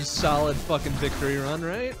one good, solid fucking victory run,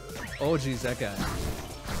 right? Oh, geez, that guy.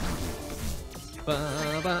 Ba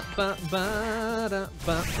ba ba ba da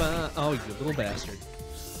ba ba. Oh, you little bastard.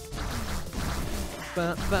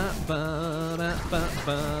 Ba ba ba da ba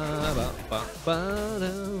ba ba ba ba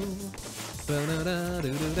da. Ba da da do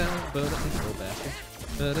do da ba da. Little bastard.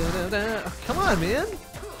 Ba da da da. Oh, come on, man.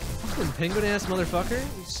 Fucking penguin ass motherfucker.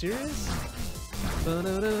 You serious? Ba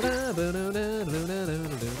da da da ba da da do da do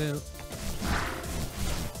do do.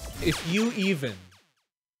 If you even.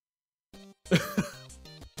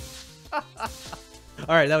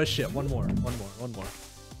 All right, that was shit. One more.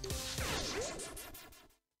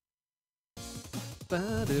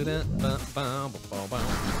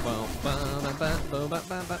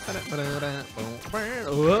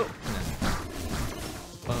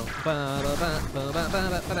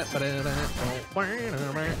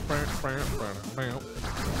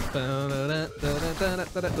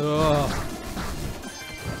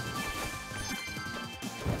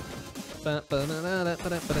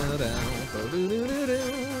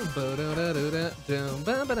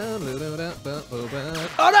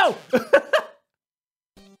 Oh no!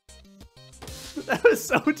 That was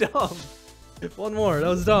so dumb. One more. That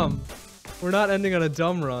was dumb. We're not ending on a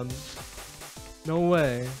dumb run. No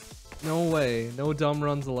way. No way. No dumb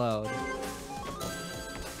runs allowed.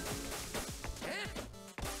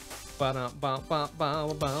 Oh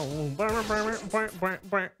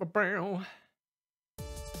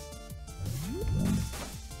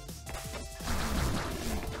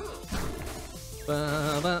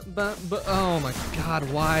my god,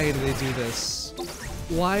 why do they do this?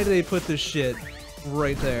 Why do they put this shit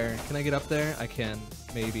right there? Can I get up there? I can,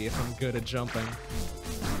 maybe, if I'm good at jumping.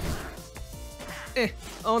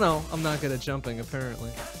 Oh no, I'm not good at jumping,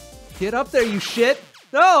 apparently. Get up there, you shit!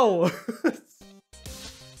 No!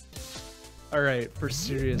 Alright, for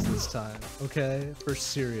serious this time, okay? For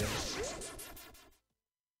serious.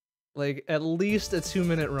 Like, at least a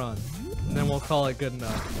 2-minute run, and then we'll call it good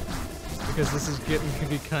enough. Because this is getting to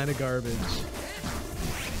be kind of garbage.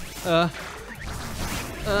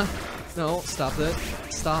 No, stop it.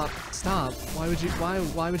 Stop. Why would you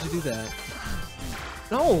do that?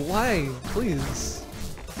 No, why? Please.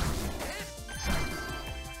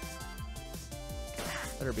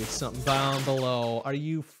 Better be something down below. Are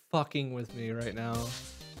you fucking with me right now?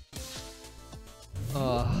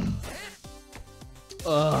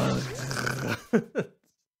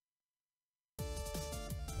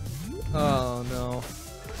 Oh no.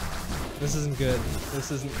 This isn't good.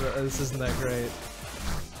 This isn't that great.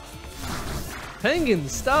 Penguin,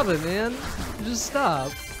 stop it, man. Just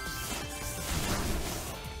stop.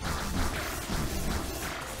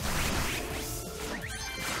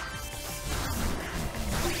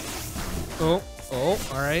 Oh,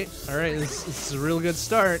 alright. This is a real good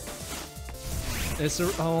start.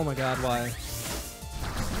 Oh my god, why?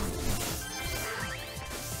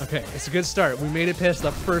 Okay, it's a good start. We made it past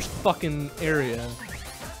the first fucking area.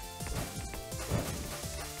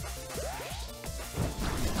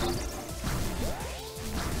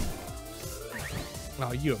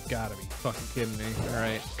 Oh, you have gotta be fucking kidding me.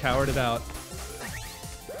 Alright, cowered it out.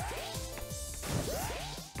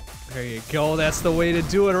 There you go, that's the way to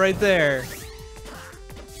do it right there.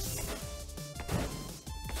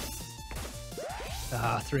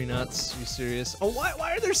 Ah, 3 nuts, you serious? Oh, why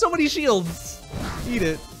are there so many shields? Eat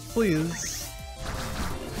it, please.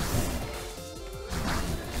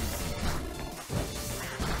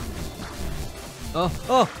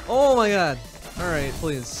 Oh my god. Alright,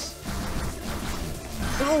 please.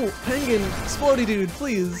 No, penguin, explodey dude,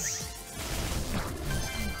 please.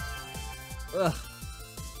 Ugh.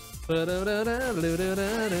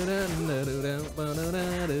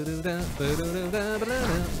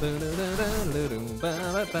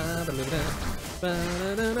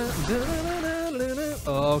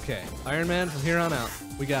 Okay, Iron Man from here on out.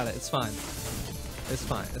 We got it. It's fine. It's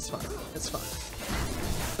fine.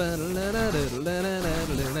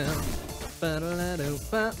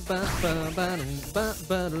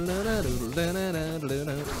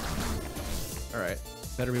 Alright,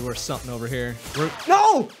 better be worth something over here. No!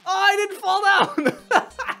 Oh, I didn't fall down!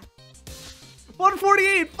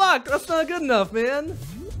 148, fuck! That's not good enough, man!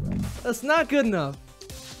 That's not good enough.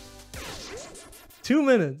 2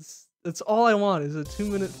 minutes. That's all I want is a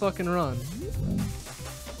 2-minute fucking run.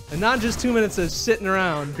 And not just 2 minutes of sitting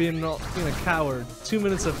around being a coward. 2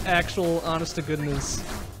 minutes of actual, honest to goodness,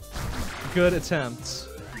 good attempts.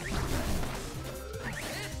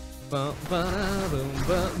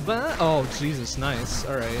 Oh, Jesus, nice.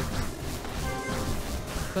 Alright.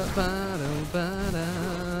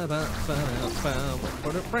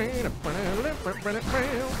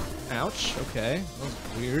 Ouch, okay. That was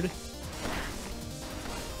weird.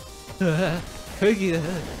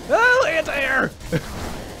 Oh, look at there!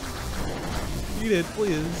 Eat it,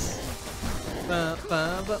 please.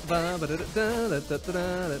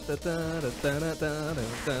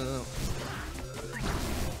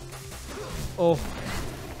 Oh,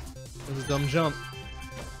 that was a dumb jump.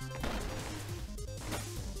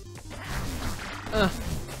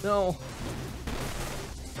 No.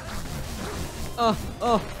 Oh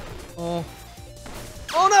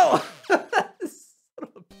no!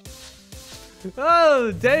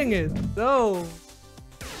 Oh, dang it! No.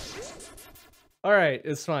 All right,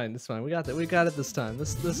 it's fine. It's fine. We got that. We got it this time.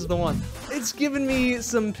 This is the one. It's giving me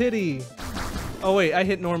some pity. Oh wait, I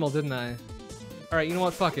hit normal, didn't I? All right, you know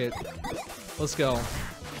what? Fuck it. Let's go.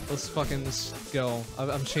 Let's fucking just go.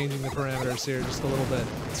 I'm changing the parameters here just a little bit.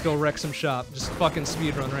 Let's go wreck some shop. Just fucking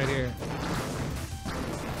speedrun right here.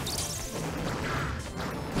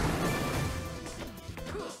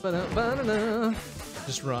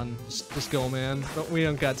 Just run. Just go, man. We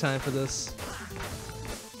don't got time for this.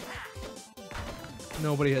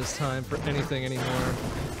 Nobody has time for anything anymore.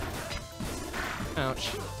 Ouch.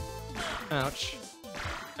 Ouch.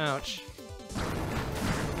 Ouch.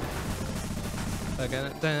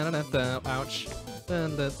 Ouch.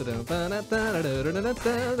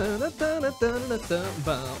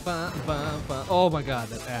 Oh my god,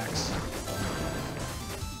 that axe.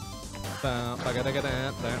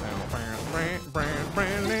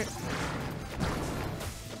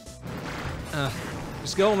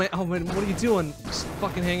 Just go, man. Oh man, what are you doing? Just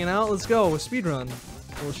fucking hanging out? Let's go. Speedrun.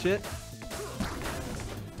 Little shit.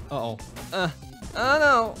 Uh-oh. Oh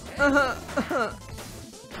no.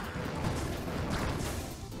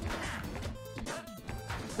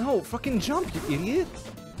 No, fucking jump, you idiot.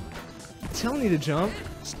 I'm telling you to jump.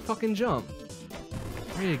 Just fucking jump.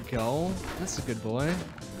 There you go. That's a good boy.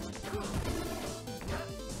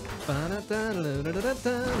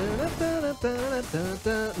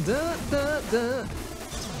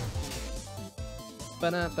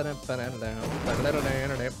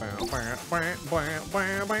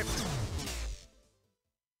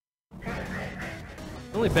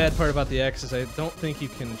 The only bad part about the X is I don't think you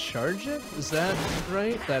can charge it. Is that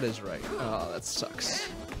right? That is right. Oh, that sucks.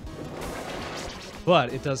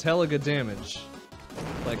 But it does hella good damage.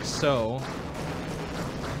 Like so.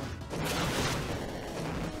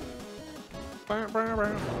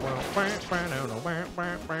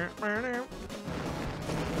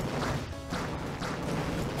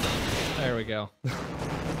 There we go.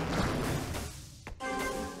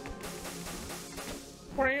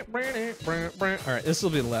 Alright, this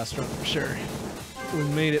will be the last one for sure. We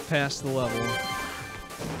made it past the level.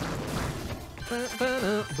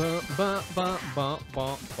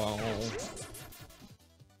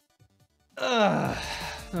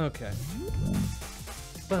 Okay.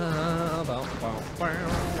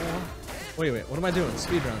 Wait, what am I doing?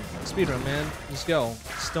 Speedrun. Speedrun, man. Just go.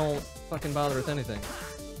 Just don't fucking bother with anything.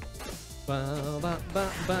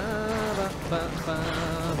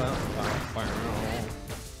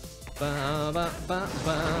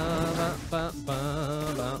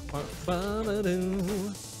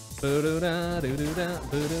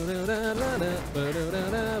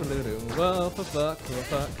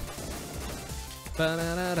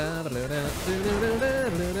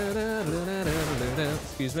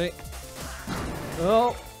 Excuse me.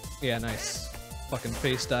 Oh, yeah, nice. Fucking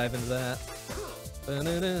face dive into that.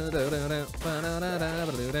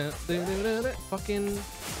 Fucking.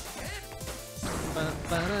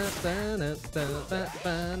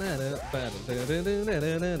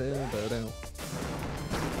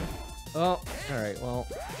 Oh, alright, well,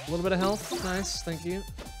 a little bit of health. Nice, thank you.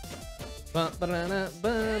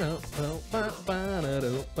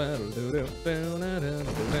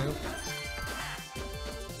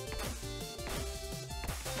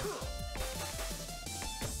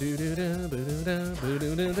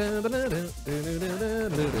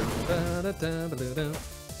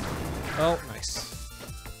 Oh, nice.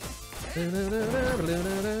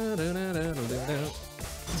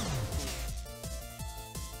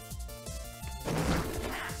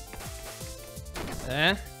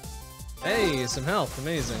 Eh? Hey, some health.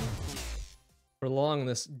 Amazing. Prolong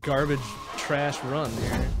this garbage trash run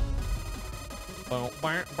here.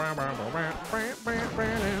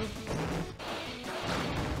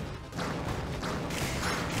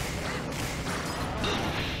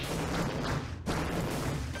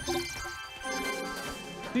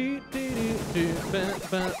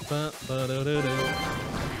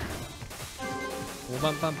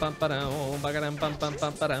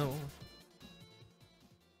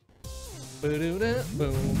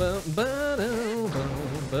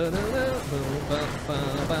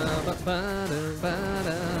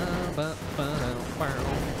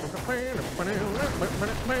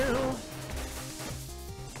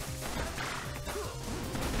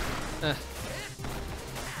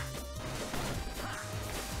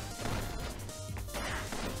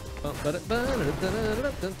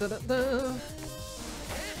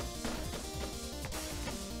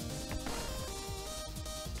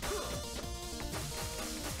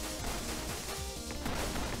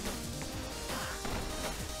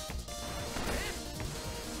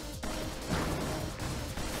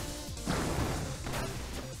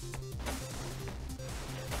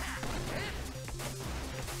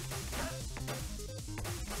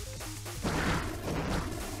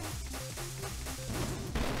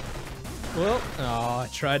 Well, oh, I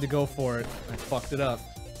tried to go for it. I fucked it up.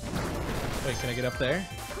 Wait, can I get up there?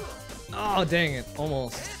 Oh, dang it.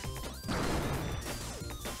 Almost.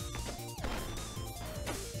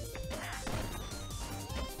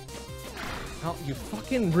 Oh, you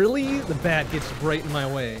fucking really? The bat gets right in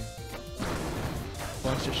my way.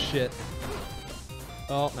 Bunch of shit.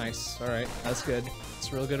 Oh, nice. Alright, that's good.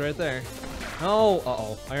 That's real good right there. Oh,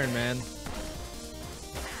 uh-oh. Iron Man.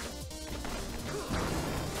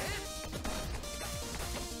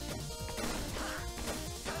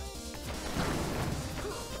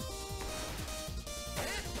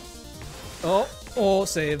 Oh, oh,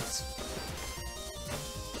 saved.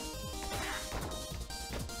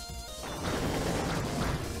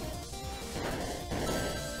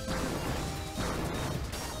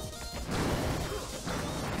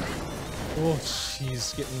 Oh,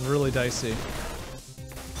 jeez, getting really dicey.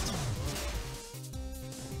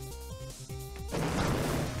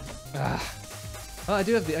 Ah. Oh, I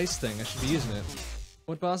do have the ice thing. I should be using it.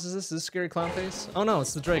 What boss is this? Is this Scary Clown Face? Oh no,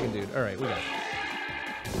 it's the dragon dude. Alright, we got it.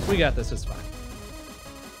 We got this, it's fine.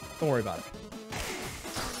 Don't worry about it.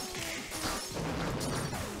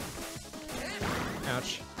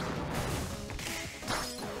 Ouch.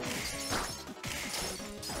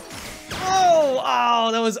 Oh!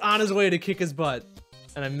 Oh, that was on his way to kick his butt.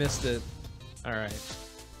 And I missed it. Alright.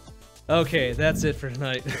 Okay, that's it for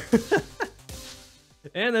tonight.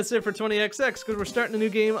 And that's it for 20XX, because we're starting a new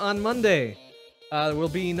game on Monday. There will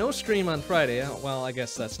be no stream on Friday. Well, I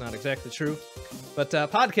guess that's not exactly true. But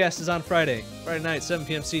podcast is on Friday. Friday night, 7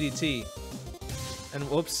 p.m. CDT. And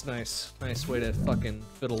whoops, nice. Nice way to fucking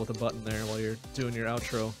fiddle with a button there while you're doing your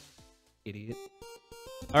outro. Idiot.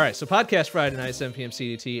 Alright, so podcast Friday night, 7 p.m.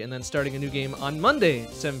 CDT, and then starting a new game on Monday,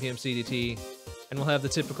 7 p.m. CDT. And we'll have the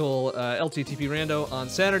typical LTTP rando on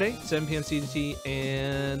Saturday, 7 p.m. CDT,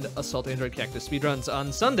 and Assault Android Cactus speedruns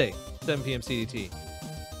on Sunday, 7 p.m. CDT.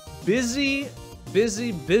 Busy,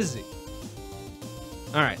 busy, busy.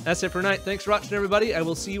 Alright, that's it for tonight. Thanks for watching, everybody. I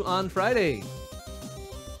will see you on Friday.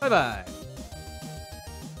 Bye-bye.